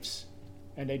of the Leafs.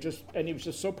 And he was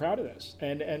just so proud of this.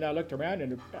 And I looked around,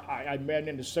 and I ran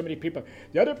into so many people.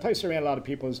 The other place I ran a lot of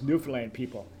people is Newfoundland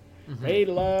people. Mm-hmm. They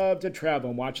love to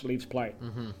travel and watch the Leafs play.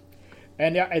 Mm-hmm.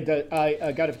 And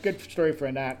I got a good story for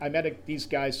that. I met these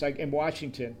guys in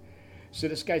Washington. So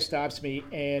this guy stops me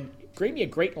and gave me a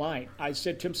great line. I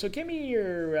said to him, so give me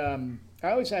your,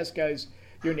 I always ask guys,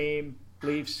 your name,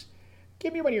 Leafs.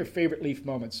 Give me one of your favorite Leaf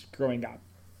moments growing up.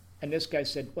 And this guy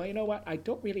said, well, you know what? I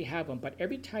don't really have them, but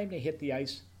every time they hit the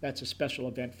ice, that's a special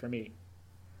event for me.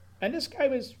 And this guy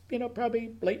was,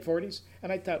 probably late 40s.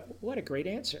 And I thought, what a great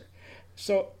answer.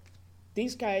 So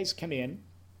these guys come in.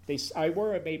 I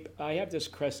have this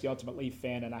crest, the Ultimate Leaf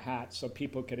Fan, and a hat, so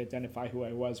people could identify who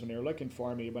I was when they were looking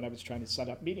for me when I was trying to set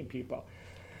up meeting people.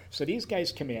 So these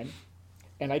guys come in,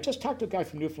 and I just talked to a guy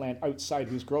from Newfoundland outside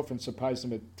whose girlfriend surprised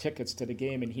him with tickets to the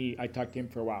game, and I talked to him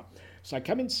for a while. So I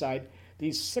come inside.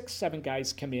 These 6-7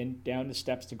 guys come in down the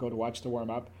steps to go to watch the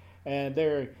warm-up, and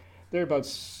they're about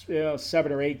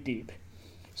 7 or 8 deep.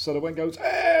 So the one goes,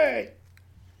 hey,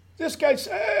 this guy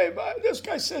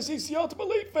says he's the Ultimate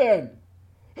Leaf Fan.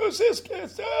 Who's this kid?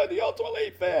 The Ultimate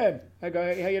Leaf Fan. I go,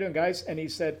 hey, how you doing, guys? And he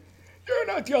said, you're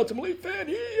not the Ultimate Leaf Fan.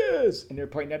 He is. And they're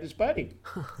pointing at his buddy.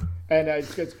 And I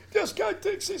goes, this guy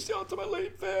thinks he's the Ultimate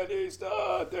Leaf Fan. He's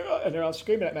not. And they're all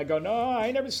screaming at me. I go, no, I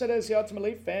never said I was the Ultimate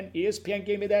Leaf Fan. ESPN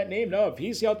gave me that name. No, if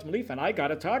he's the Ultimate Leaf Fan, I got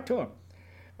to talk to him.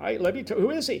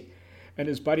 Who is he? And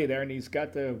his buddy there, and he's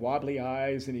got the wobbly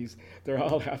eyes, and they're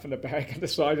all laughing back. And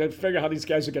so I didn't figure how these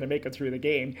guys are going to make it through the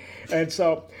game. And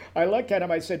so I looked at him.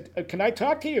 I said, can I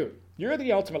talk to you? You're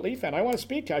the Ultimate Leaf Fan. I want to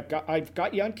speak to you. I've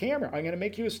got you on camera. I'm going to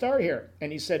make you a star here.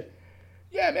 And he said,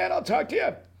 yeah, man, I'll talk to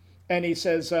you. And he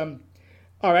says, all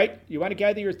right, you want to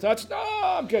gather your thoughts? No,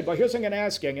 I'm good. Well, here's what I'm going to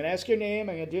ask you. I'm going to ask your name.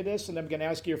 I'm going to do this, and I'm going to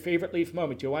ask you your favorite Leaf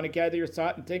moment. Do you want to gather your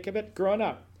thought and think of it growing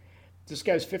up? This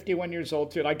guy's 51 years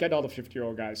old, too. I get all the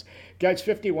 50-year-old guys. Guy's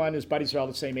 51. His buddies are all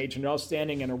the same age, and they're all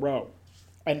standing in a row.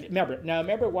 And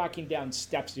remember walking down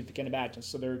steps, if you can imagine.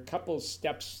 So there are a couple of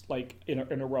steps, like, in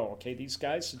a row, okay, these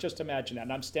guys? So just imagine that.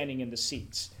 And I'm standing in the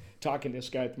seats talking to this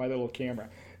guy with my little camera.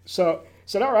 So I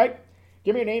said, all right,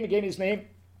 give me your name. He gave me his name.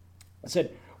 I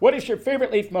said, what is your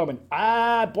favorite Leaf moment?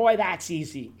 Boy, that's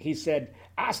easy. He said,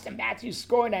 Austin Matthews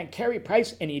scoring on Carey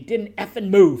Price, and he didn't effing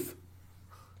move.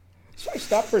 So I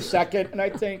stopped for a second, and I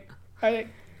think that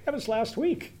was last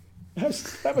week.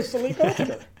 That was the league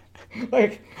opener.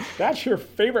 Like, that's your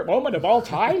favorite moment of all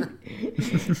time?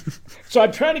 So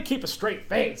I'm trying to keep a straight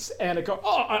face, and I go,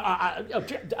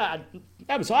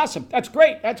 that was awesome. That's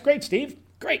great, Steve.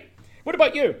 Great. What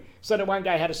about you? So the one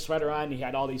guy had a sweater on. He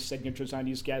had all these signatures on.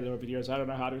 He's gathered over the years. I don't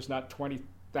know how there's not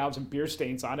 20,000 beer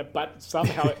stains on it, but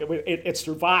somehow it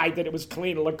survived, and it was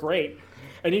clean. It looked great.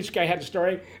 And each guy had a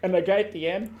story. And the guy at the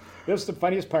end, this is the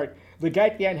funniest part. The guy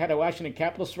at the end had a Washington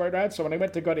Capitals sweater on, so when I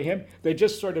went to go to him, they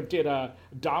just sort of did a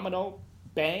domino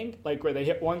bang, like where they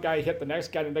hit one guy, hit the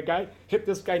next guy, and the guy hit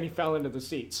this guy, and he fell into the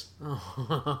seats.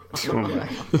 So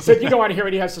you don't want to hear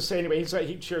what he has to say anyway.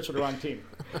 He cheers for the wrong team.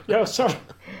 So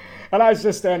And I was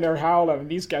just standing there howling, and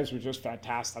these guys were just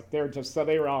fantastic. They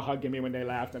were all hugging me when they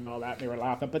laughed and all that, and they were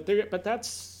laughing. But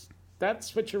that's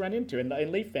what you run into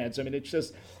in Leaf fans. I mean, it's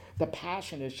just the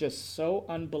passion is just so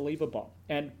unbelievable.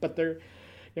 But they're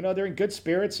in good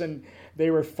spirits, and they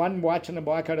were fun watching them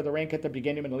walk out of the rink at the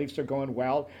beginning when the Leafs are going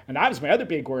well. And that was my other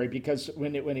big worry, because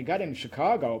when he got in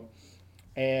Chicago,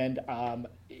 and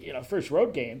first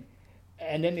road game,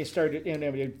 and then they started,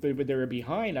 they were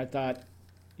behind. I thought,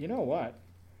 you know what?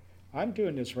 I'm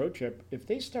doing this road trip. If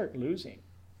they start losing,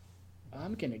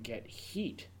 I'm going to get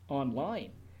heat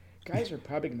online. Guys are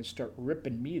probably going to start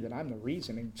ripping me that I'm the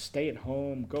reason, and stay at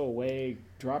home, go away,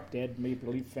 drop dead, maybe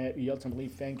Leaf fan, yell to the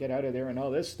Leaf fan, get out of there, and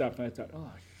all this stuff. And I thought,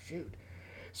 oh, shoot.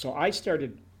 So I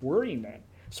started worrying then.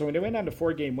 So when they went on the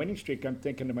 4-game winning streak, I'm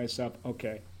thinking to myself,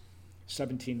 okay,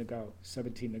 17 to go.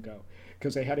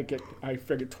 Because I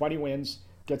figured 20 wins,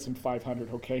 gets them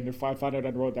 500, okay? And they're 500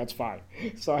 on the road, that's fine.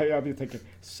 So I'll be thinking,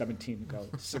 17 to go,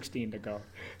 16 to go,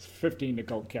 15 to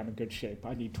go, okay, I'm in good shape.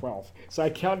 I need 12. So I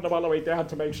counted them all the way down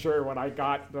to make sure when I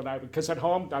got that because at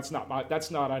home, that's not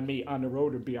on me. On the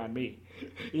road, it'd be on me,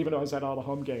 even though I was at all the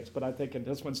home games. But I'm thinking,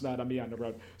 this one's not on me on the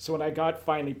road. So when I got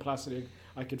finally pluseted,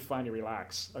 I could finally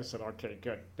relax. I said, okay,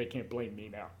 good. They can't blame me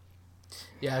now.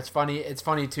 Yeah, it's funny. It's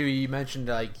funny too. You mentioned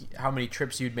like how many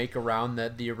trips you'd make around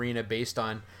the arena based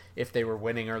on if they were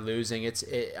winning or losing.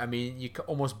 I mean, you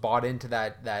almost bought into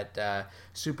that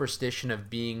superstition of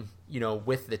being,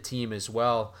 with the team as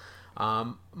well.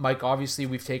 Mike, obviously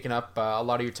we've taken up a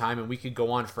lot of your time, and we could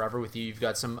go on forever with you. You've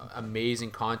got some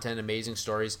amazing content, amazing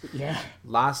stories. Yeah.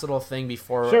 Last little thing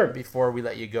before we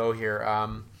let you go here.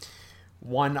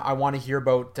 One, I want to hear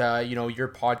about your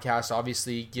podcast.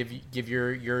 Obviously, give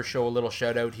your show a little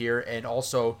shout out here, and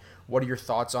also, what are your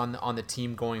thoughts on the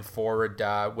team going forward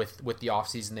with the off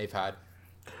season they've had?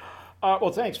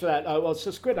 Well, thanks for that.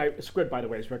 So Squid, by the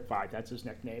way, is Rick Vide. That's his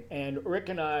nickname. And Rick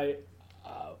and I've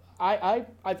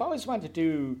always wanted to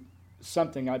do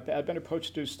something. I've been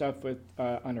approached to do stuff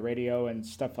on the radio and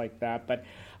stuff like that, but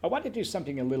I wanted to do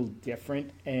something a little different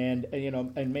and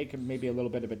make maybe a little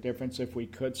bit of a difference if we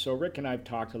could. So Rick and I have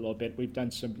talked a little bit.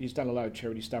 He's done a lot of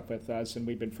charity stuff with us, and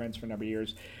we've been friends for a number of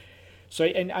years. So,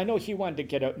 and I know he wanted to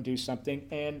get out and do something,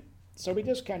 and so we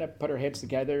just kind of put our heads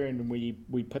together, and we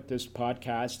put this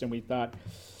podcast, and we thought,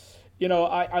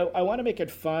 I want to make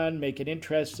it fun, make it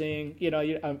interesting. We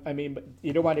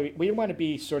don't want to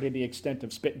be sort of the extent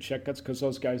of Spit and Chicklets, because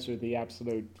those guys are the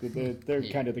absolute, they're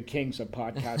kind of the kings of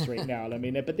podcasts right now. I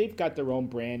mean, but they've got their own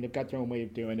brand, they've got their own way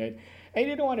of doing it, and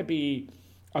you don't want to be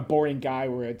a boring guy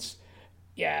where it's,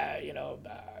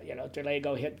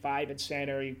 Delego hit 5 at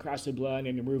center, he crossed the blood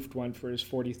and he roofed one for his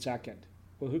 42nd.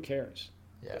 Well, who cares?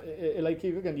 Yeah. Like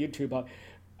you look on YouTube,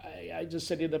 I just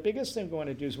said the biggest thing we want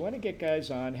to do is we want to get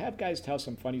guys on, have guys tell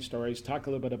some funny stories, talk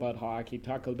a little bit about hockey,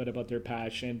 talk a little bit about their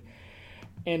passion.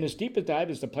 And as deep a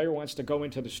dive as the player wants to go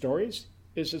into the stories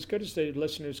is as good as the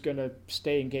listener's going to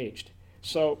stay engaged.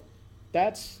 So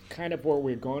that's kind of where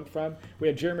we're going from. We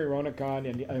had Jeremy Roenick on,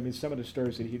 and some of the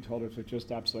stories that he told us were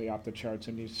just absolutely off the charts,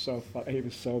 and he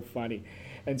was so funny.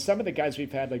 And some of the guys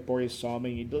we've had, like Boris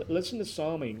Salming, listen to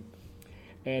Salming,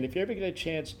 and if you ever get a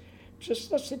chance,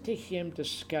 just listen to him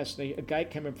discuss a guy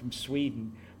coming from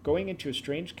Sweden, going into a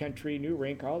strange country, new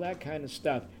rink, all that kind of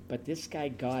stuff. But this guy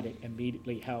got it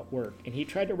immediately how it worked. And he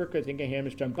tried to work with Inga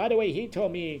Hammerstrom. By the way, he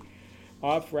told me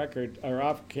off record or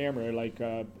off camera, like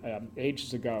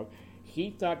ages ago,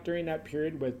 he thought during that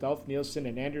period with Dolph Nielsen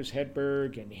and Anders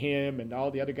Hedberg and him and all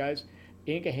the other guys,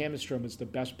 Inga Hammerstrom was the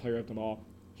best player of them all.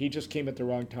 He just came at the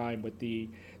wrong time with the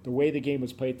way the game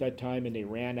was played at that time, and they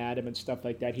ran at him and stuff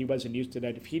like that. He wasn't used to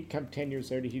that. If he'd come 10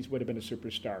 years later, he would have been a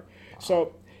superstar. Wow.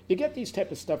 So you get these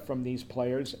type of stuff from these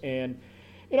players, and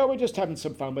we're just having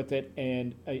some fun with it,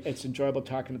 and it's enjoyable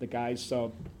talking to the guys.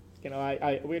 So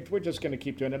we're just going to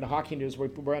keep doing it. And the Hockey News,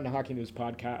 we're on the Hockey News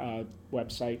podcast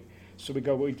website, so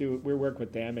we work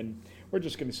with them, and we're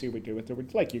just going to see what we do with it. We're,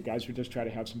 like you guys, we just try to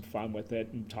have some fun with it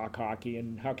and talk hockey,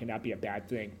 and how can that be a bad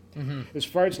thing? Mm-hmm. As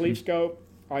far as Leafs go,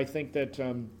 I think that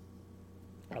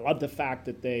I love the fact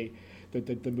that the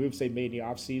moves they made in the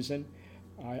offseason.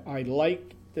 I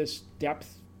like this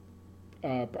depth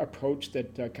approach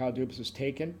that Kyle Dubas has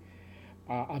taken.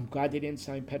 I'm glad they didn't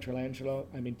sign Pietrangelo.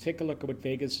 I mean, take a look at what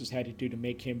Vegas has had to do to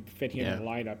make him fit in the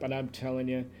lineup. And I'm telling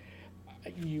you,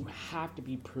 you have to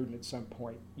be prudent at some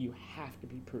point. You have to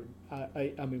be prudent.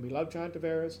 I mean, we love John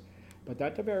Tavares, but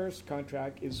that Tavares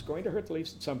contract is going to hurt the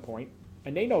Leafs at some point,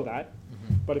 and they know that.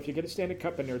 Mm-hmm. But if you get a Stanley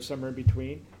Cup in there somewhere in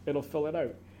between, it'll fill it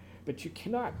out. But you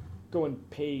cannot go and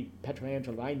pay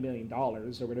Pietrangelo $9 million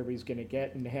or whatever he's going to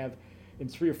get and have, in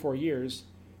 3 or 4 years,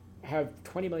 have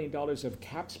 $20 million of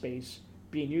cap space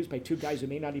being used by two guys who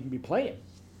may not even be playing.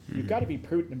 You've got to be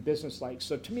prudent and businesslike.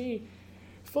 So to me,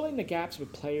 filling the gaps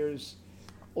with players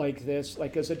like this,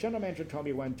 like as a general manager told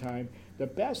me one time, the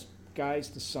best guys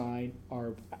to sign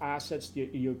are assets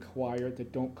that you acquire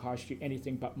that don't cost you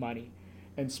anything but money.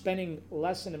 And spending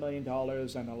less than $1 million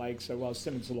on the likes of, well,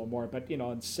 Simmons a little more, but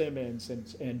on Simmons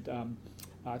and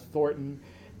Thornton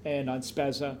and on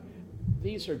Spezza,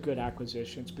 these are good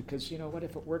acquisitions because you know what?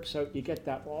 If it works out, you get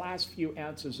that last few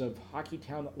ounces of hockey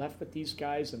talent left with these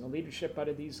guys and the leadership out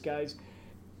of these guys.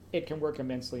 It can work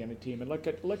immensely on a team. And look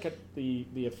at the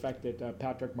effect that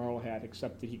Patrick Marleau had,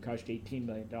 except that he cost $18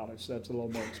 million, so that's a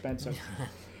little more expensive.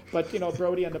 But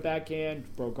Brody on the back end,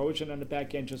 Bogosian on the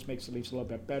back end just makes the Leafs a little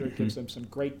bit better, gives them some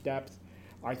great depth.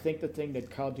 I think the thing that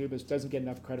Kyle Dubas doesn't get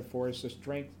enough credit for is the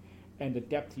strength and the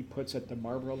depth he puts at the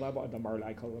Marlborough level,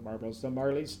 I call it the Marlboroughs, the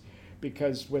Marlies,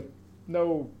 because with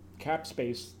no cap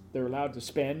space, they're allowed to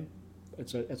spend.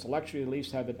 It's a luxury the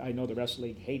Leafs have it. I know the rest of the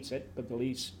league hates it, but the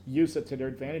Leafs use it to their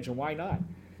advantage, and why not?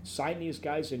 Sign these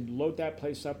guys and load that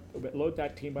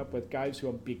team up with guys who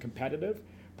will be competitive,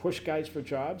 push guys for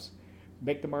jobs,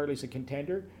 make the Marlies a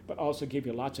contender, but also give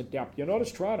you lots of depth. You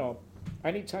notice Toronto,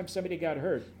 anytime somebody got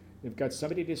hurt, they've got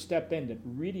somebody to step in that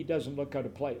really doesn't look out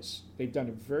of place. They've done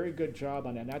a very good job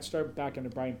on that. And that started back in the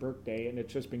Brian Burke day, and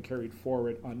it's just been carried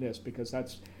forward on this because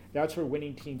that's where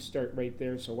winning teams start right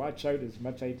there. So watch out, as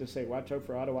much as I hate to say, watch out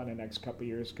for Ottawa in the next couple of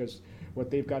years because what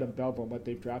they've got in Belleville and what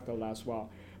they've drafted last while.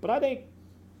 But I think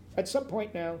at some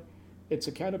point now, it's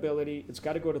accountability. It's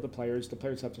got to go to the players. The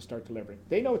players have to start delivering.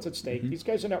 They know it's at stake. These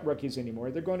guys are not rookies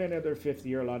anymore. They're going into their fifth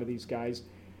year, a lot of these guys.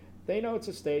 They know it's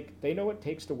at stake. They know what it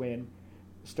takes to win.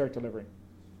 Start delivering.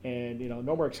 And,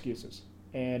 no more excuses.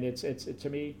 And it's to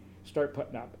me, start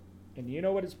putting up. And you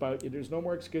know what it's about. There's no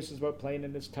more excuses about playing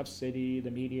in this tough city,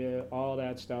 the media, all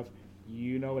that stuff.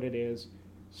 You know what it is.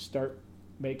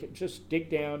 Just dig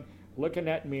down, look in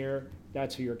that mirror.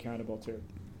 That's who you're accountable to.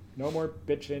 No more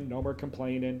bitching, no more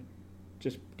complaining.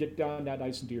 Just get down that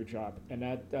ice and do your job. And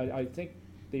that I think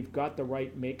they've got the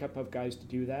right makeup of guys to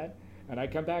do that. And I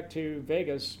come back to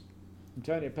Vegas. I'm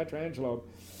telling you, Pietrangelo,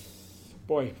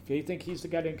 boy, if they think he's the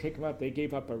guy that can kick him up, they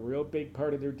gave up a real big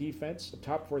part of their defense. The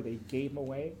top four, they gave him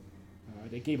away.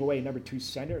 They gave away a number 2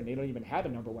 center, and they don't even have a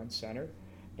number 1 center.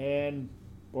 And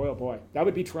boy, oh boy, that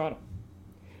would be Toronto.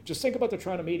 Just think about the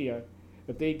Toronto media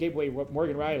if they gave away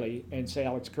Morgan Riley and, say,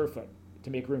 Alex Kerfoot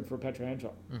to make room for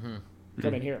Pietrangelo.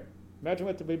 Come in here. Imagine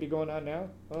what would be going on now.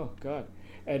 Oh, God.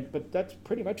 But that's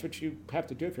pretty much what you have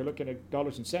to do if you're looking at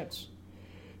dollars and cents.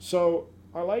 So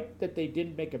I like that they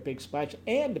didn't make a big splash.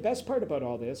 And the best part about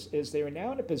all this is they are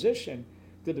now in a position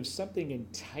that if something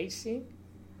enticing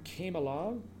came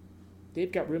along,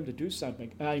 they've got room to do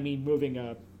something. I mean, moving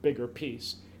a bigger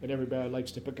piece. And everybody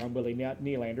likes to pick on Willie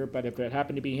Nylander, but if it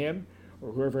happened to be him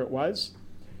or whoever it was,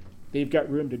 they've got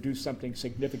room to do something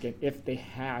significant if they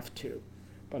have to.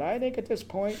 But I think at this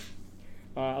point,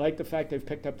 I like the fact they've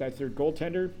picked up that third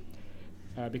goaltender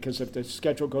because if the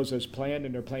schedule goes as planned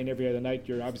and they're playing every other night,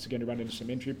 you're obviously going to run into some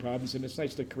injury problems, and it's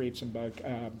nice to create some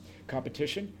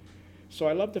competition. So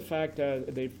I love the fact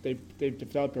they've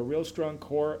developed a real strong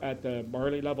core at the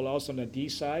Marley level, also on the D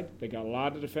side. They got a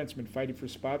lot of defensemen fighting for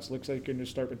spots. Looks like they're going to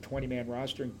start with a 20-man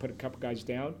roster and put a couple guys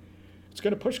down. It's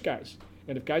going to push guys.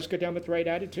 And if guys go down with the right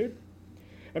attitude,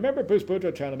 I remember Bruce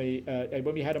Boudreau telling me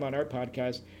when we had him on our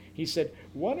podcast, he said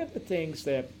one of the things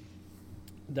that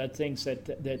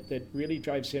really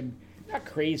drives him not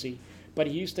crazy, but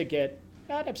he used to get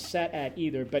not upset at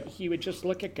either, but he would just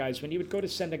look at guys when he would go to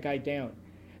send a guy down,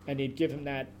 and he'd give him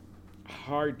that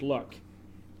hard look,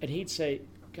 and he'd say,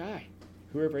 "Guy,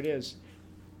 whoever it is,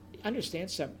 understand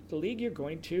something. The league you're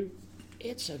going to,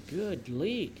 it's a good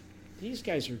league. These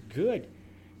guys are good.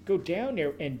 Go down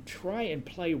there and try and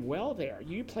play well there.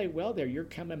 You play well there, you're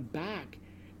coming back.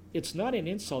 It's not an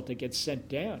insult to get sent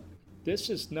down.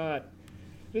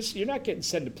 You're not getting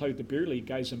sent to play with the beer league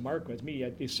guys in Mark with me,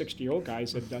 these 60-year-old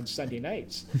guys that have done Sunday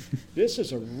nights. This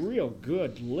is a real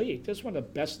good league. This is one of the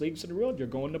best leagues in the world you're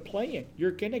going to play in.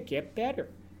 You're going to get better.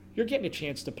 You're getting a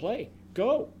chance to play.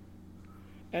 Go."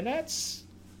 And that's,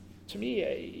 to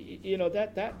me,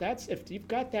 that's if you've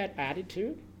got that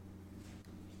attitude,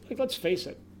 like, let's face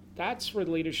it, that's where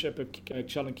the leadership of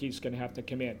Sheldon Keefe's going to have to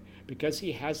come in. Because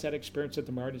he has that experience at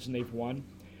the Martins and they've won,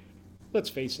 let's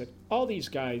face it, all these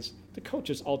guys, the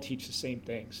coaches all teach the same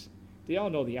things. They all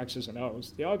know the X's and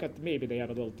O's. They all maybe they had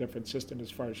a little different system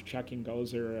as far as checking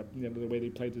goes, or the way they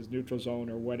played this neutral zone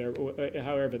or whatever,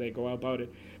 however they go about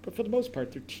it. But for the most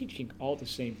part, they're teaching all the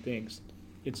same things.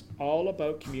 It's all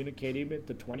about communicating with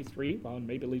the 23, well, in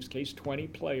maybe Leafs case, 20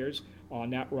 players on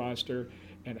that roster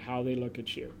and how they look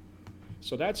at you.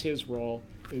 So that's his role,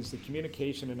 is the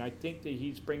communication, and I think that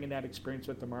he's bringing that experience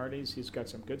with the Marlies. He's got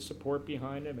some good support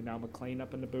behind him, and now McLean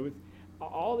up in the booth.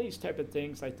 All these type of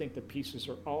things, I think the pieces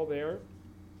are all there,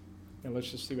 and let's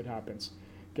just see what happens.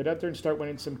 Get out there and start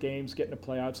winning some games, get in the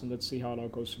playoffs, and let's see how it all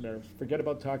goes from there. Forget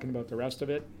about talking about the rest of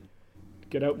it.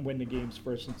 Get out and win the games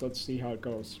first, and let's see how it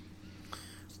goes.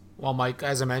 Well, Mike,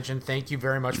 as I mentioned, thank you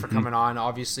very much for coming on.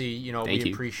 Obviously,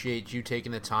 we appreciate you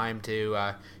taking the time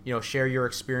to, share your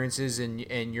experiences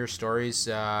and your stories.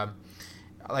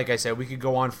 Like I said, we could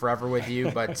go on forever with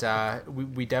you, but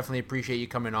we definitely appreciate you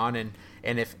coming on.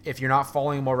 And if you're not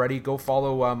following him already, go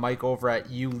follow Mike over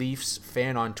at Leafs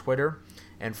Fan on Twitter,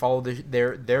 and follow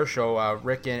their show,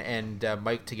 Rick and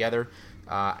Mike together,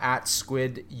 at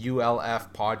Squid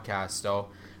ULF Podcast. So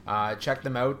check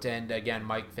them out. And again,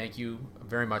 Mike, thank you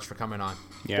very much for coming on.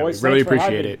 Yeah, boys, really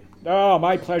appreciate it. Oh,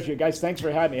 my pleasure, guys. Thanks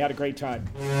for having me. I had a great time.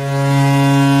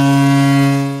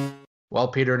 Well,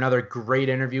 Peter, another great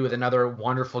interview with another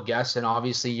wonderful guest. And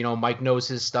obviously, Mike knows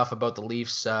his stuff about the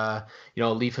Leafs,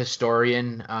 Leaf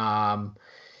historian.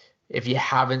 If you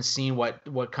haven't seen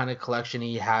what kind of collection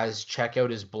he has, check out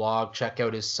his blog, check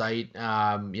out his site.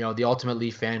 The Ultimate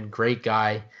Leaf Fan, great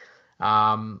guy.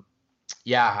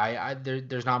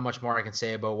 There's not much more I can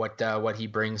say about what he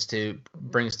brings to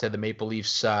the Maple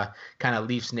Leafs, kind of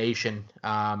Leafs Nation.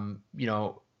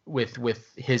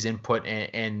 With his input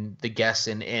and the guests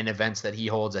and events that he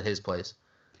holds at his place.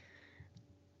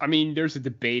 I mean, there's a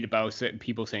debate about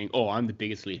people saying, "Oh, I'm the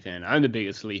biggest Leaf fan. I'm the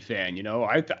biggest Leaf fan."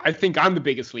 I think I'm the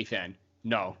biggest Leaf fan.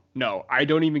 No, I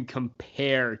don't even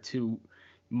compare to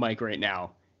Mike right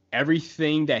now.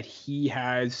 Everything that he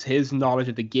has, his knowledge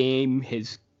of the game,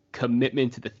 his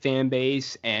commitment to the fan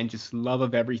base, and just love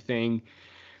of everything,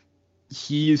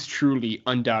 he is truly,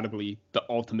 undoubtedly, the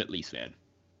ultimate Leafs fan.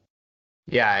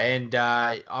 Yeah, and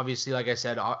obviously, like I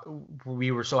said,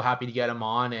 we were so happy to get him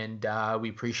on, and we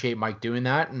appreciate Mike doing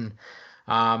that. And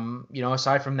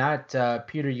aside from that,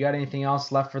 Peter, you got anything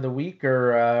else left for the week,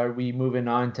 or are we moving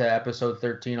on to episode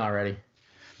 13 already?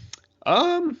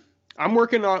 I'm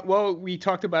working on. Well, we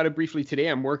talked about it briefly today.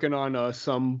 I'm working on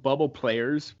some bubble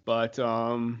players, but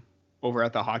over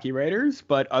at the Hockey Writers.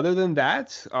 But other than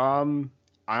that, I'm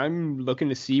looking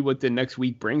to see what the next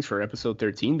week brings for episode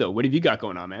 13. Though, what have you got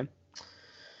going on, man?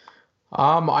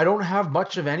 I don't have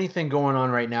much of anything going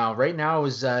on right now. Right now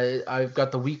is I've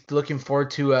got the week looking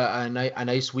forward to a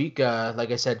nice week.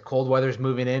 Like I said, cold weather's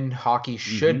moving in. Hockey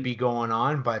should be going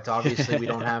on, but obviously we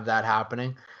don't have that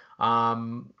happening.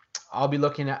 I'll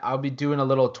be doing a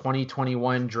little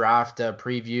 2021 draft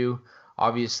preview.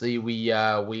 Obviously,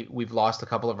 we've lost a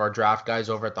couple of our draft guys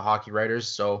over at the Hockey Writers,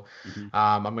 so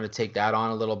I'm going to take that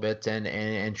on a little bit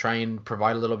and try and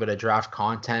provide a little bit of draft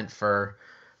content for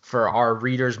our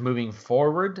readers moving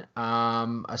forward.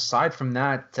 Aside from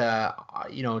that,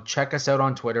 check us out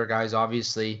on Twitter, guys.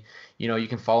 Obviously, you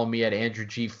can follow me at Andrew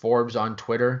G. Forbes on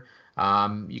Twitter.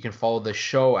 You can follow the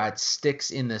show at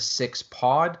Sticks in the Six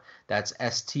Pod. That's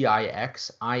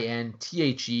STIXINTHE,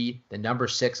 the number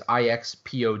 6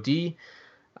 IXPOD.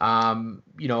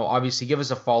 Obviously give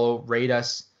us a follow, rate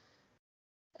us,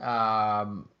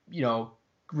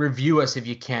 review us if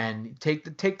you can. Take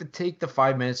the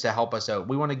 5 minutes to help us out.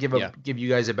 We want to give you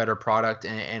guys a better product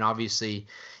and obviously,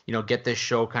 get this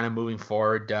show kind of moving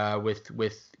forward with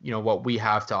what we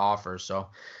have to offer. So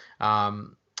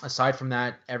aside from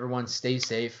that, everyone stay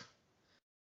safe.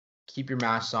 Keep your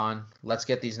masks on. Let's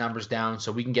get these numbers down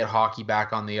so we can get hockey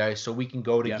back on the ice, so we can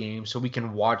go to games, so we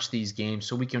can watch these games,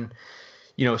 so we can,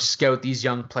 scout these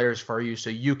young players for you, so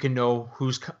you can know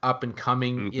who's up and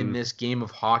coming in this game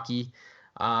of hockey.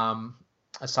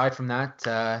 Aside from that,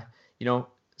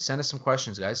 send us some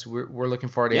questions, guys. We're looking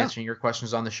forward to answering your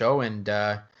questions on the show. And,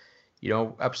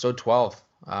 episode 12,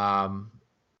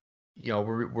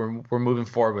 we're moving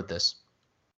forward with this.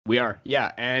 We are.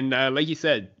 Yeah. And like you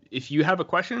said, if you have a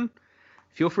question,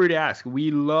 feel free to ask. We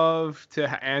love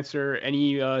to answer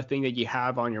anything that you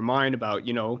have on your mind about,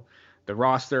 the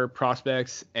roster,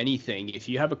 prospects, anything. If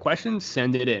you have a question,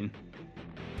 send it in.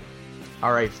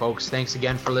 All right, folks. Thanks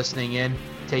again for listening in,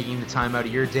 taking the time out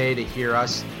of your day to hear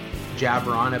us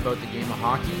jabber on about the game of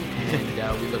hockey.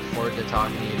 And we look forward to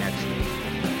talking to you next week.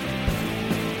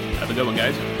 Have a good one,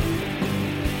 guys.